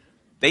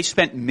 They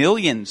spent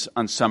millions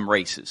on some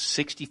races,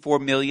 64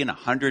 million,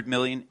 100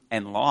 million,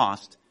 and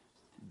lost.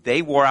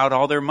 They wore out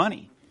all their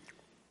money.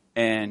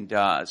 And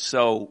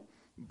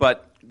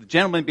but the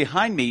gentleman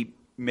behind me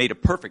made a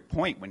perfect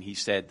point when he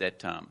said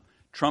that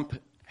Trump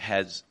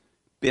has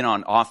been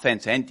on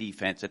offense and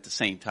defense at the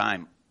same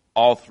time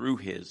all through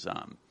his,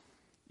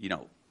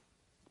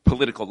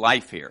 political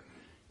life here.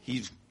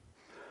 He's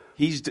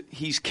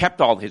kept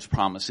all his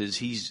promises.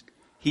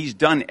 He's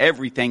done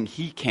everything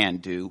he can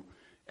do,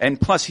 and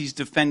plus he's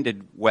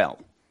defended well.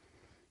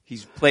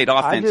 He's played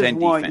offense and defense. I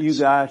just want you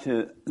guys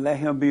to let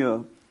him be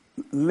a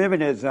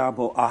living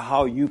example of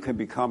how you can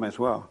become as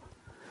well.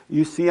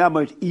 You see how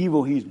much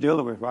evil he's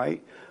dealing with,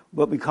 right?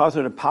 But because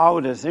of the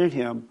power that's in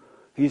him,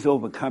 he's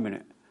overcoming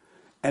it.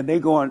 And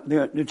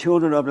the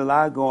children of the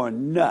lie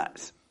going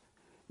nuts.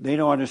 They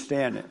don't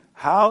understand it.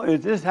 How is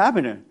this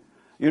happening?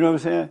 You know what I'm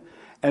saying?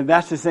 And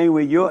that's the same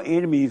way your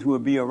enemies will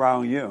be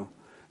around you.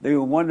 They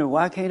will wonder,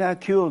 why can't I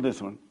kill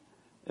this one?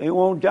 They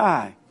won't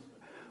die.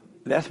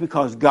 That's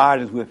because God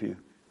is with you,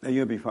 and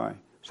you'll be fine.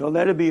 So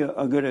let it be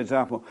a good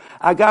example.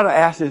 I got to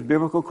ask this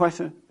biblical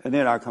question, and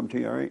then I'll come to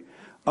you, all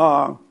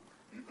right?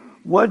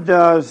 What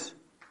does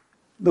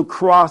the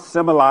cross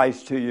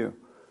symbolize to you?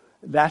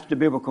 That's the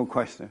biblical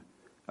question.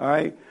 All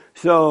right?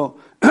 So,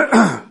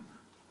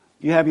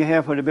 you have your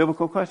hand for the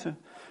biblical question?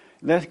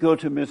 Let's go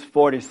to Miss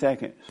 40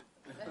 seconds.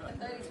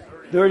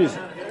 30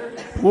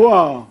 seconds.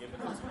 Whoa.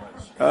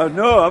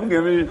 No, I'm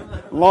giving you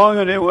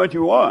longer than what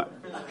you want.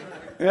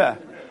 Yeah.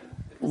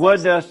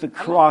 What does the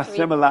cross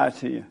symbolize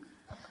to you?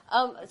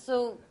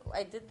 So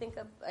I did take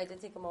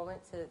a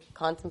moment to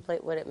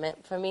contemplate what it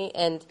meant for me.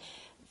 And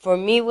for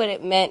me, what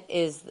it meant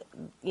is,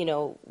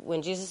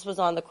 when Jesus was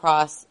on the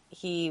cross,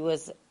 he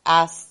was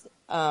asked,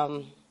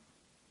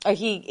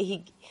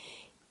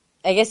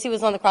 I guess he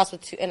was on the cross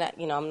with two, and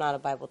I'm not a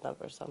Bible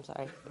thumper, so I'm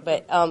sorry.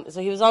 But,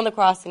 so he was on the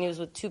cross and he was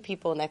with two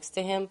people next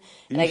to him.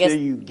 And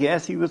you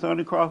guess he was on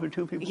the cross with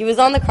two people? He was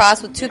on the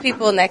cross with two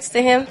people next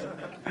to him.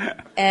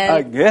 And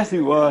I guess he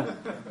was.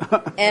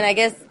 And I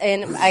guess,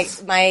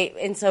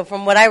 and so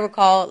from what I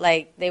recall,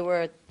 like, they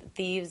were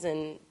thieves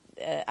and,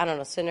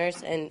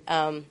 sinners. And,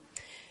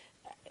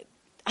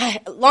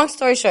 long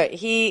story short,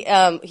 he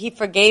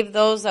forgave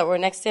those that were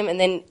next to him, and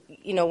then,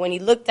 when he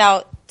looked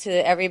out to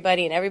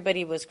everybody, and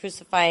everybody was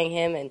crucifying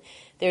him, and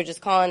they were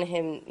just calling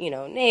him,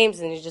 names,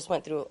 and he just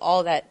went through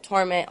all that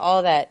torment,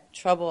 all that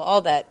trouble,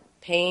 all that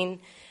pain.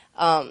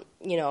 I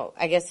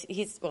guess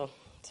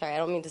I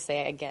don't mean to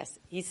say I guess.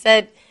 He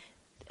said,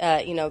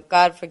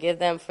 God forgive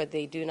them, for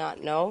they do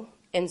not know.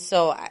 And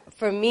so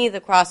for me,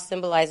 the cross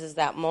symbolizes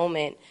that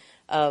moment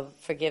of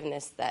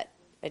forgiveness that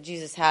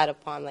Jesus had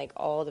upon, like,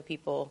 all the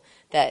people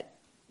that,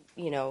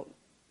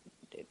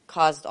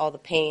 caused all the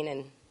pain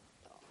and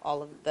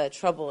all of the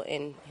trouble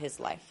in his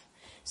life.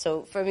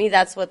 So for me,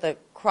 that's what the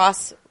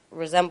cross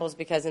resembles,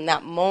 because in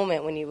that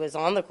moment when he was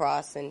on the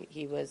cross and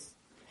he was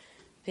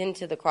pinned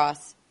to the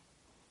cross,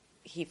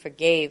 he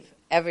forgave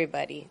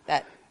everybody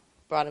that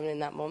brought him in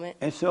that moment.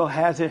 And so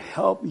has it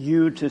helped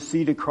you to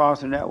see the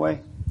cross in that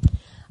way?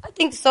 I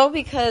think so,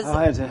 because how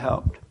has it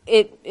helped?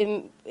 It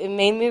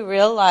made me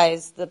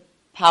realize the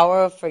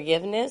power of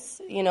forgiveness.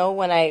 You know,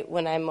 when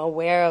I'm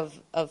aware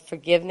of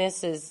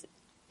forgiveness is,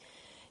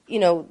 you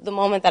know, the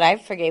moment that I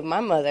forgave my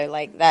mother,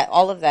 like that,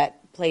 all of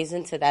that plays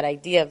into that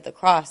idea of the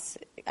cross.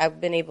 I've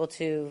been able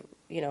to,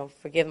 you know,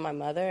 forgive my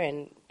mother,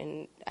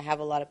 and I have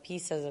a lot of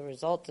peace as a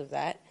result of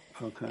that.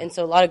 Okay. And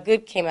so a lot of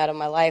good came out of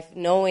my life,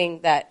 knowing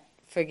that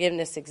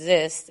forgiveness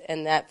exists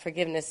and that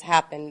forgiveness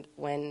happened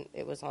when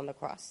it was on the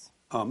cross.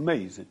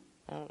 Amazing.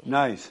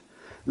 Nice.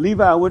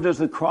 Levi, what does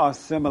the cross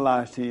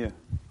symbolize to you?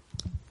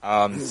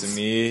 To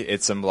me,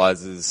 it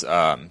symbolizes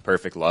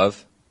perfect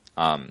love.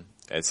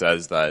 It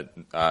says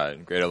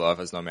that greater love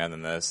has no man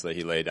than this, that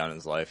he laid down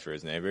his life for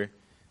his neighbor.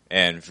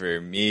 And for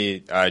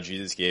me,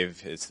 Jesus gave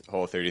his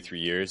whole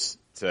 33 years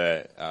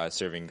to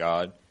serving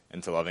God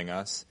and to loving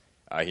us.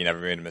 He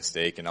never made a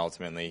mistake, and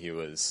ultimately he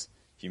was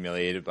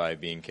humiliated by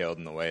being killed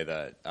in the way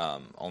that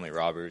only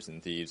robbers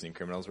and thieves and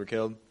criminals were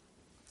killed.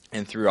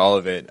 And through all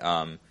of it,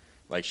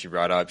 like she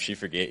brought up,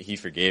 he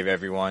forgave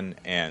everyone,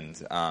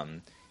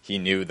 and he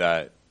knew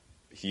that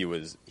he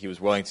was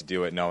willing to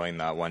do it, knowing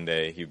that one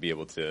day he'd be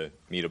able to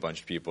meet a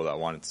bunch of people that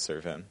wanted to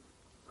serve him.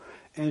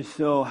 And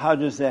so how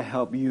does that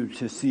help you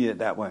to see it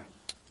that way?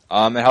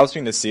 It helps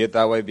me to see it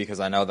that way because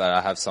I know that I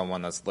have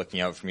someone that's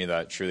looking out for me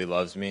that truly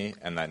loves me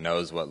and that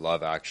knows what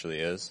love actually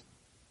is.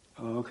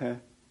 Oh, okay.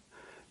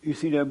 You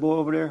see that boy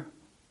over there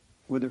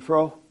with the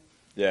fro?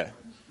 Yeah.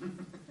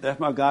 That's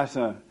my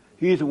godson.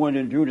 He's the one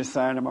that drew the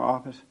sign in my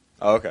office.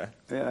 Oh, okay.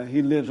 Yeah,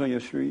 he lives on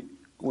your street.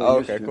 Oh,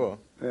 okay, cool.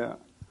 Yeah.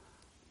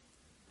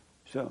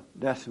 So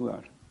that's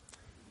what.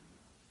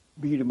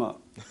 Beat him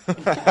up.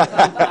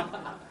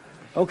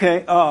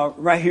 Okay,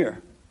 right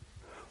here.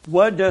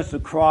 What does the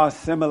cross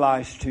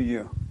symbolize to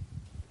you?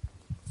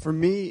 For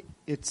me,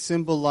 it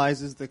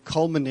symbolizes the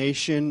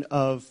culmination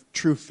of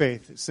true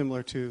faith,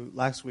 similar to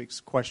last week's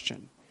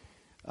question.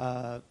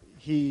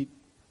 He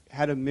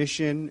had a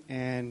mission,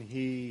 and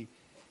he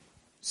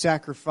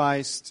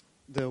sacrificed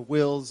the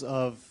wills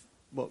of,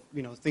 well,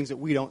 you know, things that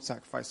we don't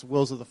sacrifice, the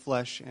wills of the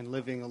flesh, and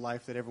living a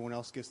life that everyone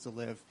else gets to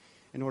live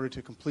in order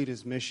to complete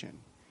his mission.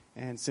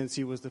 And since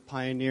he was the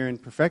pioneer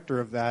and perfecter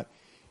of that,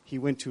 he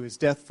went to his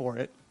death for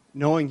it,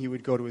 knowing he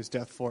would go to his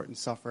death for it and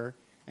suffer,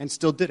 and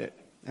still did it.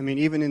 I mean,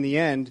 even in the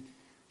end,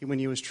 when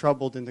he was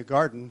troubled in the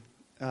garden,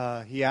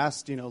 he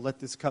asked, you know, let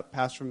this cup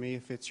pass from me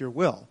if it's your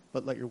will,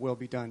 but let your will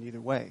be done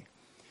either way.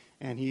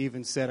 And he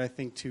even said, I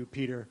think, to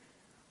Peter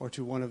or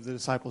to one of the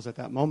disciples at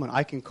that moment,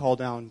 I can call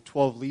down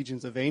 12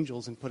 legions of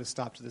angels and put a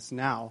stop to this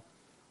now,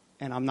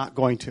 and I'm not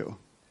going to.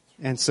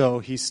 And so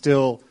he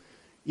still,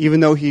 even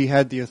though he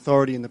had the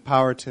authority and the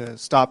power to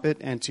stop it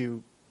and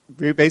to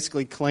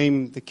basically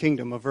claim the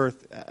kingdom of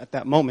earth at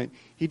that moment,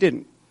 he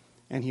didn't.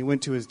 And he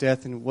went to his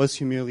death and was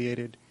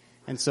humiliated.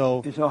 And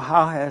so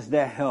how has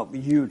that helped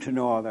you to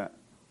know all that?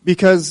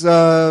 Because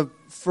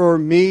for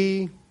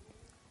me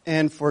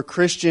and for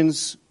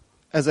Christians,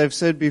 as I've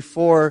said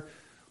before,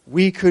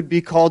 we could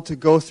be called to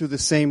go through the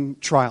same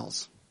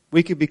trials.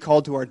 We could be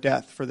called to our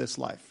death for this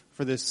life,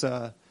 for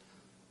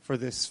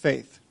this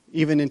faith,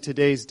 even in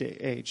today's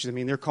age. I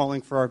mean, they're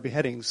calling for our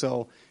beheading,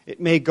 so it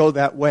may go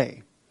that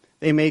way.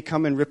 They may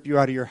come and rip you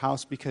out of your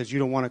house because you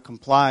don't want to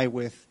comply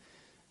with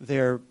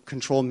their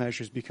control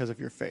measures because of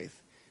your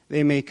faith.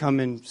 They may come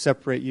and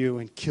separate you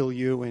and kill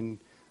you, and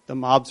the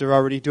mobs are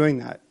already doing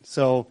that.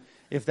 So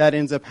if that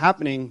ends up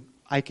happening,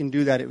 I can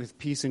do that with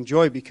peace and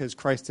joy because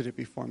Christ did it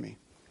before me.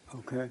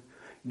 Okay.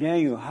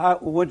 Daniel,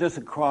 what does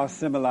the cross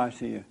symbolize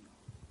to you?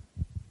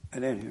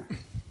 And then here.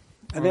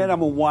 And then I'm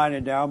going to wind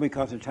it down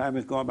because the time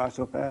is going by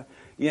so fast.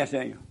 Yes,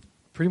 Daniel.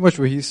 Pretty much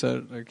what he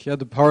said. Like, he had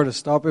the power to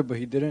stop it, but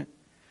he didn't.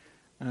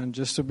 And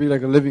just to be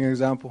like a living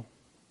example.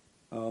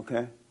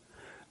 Okay.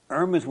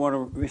 Irma's want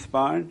to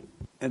respond,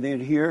 and then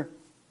here.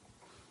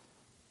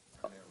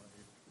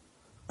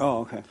 Oh,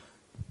 okay.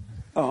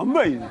 Oh,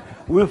 amazing.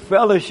 We're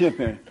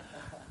fellowshipping.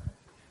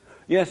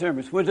 Yes,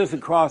 Hermes, what does the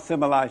cross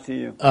symbolize to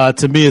you?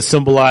 To me, it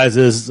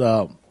symbolizes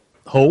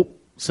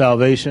hope,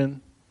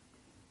 salvation,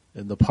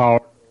 and the power.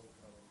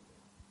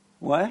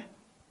 What?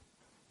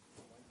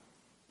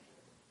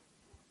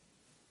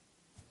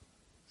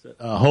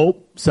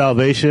 Hope,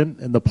 salvation,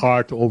 and the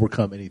power to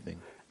overcome anything.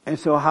 And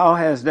so how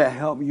has that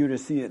helped you to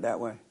see it that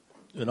way?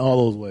 In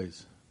all those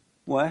ways.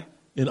 What?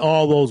 In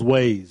all those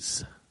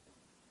ways.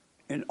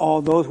 In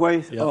all those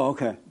ways? Yep. Oh,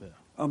 okay. Yeah.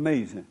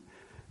 Amazing.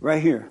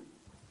 Right here.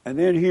 And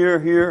then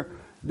here,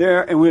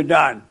 there, and we're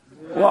done.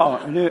 Wow.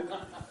 And then,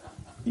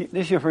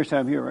 this is your first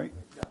time here, right?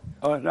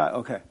 Oh, it's not?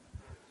 Okay.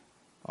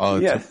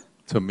 Yes.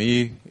 To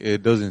me,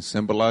 it doesn't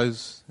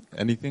symbolize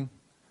anything.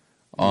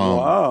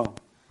 Wow.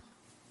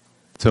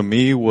 To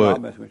me, what... I'll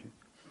mess with you.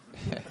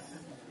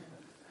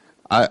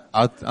 I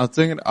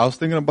was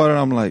thinking about it,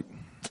 I'm like,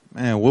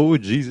 man, what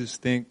would Jesus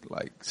think,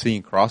 like,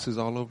 seeing crosses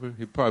all over?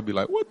 He'd probably be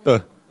like, what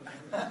the...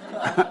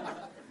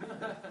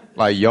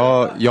 Like,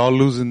 y'all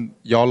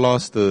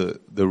lost the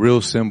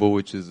real symbol,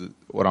 which is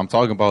what I'm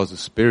talking about is the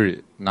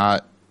spirit,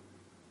 not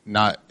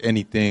not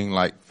anything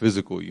like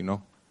physical, you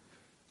know.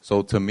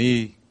 So to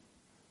me,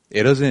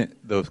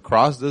 the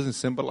cross doesn't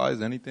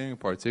symbolize anything in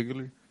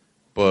particular,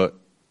 but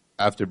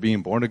after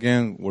being born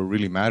again, what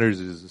really matters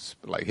is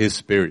like his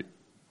spirit.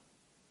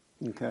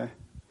 Okay.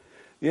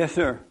 Yes,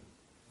 sir.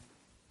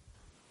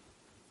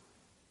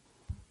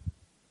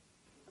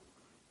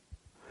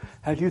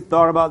 Had you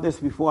thought about this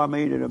before I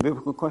made it a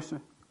biblical question?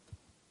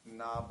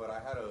 Nah, but I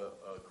had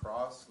a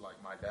cross, like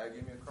my dad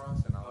gave me a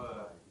cross, and I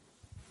was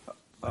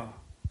like...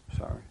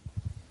 sorry.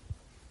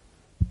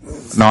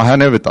 No, I had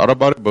never thought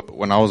about it, but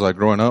when I was like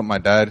growing up, my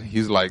dad,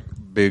 he's like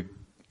big,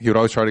 he would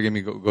always try to get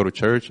me go to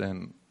church,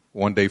 and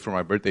one day for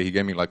my birthday, he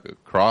gave me like a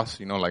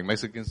cross, you know, like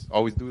Mexicans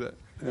always do that.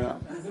 Yeah.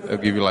 They'll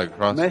give you like a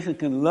cross.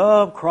 Mexicans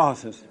love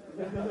crosses.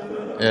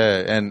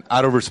 Yeah, and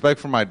out of respect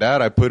for my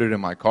dad, I put it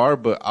in my car,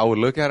 but I would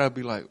look at it, I'd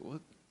be like,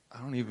 what? I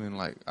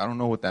don't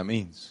know what that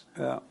means.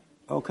 Yeah.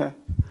 Okay.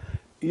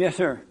 Yes,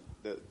 sir.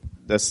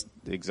 That's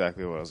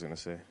exactly what I was going to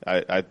say.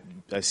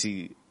 I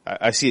see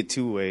it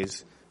two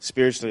ways.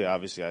 Spiritually,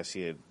 obviously, I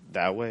see it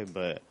that way,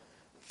 but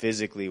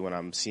physically, when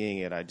I'm seeing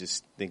it, I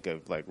just think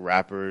of like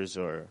rappers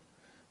or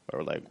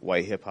like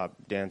white hip hop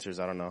dancers.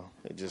 I don't know.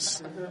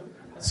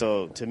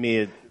 So to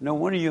me, no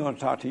wonder you're going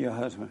to talk to your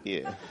husband.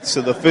 Yeah.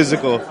 So the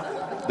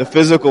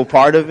physical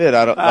part of it,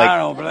 I don't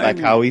like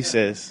you. how he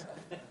says.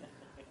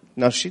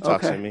 No, she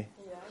talks to me.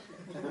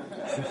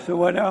 So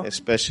what else?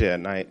 Especially at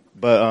night.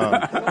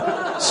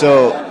 But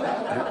so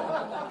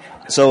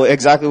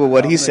exactly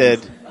what he said.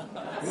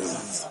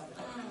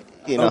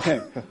 You know.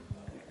 Okay.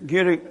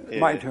 Get a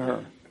mic to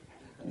her.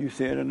 You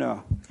said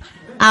enough.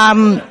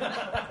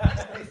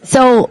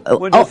 So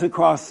what does the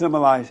cross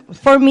symbolize?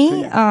 For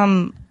me,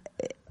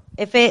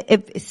 if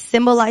it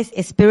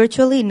symbolizes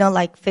spiritually, not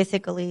like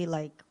physically,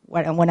 like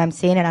when I'm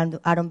saying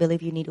it, I don't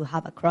believe you need to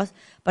have a cross,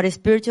 but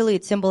spiritually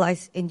it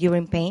symbolizes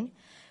enduring pain.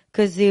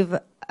 Because if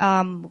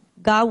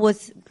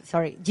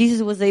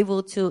Jesus was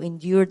able to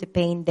endure the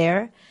pain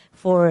there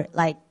for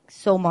like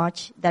so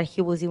much that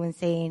he was even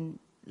saying,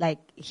 like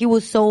he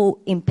was so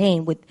in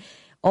pain with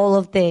all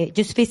of the,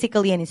 just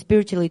physically and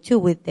spiritually too,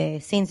 with the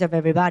sins of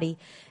everybody.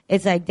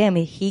 It's like, damn,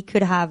 he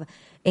could have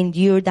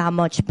endured that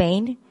much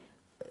pain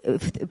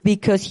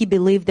because he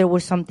believed there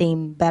was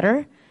something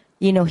better.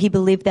 You know, he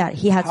believed that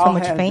he had so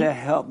much pain. How has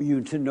that helped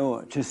you to know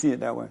it, to see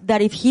it that way?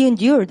 That if he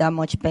endured that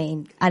much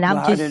pain, and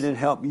how did it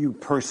help you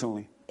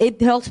personally?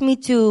 It helps me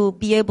to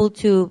be able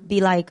to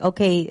be like,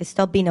 okay,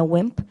 stop being a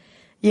wimp,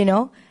 you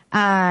know,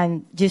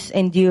 and just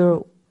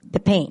endure the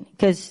pain.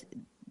 Because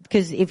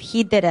if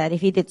he did it,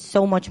 if he did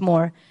so much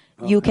more,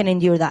 you can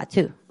endure that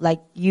too. Like,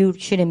 you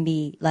shouldn't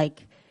be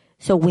like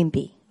so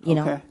wimpy, you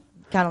know,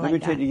 kind of like that. Let me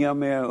take the young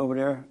man over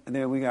there, and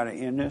then we got to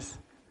end this.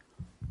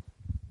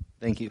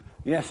 Thank you.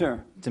 Yes,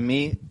 sir. To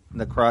me,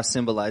 the cross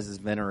symbolizes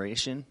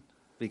veneration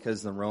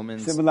because the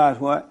Romans... Symbolize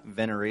what?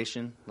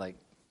 Veneration, like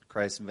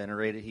Christ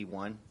venerated, he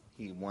won.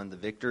 He won the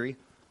victory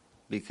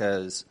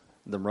because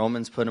the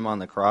Romans put him on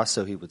the cross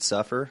so he would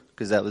suffer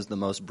because that was the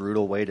most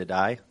brutal way to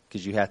die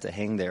because you had to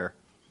hang there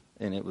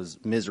and it was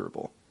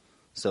miserable.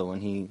 So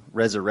when he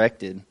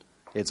resurrected,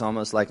 it's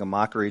almost like a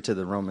mockery to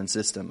the Roman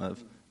system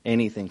of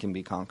anything can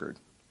be conquered.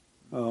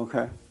 Oh,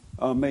 okay.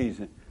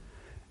 Amazing.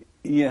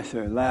 Yes,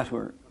 sir. Last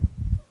word.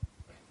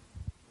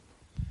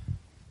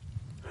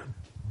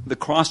 The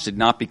cross did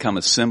not become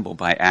a symbol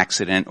by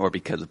accident or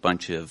because a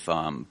bunch of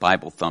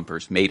Bible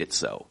thumpers made it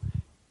so.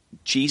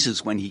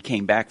 Jesus, when he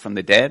came back from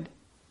the dead,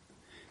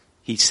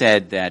 he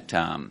said that,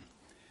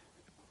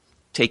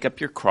 take up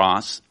your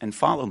cross and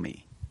follow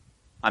me.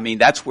 I mean,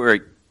 that's where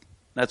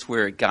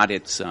it got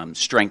its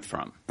strength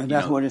from. And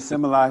that's what it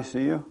symbolized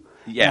to you?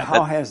 Yeah. And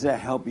how has that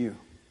helped you?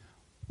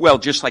 Well,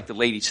 just like the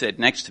lady said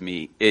next to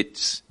me,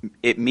 it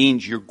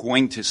means you're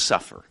going to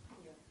suffer.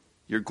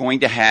 You're going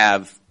to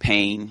have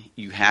pain.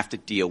 You have to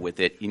deal with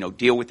it. You know,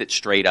 deal with it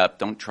straight up.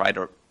 Don't try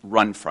to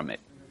run from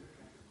it.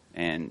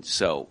 And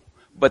so,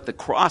 but the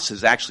cross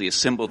is actually a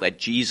symbol that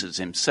Jesus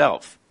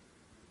himself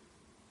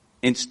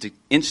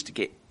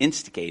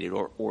instigated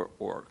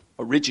or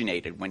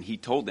originated when he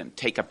told them,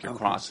 take up your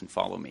cross and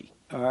follow me.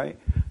 All right.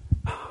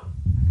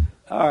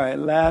 All right,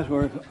 last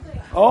word.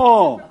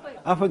 Oh,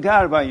 I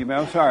forgot about you,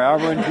 man. I'm sorry. I'll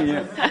run to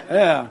you.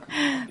 Yeah.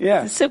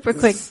 Yeah. Super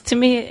quick. To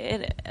me,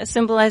 it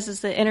symbolizes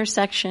the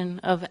intersection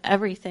of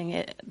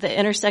everything. The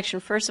intersection,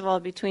 first of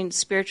all, between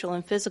spiritual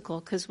and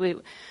physical, because we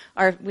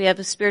have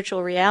a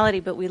spiritual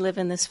reality, but we live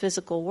in this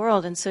physical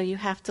world, and so you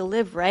have to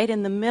live right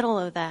in the middle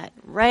of that,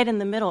 right in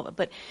the middle.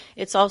 But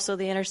it's also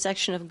the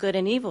intersection of good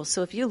and evil.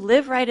 So if you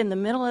live right in the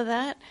middle of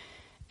that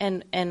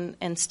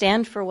and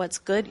stand for what's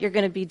good, you're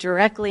going to be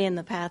directly in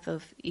the path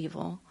of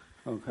evil.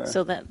 Okay.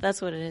 So that's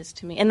what it is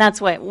to me, and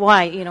that's why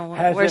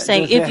we're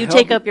saying if you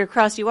take up your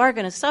cross, you are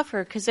going to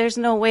suffer because there's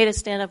no way to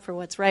stand up for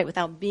what's right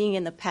without being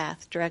in the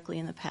path, directly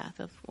in the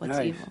path of what's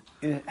evil.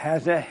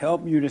 Has that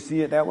helped you to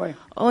see it that way?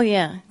 Oh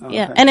yeah,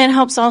 yeah, and it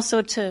helps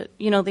also to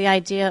the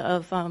idea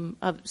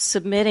of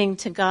submitting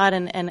to God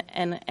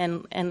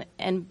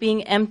and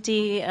being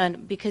empty,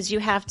 and because you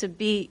have to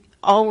be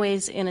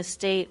always in a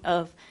state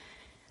of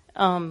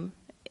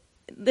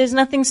there's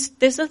nothing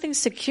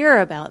secure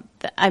about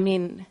that. I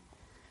mean,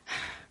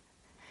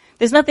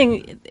 there's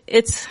nothing,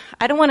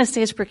 I don't want to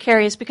say it's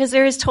precarious because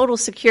there is total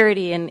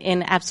security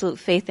in absolute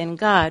faith in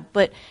God,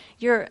 but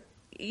you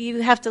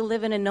have to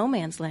live in a no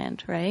man's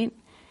land, right?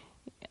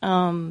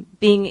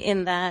 Being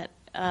in that,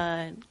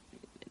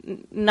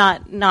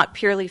 not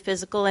purely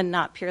physical and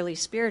not purely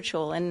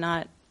spiritual and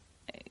not,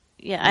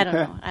 I don't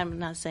know. I'm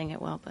not saying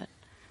it well, but.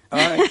 All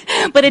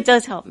right. But it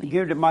does help me.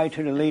 Give the mic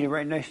to the lady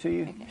right next to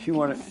you.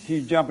 Okay.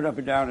 She's jumping up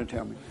and down and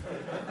tell me.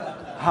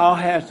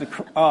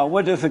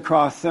 What does the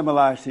cross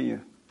symbolize to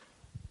you?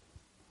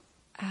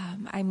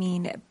 I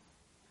mean,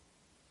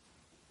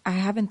 I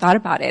haven't thought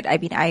about it. I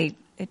mean,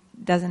 it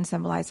doesn't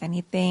symbolize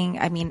anything.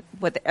 I mean,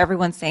 what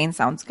everyone's saying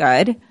sounds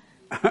good.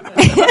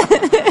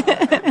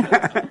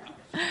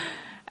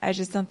 I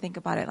just don't think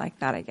about it like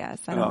that, I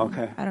guess. I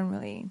don't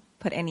really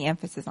put any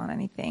emphasis on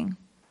anything.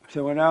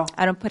 So what now?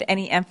 I don't put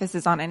any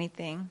emphasis on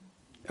anything.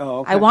 Oh,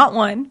 okay. I want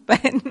one,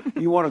 but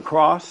you want a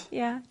cross?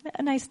 Yeah,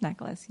 a nice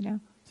necklace, you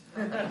know.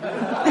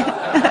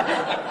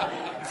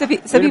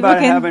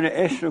 Anybody having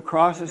extra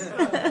crosses?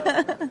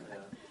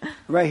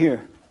 Right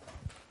here.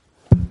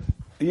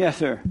 Yes,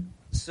 sir.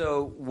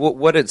 So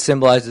what it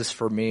symbolizes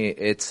for me,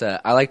 it's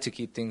I like to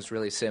keep things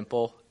really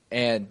simple,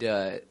 and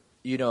I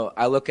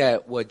look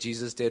at what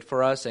Jesus did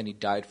for us, and He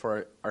died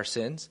for our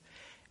sins,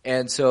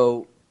 and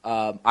so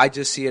I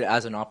just see it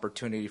as an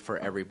opportunity for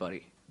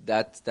everybody.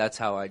 That's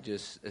how I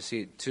just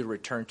see it, to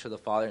return to the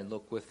Father and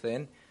look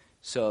within.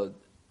 So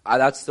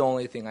that's the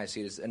only thing I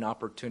see is an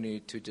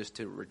opportunity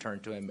to return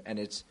to Him, and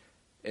it's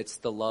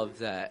the love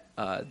that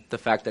the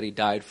fact that He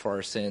died for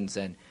our sins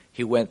and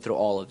He went through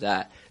all of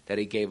that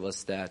He gave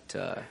us that.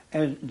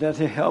 And does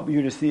it help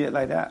you to see it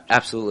like that?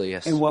 Absolutely,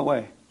 yes. In what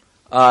way?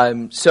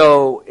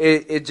 So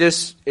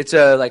it's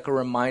a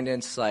reminder.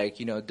 It's like,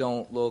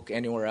 don't look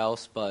anywhere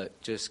else,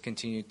 but just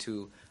continue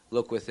to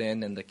look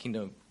within, and the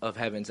kingdom of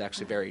heaven is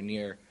actually very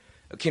near.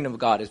 The kingdom of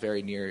God is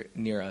very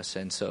near us,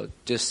 and so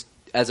just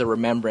as a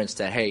remembrance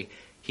that, hey,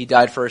 He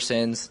died for our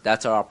sins.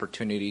 That's our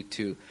opportunity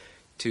to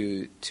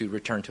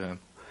return to Him.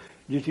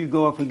 Did you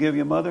go and forgive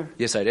your mother?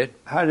 Yes, I did.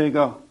 How did it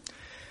go?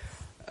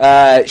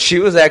 She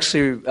was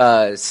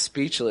actually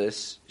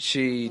speechless.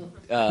 She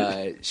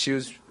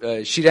was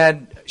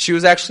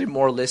actually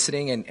more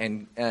listening,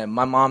 and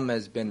my mom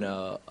has been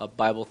a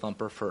Bible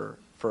thumper for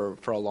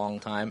a long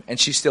time, and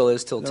she still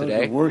is till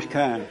today. The worst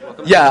kind.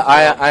 Yeah,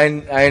 I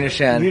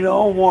understand. You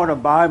don't want a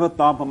Bible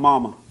thumper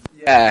mama.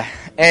 Yeah,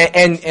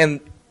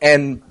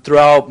 and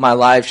throughout my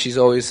life, she's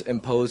always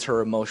imposed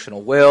her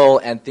emotional will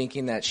and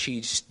thinking that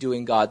she's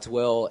doing God's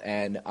will,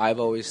 and I've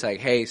always like,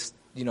 hey,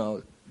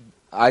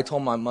 I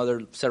told my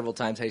mother several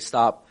times, hey,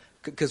 stop,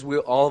 because we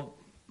all,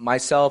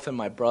 myself and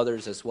my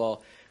brothers as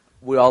well,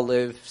 we all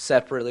live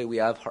separately. We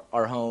have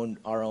our own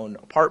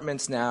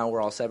apartments now.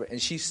 We're all separate,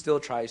 and she still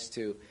tries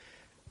to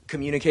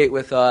communicate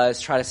with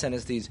us, try to send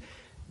us these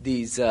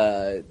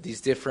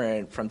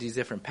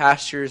different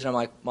pastors. And I'm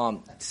like,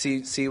 Mom,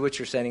 see what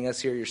you're sending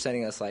us here. You're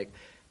sending us like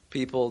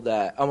people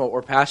that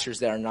or pastors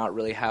that are not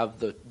really have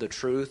the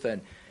truth,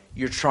 and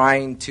you're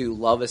trying to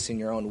love us in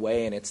your own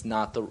way, and it's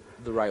not the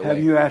right way.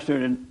 Have you asked her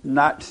to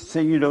not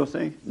send you those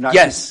things?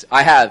 Yes,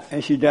 I have.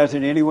 And she does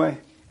it anyway?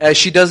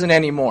 She doesn't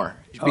anymore.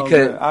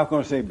 Because I was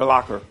going to say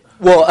block her.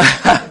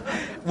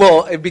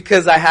 Well,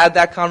 because I had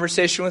that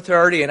conversation with her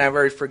already, and I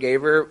already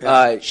forgave her.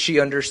 Yeah.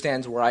 She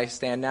understands where I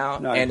stand now,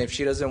 nice. And if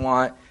she doesn't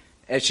want,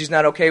 if she's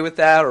not okay with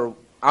that, or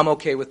I'm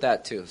okay with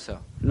that too. So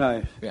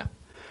nice. Yeah.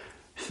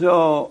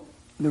 So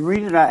the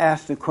reason I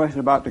asked the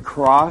question about the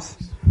cross,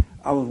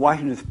 I was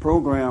watching this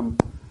program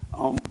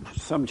on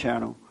some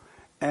channel,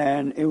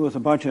 and it was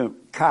a bunch of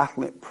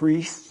Catholic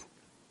priests,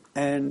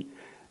 and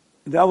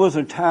there was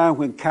a time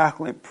when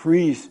Catholic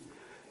priests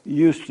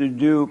used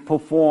to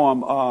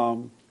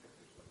perform.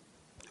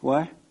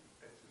 What?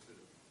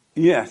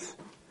 Yes.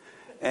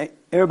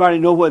 Everybody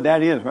know what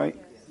that is, right?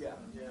 Yeah.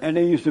 And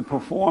they used to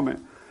perform it.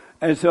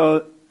 And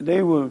so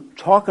they were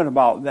talking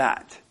about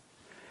that,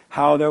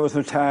 how there was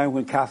a time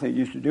when Catholics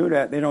used to do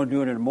that. They don't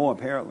do it anymore,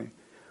 apparently,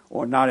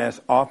 or not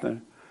as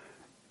often.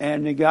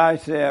 And the guy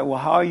said, well,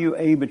 how are you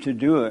able to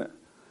do it?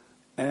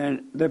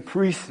 And the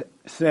priest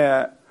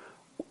said,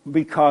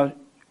 because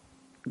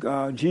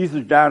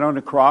Jesus died on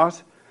the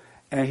cross,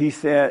 and he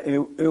said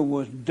it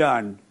was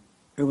done.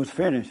 It was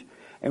finished.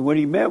 And what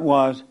he meant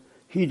was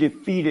he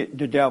defeated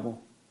the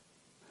devil.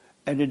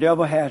 And the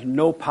devil has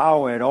no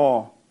power at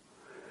all.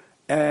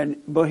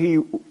 But he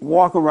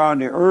walked around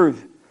the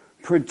earth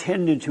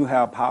pretending to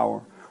have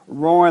power,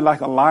 roaring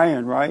like a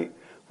lion, right?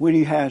 When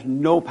he has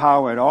no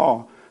power at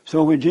all.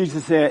 So when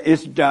Jesus said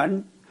it's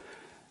done,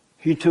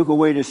 he took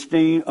away the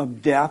sting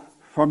of death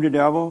from the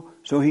devil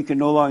so he can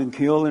no longer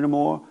kill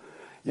anymore.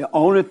 The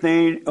only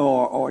thing,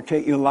 or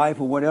take your life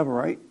or whatever,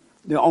 right?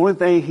 The only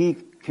thing he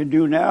can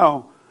do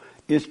now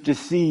is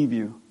deceive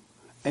you,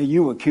 and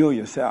you will kill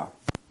yourself.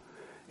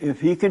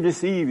 If he can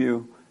deceive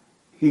you,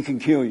 he can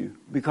kill you,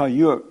 because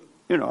a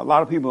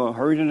lot of people are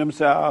hurting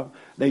themselves,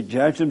 they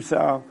judge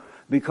themselves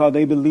because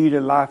they believe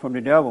a lie from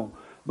the devil.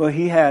 But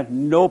he has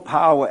no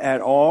power at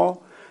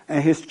all,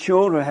 and his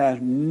children has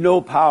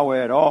no power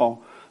at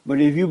all.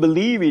 But if you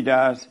believe he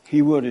does,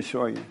 he will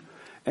destroy you.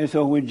 And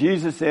so when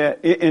Jesus said,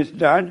 it is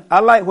done, I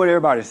like what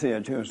everybody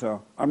said too,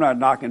 so I'm not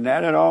knocking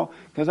that at all,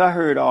 because I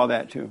heard all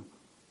that too.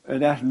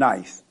 And that's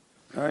nice,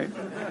 right?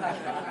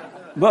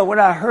 But when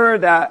I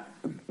heard that,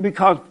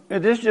 because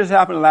this just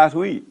happened last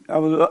week,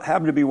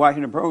 happened to be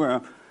watching the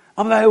program,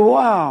 I'm like,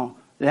 wow,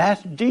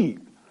 that's deep.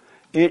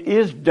 It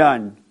is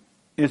done.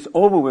 It's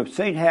over with.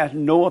 Satan has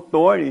no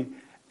authority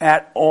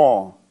at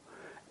all.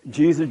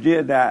 Jesus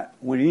did that.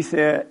 When he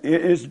said,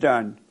 it is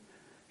done,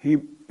 he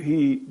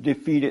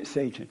defeated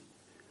Satan.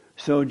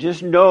 So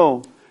just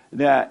know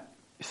that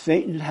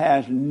Satan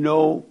has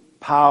no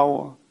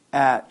power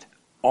at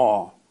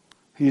all.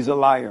 He's a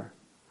liar.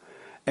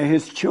 And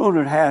his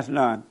children has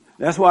none.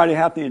 That's why they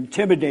have to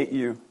intimidate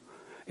you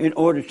in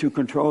order to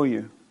control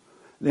you.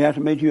 They have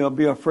to make you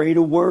be afraid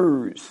of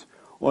words,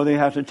 or they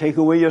have to take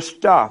away your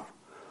stuff,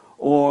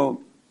 or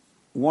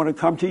want to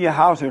come to your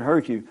house and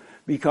hurt you,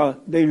 because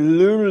they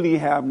literally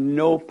have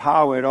no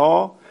power at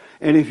all.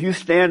 And if you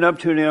stand up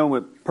to them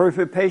with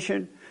perfect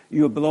patience,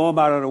 you'll blow them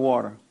out of the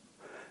water.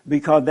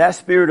 Because that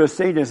spirit of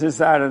Satan that's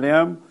inside of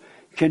them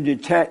can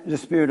detect the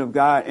Spirit of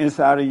God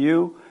inside of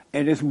you,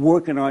 and it's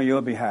working on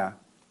your behalf.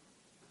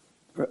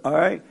 All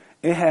right?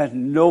 It has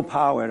no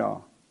power at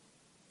all.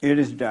 It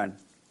is done.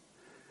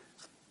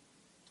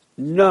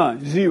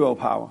 None. Zero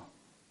power.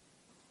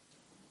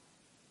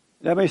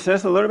 That makes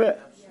sense a little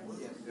bit?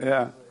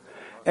 Yeah.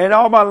 And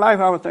all my life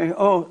I was thinking,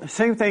 oh,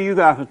 same thing you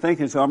guys are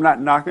thinking, so I'm not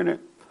knocking it.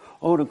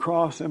 Oh, the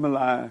cross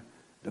symbolized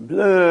the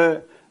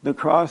blood. The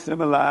cross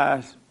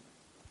symbolized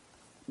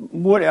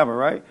whatever,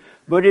 right?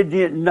 But it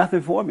did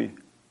nothing for me.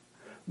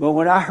 But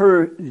when I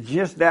heard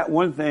just that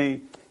one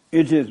thing,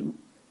 it just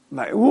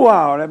like,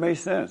 wow, that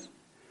makes sense.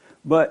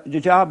 But the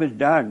job is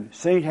done.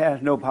 Satan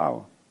has no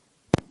power.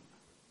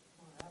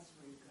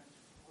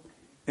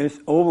 It's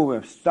over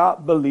with.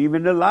 Stop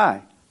believing the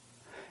lie.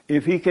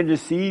 If he can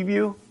deceive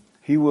you,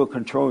 he will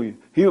control you.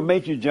 He will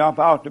make you jump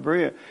off the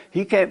bridge.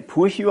 He can't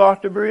push you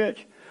off the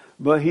bridge,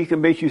 but he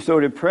can make you so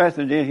depressed,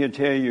 and then he'll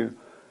tell you,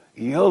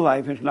 your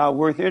life is not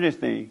worth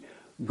anything.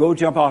 Go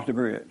jump off the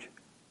bridge.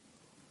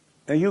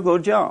 And you go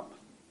jump.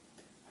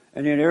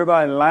 And then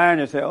everybody lying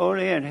and say, oh,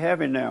 they're in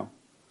heaven now.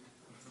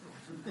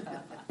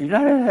 You're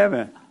not in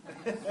heaven.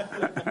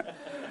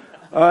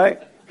 All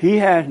right? He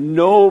has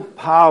no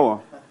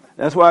power.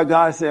 That's why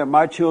God said,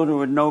 my children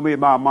would know me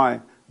by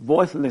my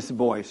voiceless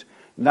voice,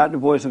 not the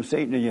voice of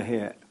Satan in your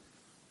head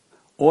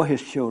or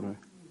his children.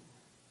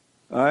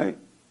 All right?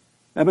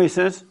 That makes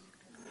sense?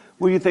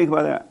 What do you think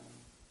about that?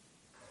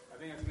 I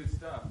think that's good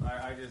stuff.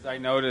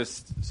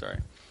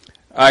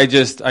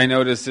 I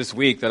noticed this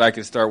week that I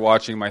could start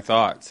watching my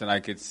thoughts, and I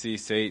could see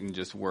Satan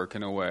just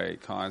working away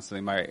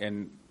constantly.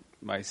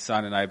 My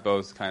son and I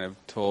both kind of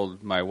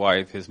told my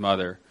wife, his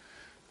mother,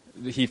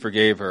 he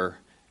forgave her,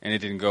 and it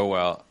didn't go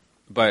well.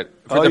 But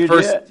for the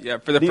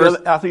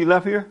first, after you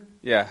left here?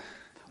 Yeah.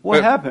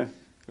 What happened?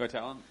 Go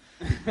tell him.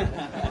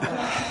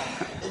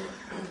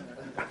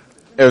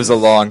 It was a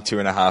long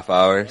 2.5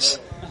 hours.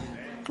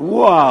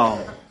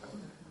 Wow.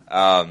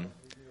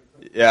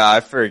 Yeah, I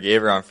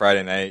forgave her on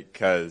Friday night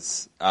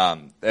because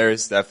there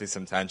was definitely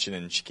some tension,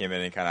 and she came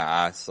in and kind of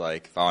asked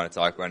like if I want to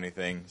talk about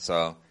anything.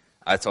 So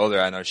I told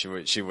her I know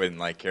she wouldn't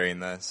like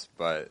carrying this,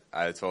 but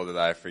I told her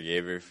that I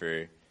forgave her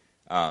for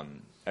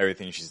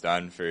everything she's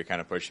done, for kind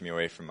of pushing me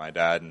away from my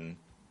dad and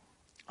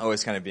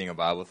always kind of being a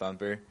Bible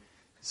thumper.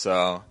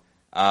 So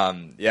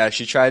yeah,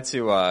 she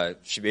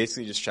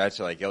basically just tried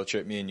to like guilt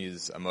trip me and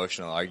use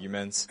emotional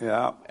arguments.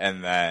 Yeah.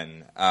 And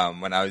then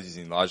when I was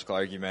using logical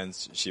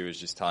arguments, she was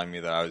just telling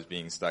me that I was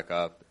being stuck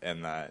up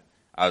and that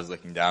I was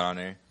looking down on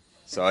her.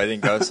 So it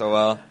didn't go so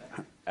well.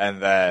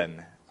 And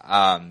then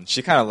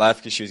she kind of left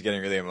because she was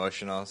getting really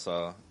emotional.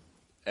 So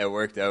it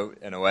worked out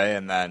in a way.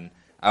 And then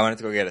I went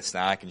to go get a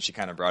snack, and she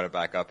kind of brought it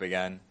back up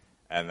again.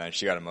 And then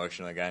she got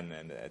emotional again,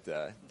 and it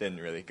didn't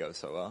really go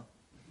so well.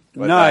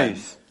 But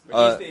nice.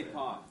 But you stayed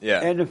calm.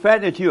 Yeah. And the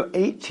fact that you're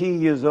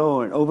 18 years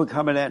old and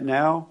overcoming that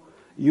now,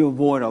 you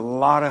avoid a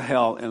lot of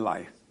hell in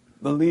life.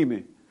 Believe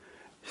me.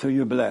 So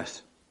you're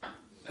blessed.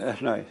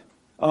 That's nice.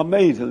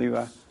 Amazing,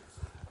 Levi.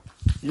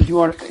 Did you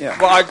want to? Yeah.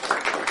 Well,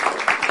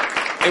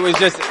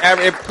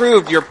 it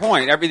proved your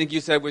point. Everything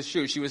you said was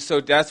true. She was so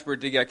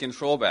desperate to get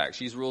control back.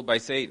 She's ruled by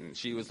Satan.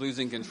 She was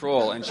losing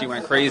control, and she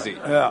went crazy.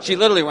 Yeah. She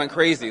literally went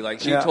crazy. Like,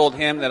 she told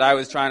him that I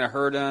was trying to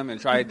hurt him and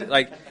tried,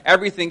 like,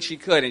 everything she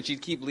could, and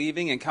she'd keep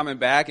leaving and coming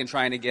back and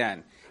trying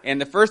again. And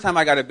the first time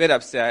I got a bit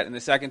upset, and the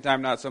second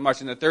time not so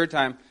much, and the third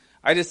time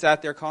I just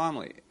sat there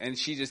calmly, and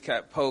she just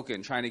kept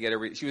poking, trying to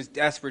get she was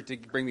desperate to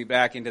bring me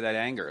back into that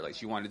anger. Like,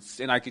 she wanted,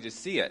 and I could just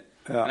see it.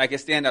 Yeah. And I could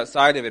stand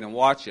outside of it and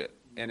watch it.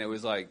 And it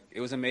was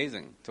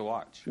amazing to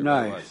watch. It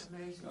nice.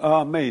 Really was.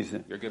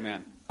 Amazing. You're a good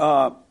man.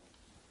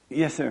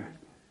 Yes, sir.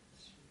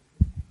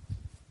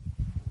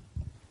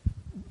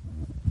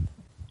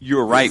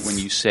 You're right when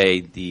you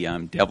say the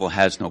devil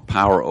has no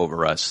power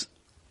over us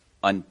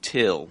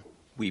until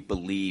we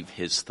believe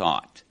his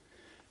thought.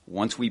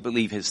 Once we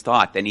believe his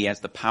thought, then he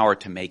has the power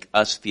to make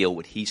us feel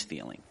what he's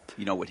feeling.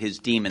 you know, what his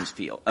demons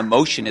feel.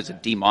 Emotion is a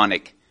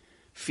demonic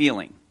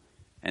feeling.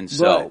 And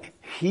so But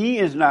he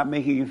is not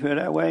making you feel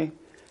that way.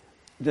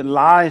 The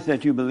lies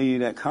that you believe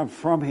that come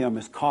from him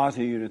is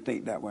causing you to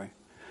think that way.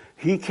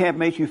 He can't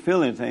make you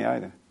feel anything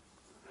either.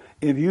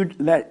 If you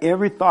let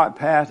every thought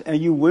pass,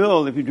 and you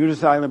will, if you do the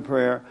silent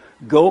prayer,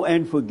 go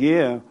and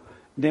forgive,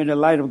 then the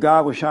light of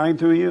God will shine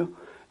through you.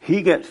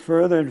 He gets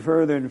further and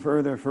further and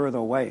further and further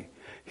away.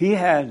 He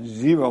has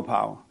zero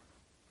power.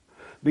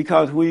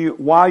 Because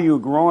while you're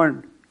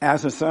growing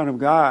as a son of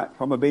God,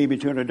 from a baby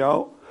to an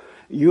adult,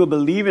 you're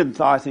believing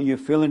thoughts and you're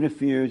feeling the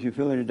fears, you're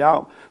feeling the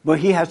doubt. But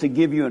he has to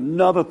give you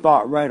another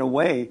thought right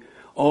away.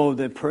 Oh,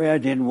 the prayer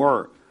didn't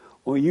work.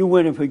 Or you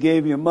went and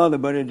forgave your mother,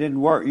 but it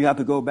didn't work. You have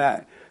to go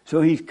back.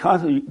 So he's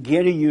constantly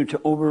getting you to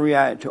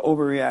overreact.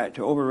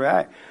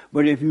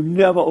 But if you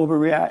never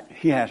overreact,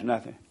 he has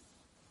nothing.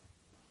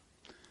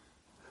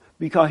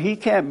 Because he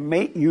can't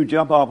make you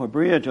jump off a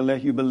bridge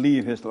unless you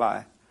believe his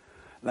lie.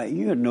 Like,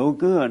 you're no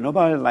good.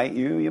 Nobody like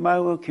you. You might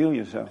as well kill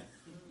yourself.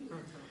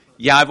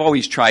 yeah, I've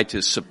always tried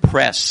to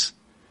suppress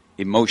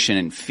emotion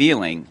and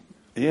feeling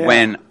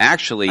when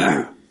actually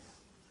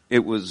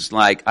it was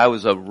like I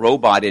was a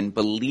robot in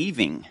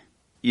believing,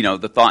 you know,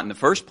 the thought in the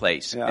first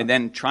place. Yeah. And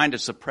then trying to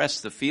suppress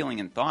the feeling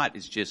and thought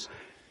is just...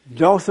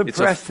 Don't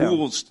suppress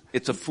them.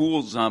 It's a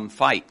fool's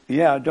fight.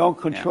 Yeah, don't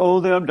control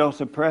them. Don't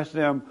suppress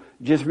them.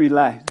 Just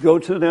relax. Go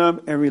to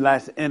them and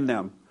relax in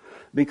them.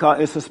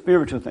 Because it's a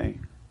spiritual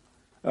thing.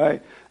 All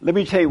right? Let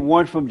me take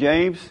one from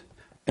James.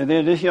 And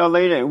then this young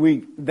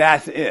lady,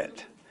 that's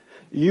it.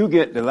 You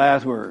get the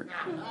last word.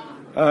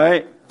 All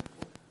right?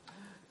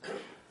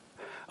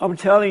 I'm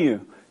telling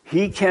you,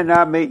 he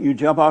cannot make you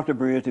jump off the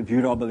bridge if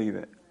you don't believe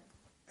it.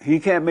 He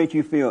can't make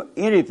you feel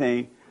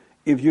anything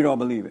if you don't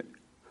believe it.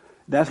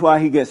 That's why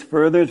he gets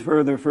further and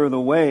further and further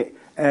away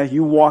as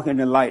you walk in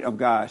the light of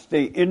God.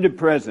 Stay in the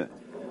present.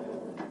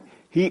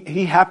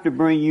 He have to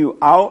bring you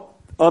out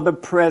of the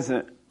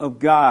present of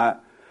God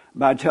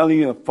by telling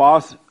you a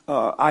false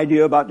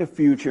idea about the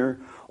future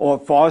or a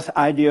false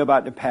idea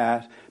about the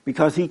past,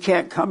 because he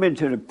can't come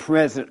into the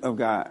present of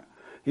God.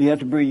 He has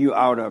to bring you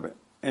out of it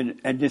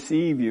and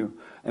deceive you.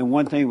 And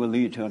one thing will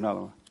lead to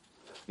another one.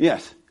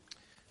 Yes?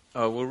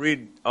 We'll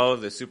read all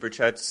of the super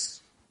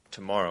chats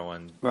tomorrow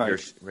on your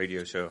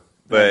radio show.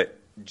 But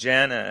Right.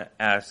 Jana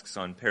asks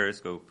on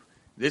Periscope,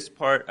 this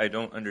part I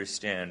don't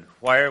understand.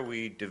 Why are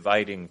we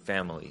dividing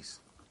families?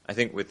 I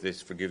think with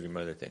this forgive your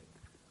mother thing.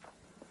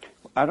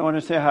 I don't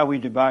understand how we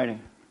divide it.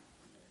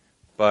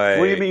 By,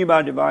 What do you mean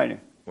by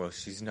dividing? Well,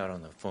 she's not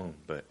on the phone,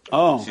 but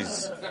Oh.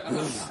 she's.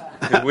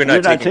 We're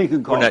not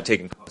taking calls. We're not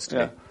taking calls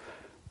today.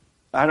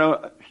 I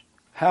don't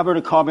have her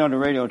to call me on the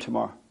radio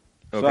tomorrow,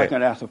 so I Okay.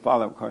 can ask a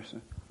follow-up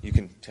question. You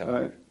can tell All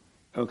her. right.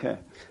 Okay.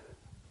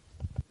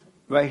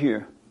 Right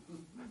here.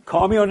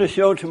 Call me on the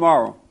show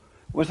tomorrow.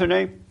 What's her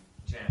name?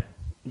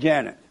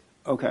 Janet.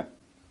 Okay.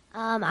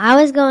 I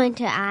was going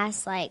to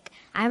ask,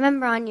 I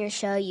remember on your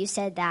show you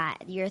said that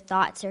your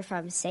thoughts are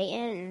from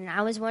Satan, and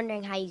I was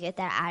wondering how you get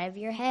that out of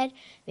your head,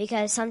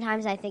 because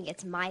sometimes I think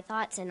it's my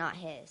thoughts and not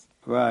his.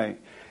 Right.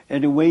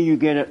 And the way you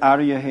get it out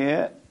of your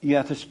head, you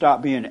have to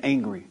stop being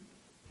angry.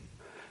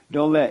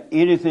 Don't let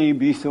anything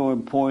be so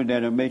important that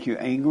it'll make you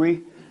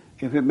angry.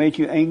 If it makes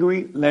you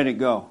angry, let it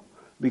go.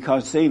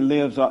 Because Satan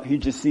he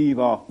deceives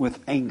with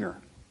anger.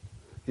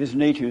 His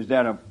nature is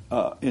that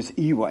is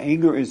evil.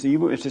 Anger is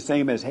evil. It's the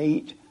same as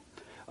hate,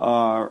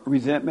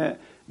 resentment.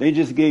 They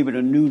just gave it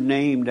a new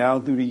name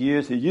down through the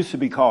years. It used to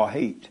be called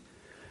hate,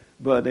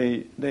 but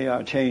they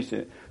changed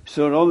it.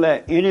 So don't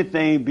let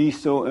anything be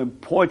so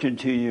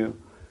important to you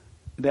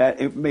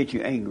that it makes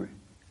you angry.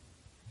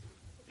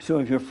 So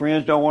if your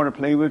friends don't want to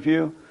play with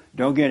you,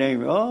 don't get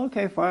angry. Oh,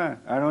 okay, fine.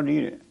 I don't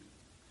need it.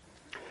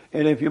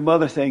 And if your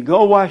mother say,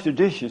 go wash the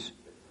dishes,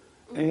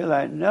 and you're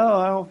like, no,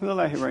 I don't feel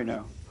like it right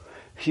now.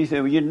 She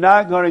said, well, you're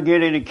not going to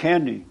get any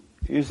candy.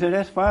 You said,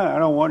 that's fine. I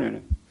don't want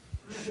any.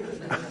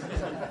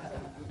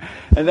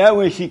 And that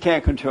way she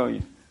can't control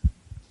you.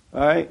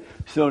 All right?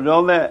 So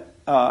don't let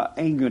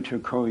anger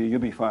control you. You'll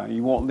be fine.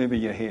 You won't live in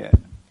your head.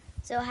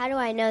 So how do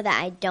I know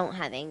that I don't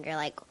have anger?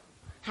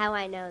 How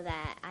I know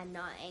that I'm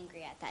not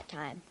angry at that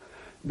time?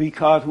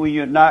 Because when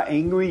you're not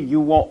angry,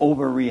 you won't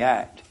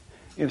overreact.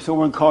 If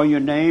someone called your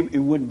name, it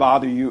wouldn't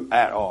bother you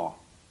at all.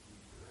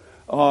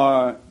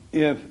 Or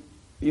if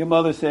your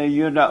mother say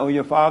you're not, or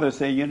your father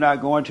say you're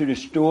not going to the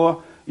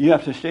store, you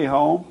have to stay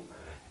home.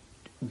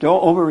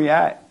 Don't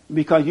overreact,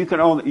 because you can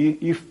only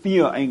you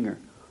feel anger,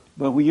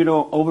 but when you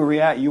don't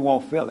overreact, you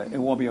won't feel it. It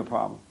won't be a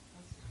problem.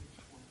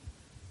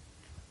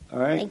 All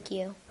right. Thank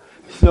you.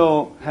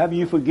 So, have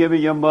you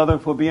forgiven your mother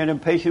for being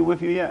impatient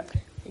with you yet?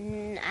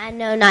 I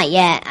know not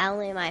yet.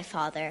 Only my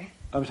father.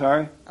 I'm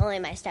sorry. Only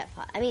my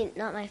stepfather. I mean,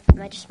 not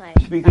just my.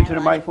 Speak into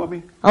the mic for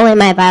me. Only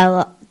my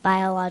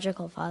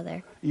biological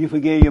father. You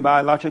forgave your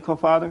biological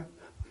father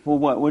for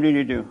what? What did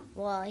he do?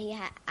 Well,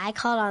 I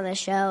called on the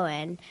show,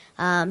 and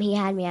he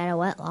had me at a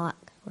wetlock.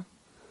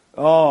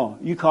 Oh,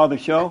 you called the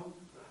show?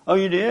 Oh,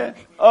 you did?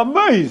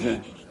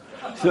 Amazing.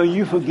 So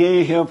you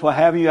forgave him for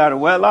having you out of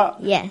wedlock?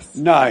 Yes.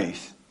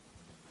 Nice.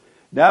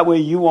 That way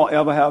you won't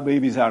ever have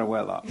babies out of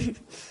wedlock.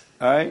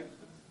 All right?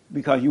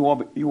 Because you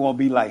won't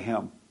be like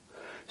him.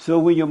 So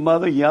when your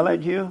mother yell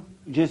at you,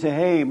 just say,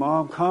 hey,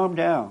 Mom, calm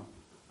down.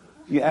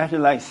 You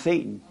acted like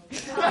Satan.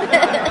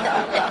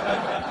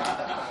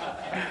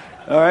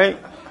 All right?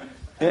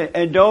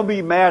 And don't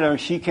be mad at her.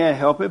 She can't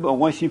help it, but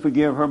once she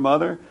forgive her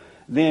mother,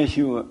 then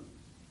she will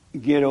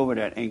get over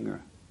that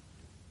anger.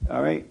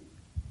 All right?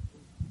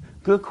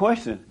 Good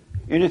question.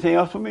 Anything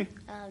else for me?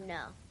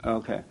 No.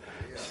 Okay.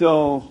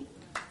 So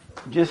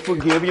just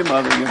forgive your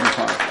mother. You'll be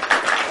fine.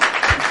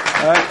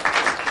 All right?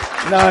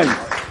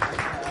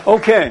 Nice.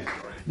 Okay.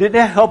 Did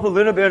that help a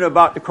little bit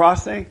about the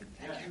cross thing?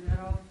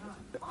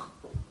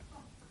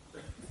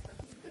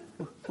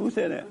 Who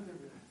said that?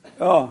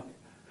 Oh.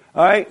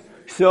 All right.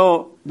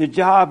 So the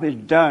job is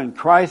done.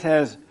 Christ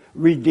has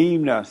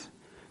redeemed us.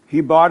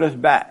 He bought us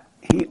back.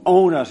 He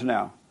owns us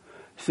now.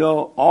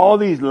 So all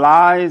these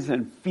lies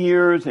and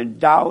fears and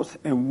doubts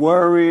and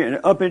worry and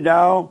up and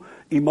down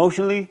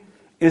emotionally,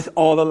 it's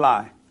all a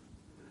lie.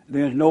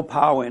 There's no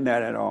power in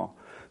that at all.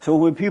 So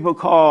when people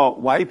call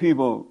white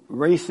people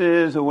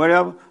racist or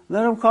whatever,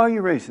 let them call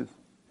you racist.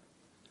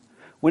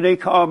 When they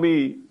call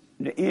me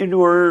the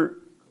N-word,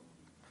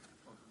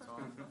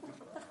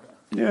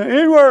 yeah,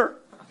 N-word.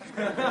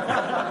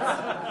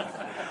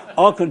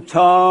 Uncle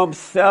Tom,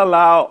 sell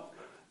out,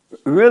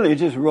 really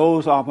just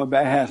rolls off my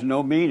back, has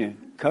no meaning,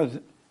 because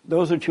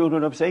those are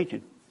children of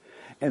Satan.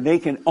 And they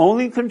can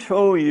only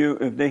control you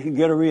if they can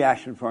get a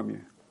reaction from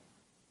you.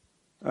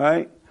 All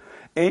right?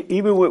 And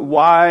even with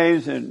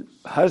wives and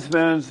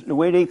husbands, the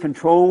way they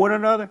control one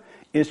another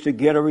is to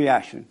get a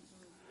reaction.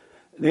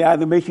 They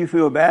either make you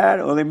feel bad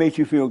or they make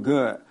you feel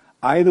good.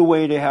 Either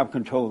way, they have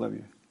control of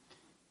you.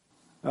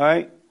 All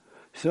right?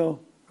 So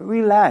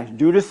relax.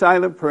 Do the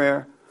silent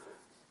prayer.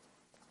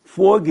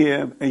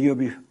 Forgive, and you'll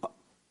be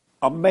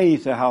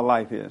amazed at how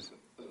life is.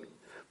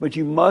 But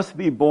you must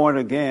be born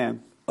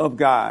again of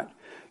God.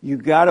 You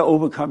got to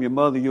overcome your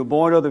mother. You're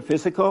born of the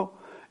physical.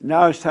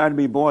 Now it's time to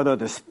be born of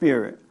the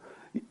spirit.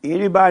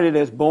 Anybody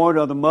that's born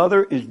of the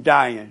mother is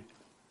dying.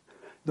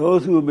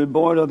 Those who have been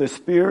born of the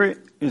spirit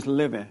is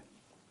living.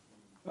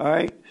 All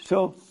right?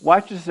 So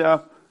watch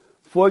yourself,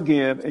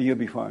 forgive, and you'll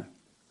be fine.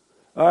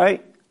 All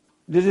right?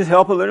 Does this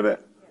help a little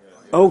bit?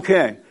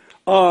 Okay.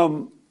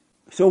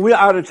 So we're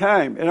out of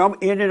time, and I'm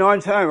ending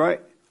on time,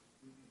 right?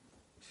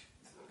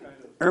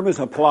 Irma's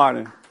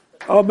applauding.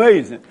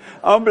 Amazing.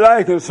 I'm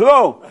like and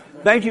slow.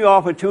 Thank you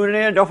all for tuning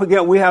in. Don't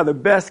forget, we have the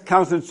best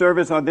counseling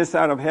service on this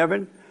side of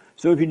heaven.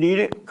 So if you need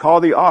it,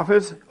 call the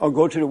office or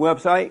go to the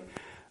website.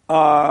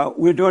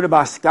 We're doing it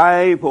by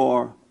Skype,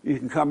 or you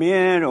can come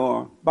in,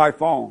 or by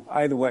phone,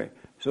 either way.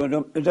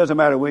 So it doesn't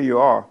matter where you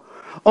are.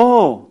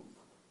 Oh,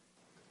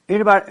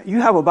 anybody,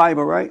 you have a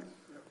Bible, right?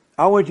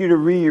 I want you to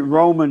read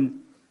Romans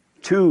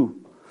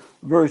 2,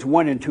 verse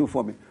 1 and 2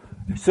 for me.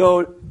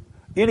 So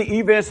any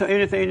events or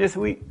anything this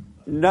week,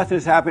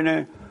 nothing's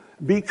happening.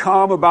 Be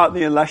calm about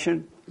the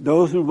election.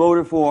 Those who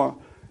voted for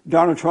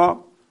Donald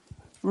Trump,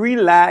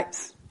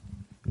 relax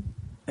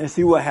and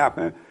see what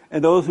happened.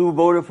 And those who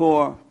voted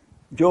for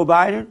Joe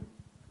Biden,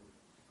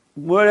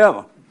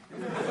 whatever.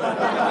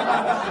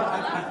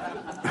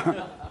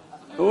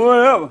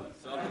 Whatever.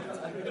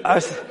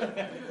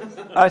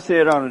 I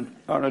said on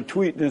a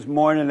tweet this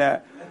morning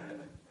that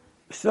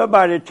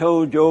somebody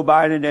told Joe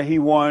Biden that he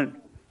won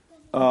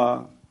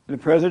the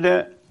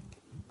president,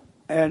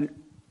 and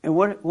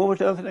what was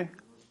the other thing?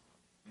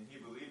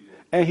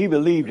 And he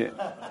believed it.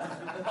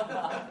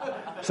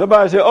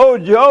 Somebody said, "Oh,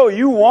 Joe,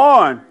 you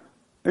won."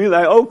 And he's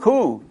like, "Oh,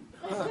 cool."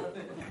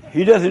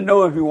 He doesn't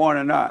know if he won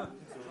or not.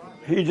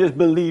 He just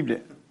believed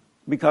it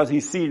because he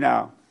see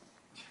now.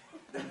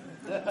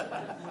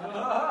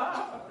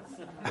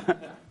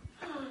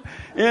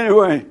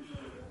 Anyway,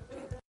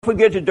 don't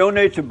forget to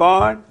donate to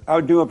Bond.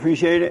 I do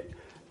appreciate it.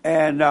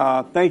 And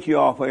thank you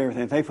all for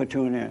everything. Thanks for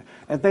tuning in.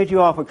 And thank you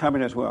all for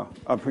coming as well.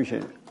 I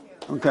appreciate it.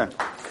 Okay.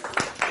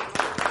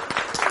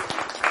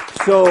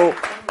 So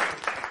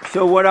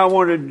what I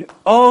wanted to,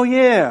 oh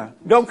yeah,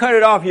 don't cut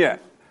it off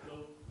yet.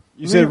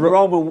 You said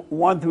Romans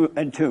 1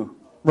 and 2.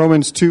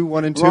 Romans 2,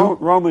 1 and 2?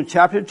 Romans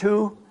chapter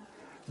 2,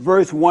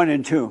 verse 1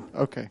 and 2.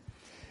 Okay.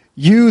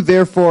 You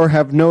therefore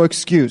have no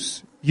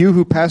excuse, you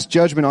who pass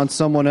judgment on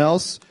someone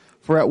else,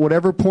 for at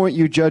whatever point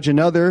you judge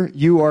another,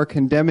 you are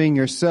condemning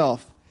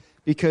yourself,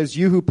 because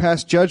you who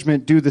pass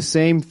judgment do the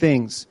same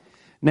things.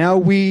 Now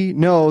we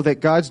know that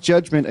God's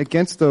judgment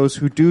against those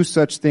who do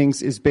such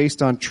things is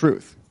based on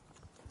truth.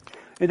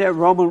 Is that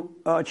Romans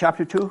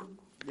chapter 2?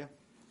 Yeah.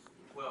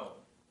 12,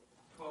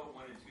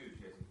 1 and 2,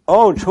 Jason.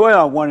 Oh,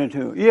 12, 1 and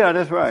 2. Yeah,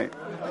 that's right.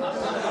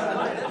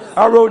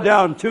 I wrote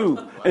down 2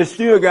 and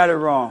still got it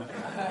wrong.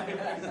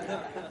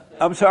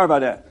 I'm sorry about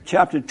that.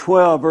 Chapter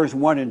 12, verse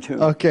 1 and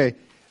 2. Okay.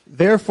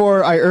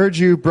 Therefore, I urge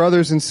you,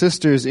 brothers and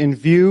sisters, in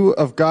view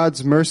of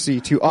God's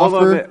mercy, to Hold on a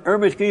offer... minute.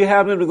 Ernest, can you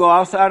have them to go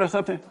outside or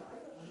something?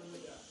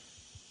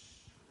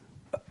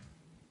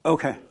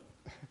 Okay.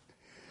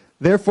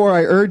 Therefore,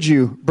 I urge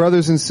you,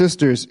 brothers and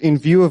sisters, in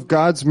view of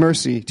God's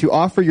mercy, to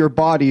offer your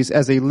bodies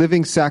as a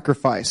living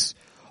sacrifice,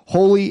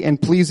 holy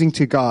and pleasing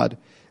to God.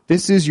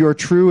 This is your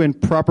true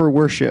and proper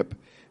worship.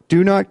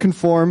 Do not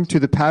conform to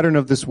the pattern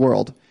of this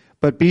world,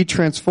 but be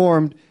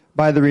transformed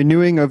by the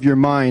renewing of your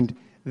mind.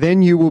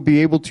 Then you will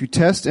be able to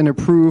test and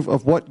approve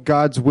of what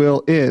God's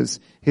will is,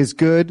 his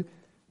good,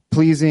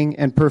 pleasing,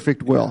 and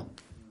perfect will.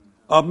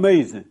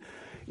 Amazing.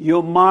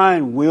 Your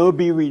mind will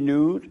be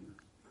renewed,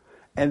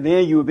 and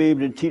then you will be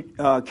able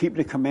to keep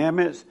the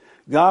commandments.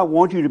 God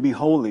wants you to be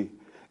holy,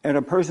 and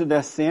a person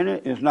that's sinning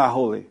is not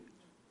holy.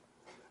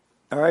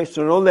 All right,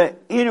 so don't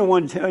let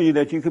anyone tell you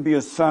that you could be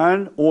a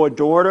son or a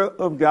daughter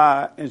of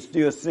God and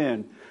still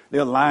sin.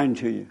 They're lying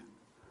to you.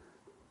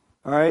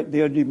 All right,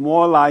 they're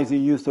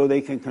demoralizing you so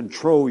they can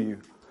control you,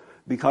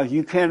 because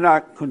you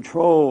cannot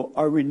control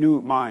a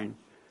renewed mind.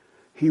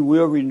 He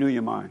will renew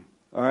your mind.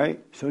 All right,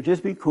 so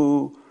just be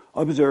cool,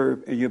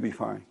 observe, and you'll be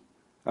fine.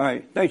 All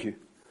right, thank you.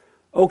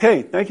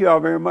 Okay, thank you all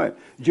very much.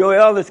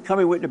 Joel is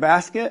coming with the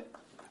basket,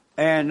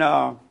 and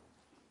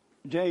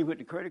Jay with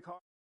the credit card.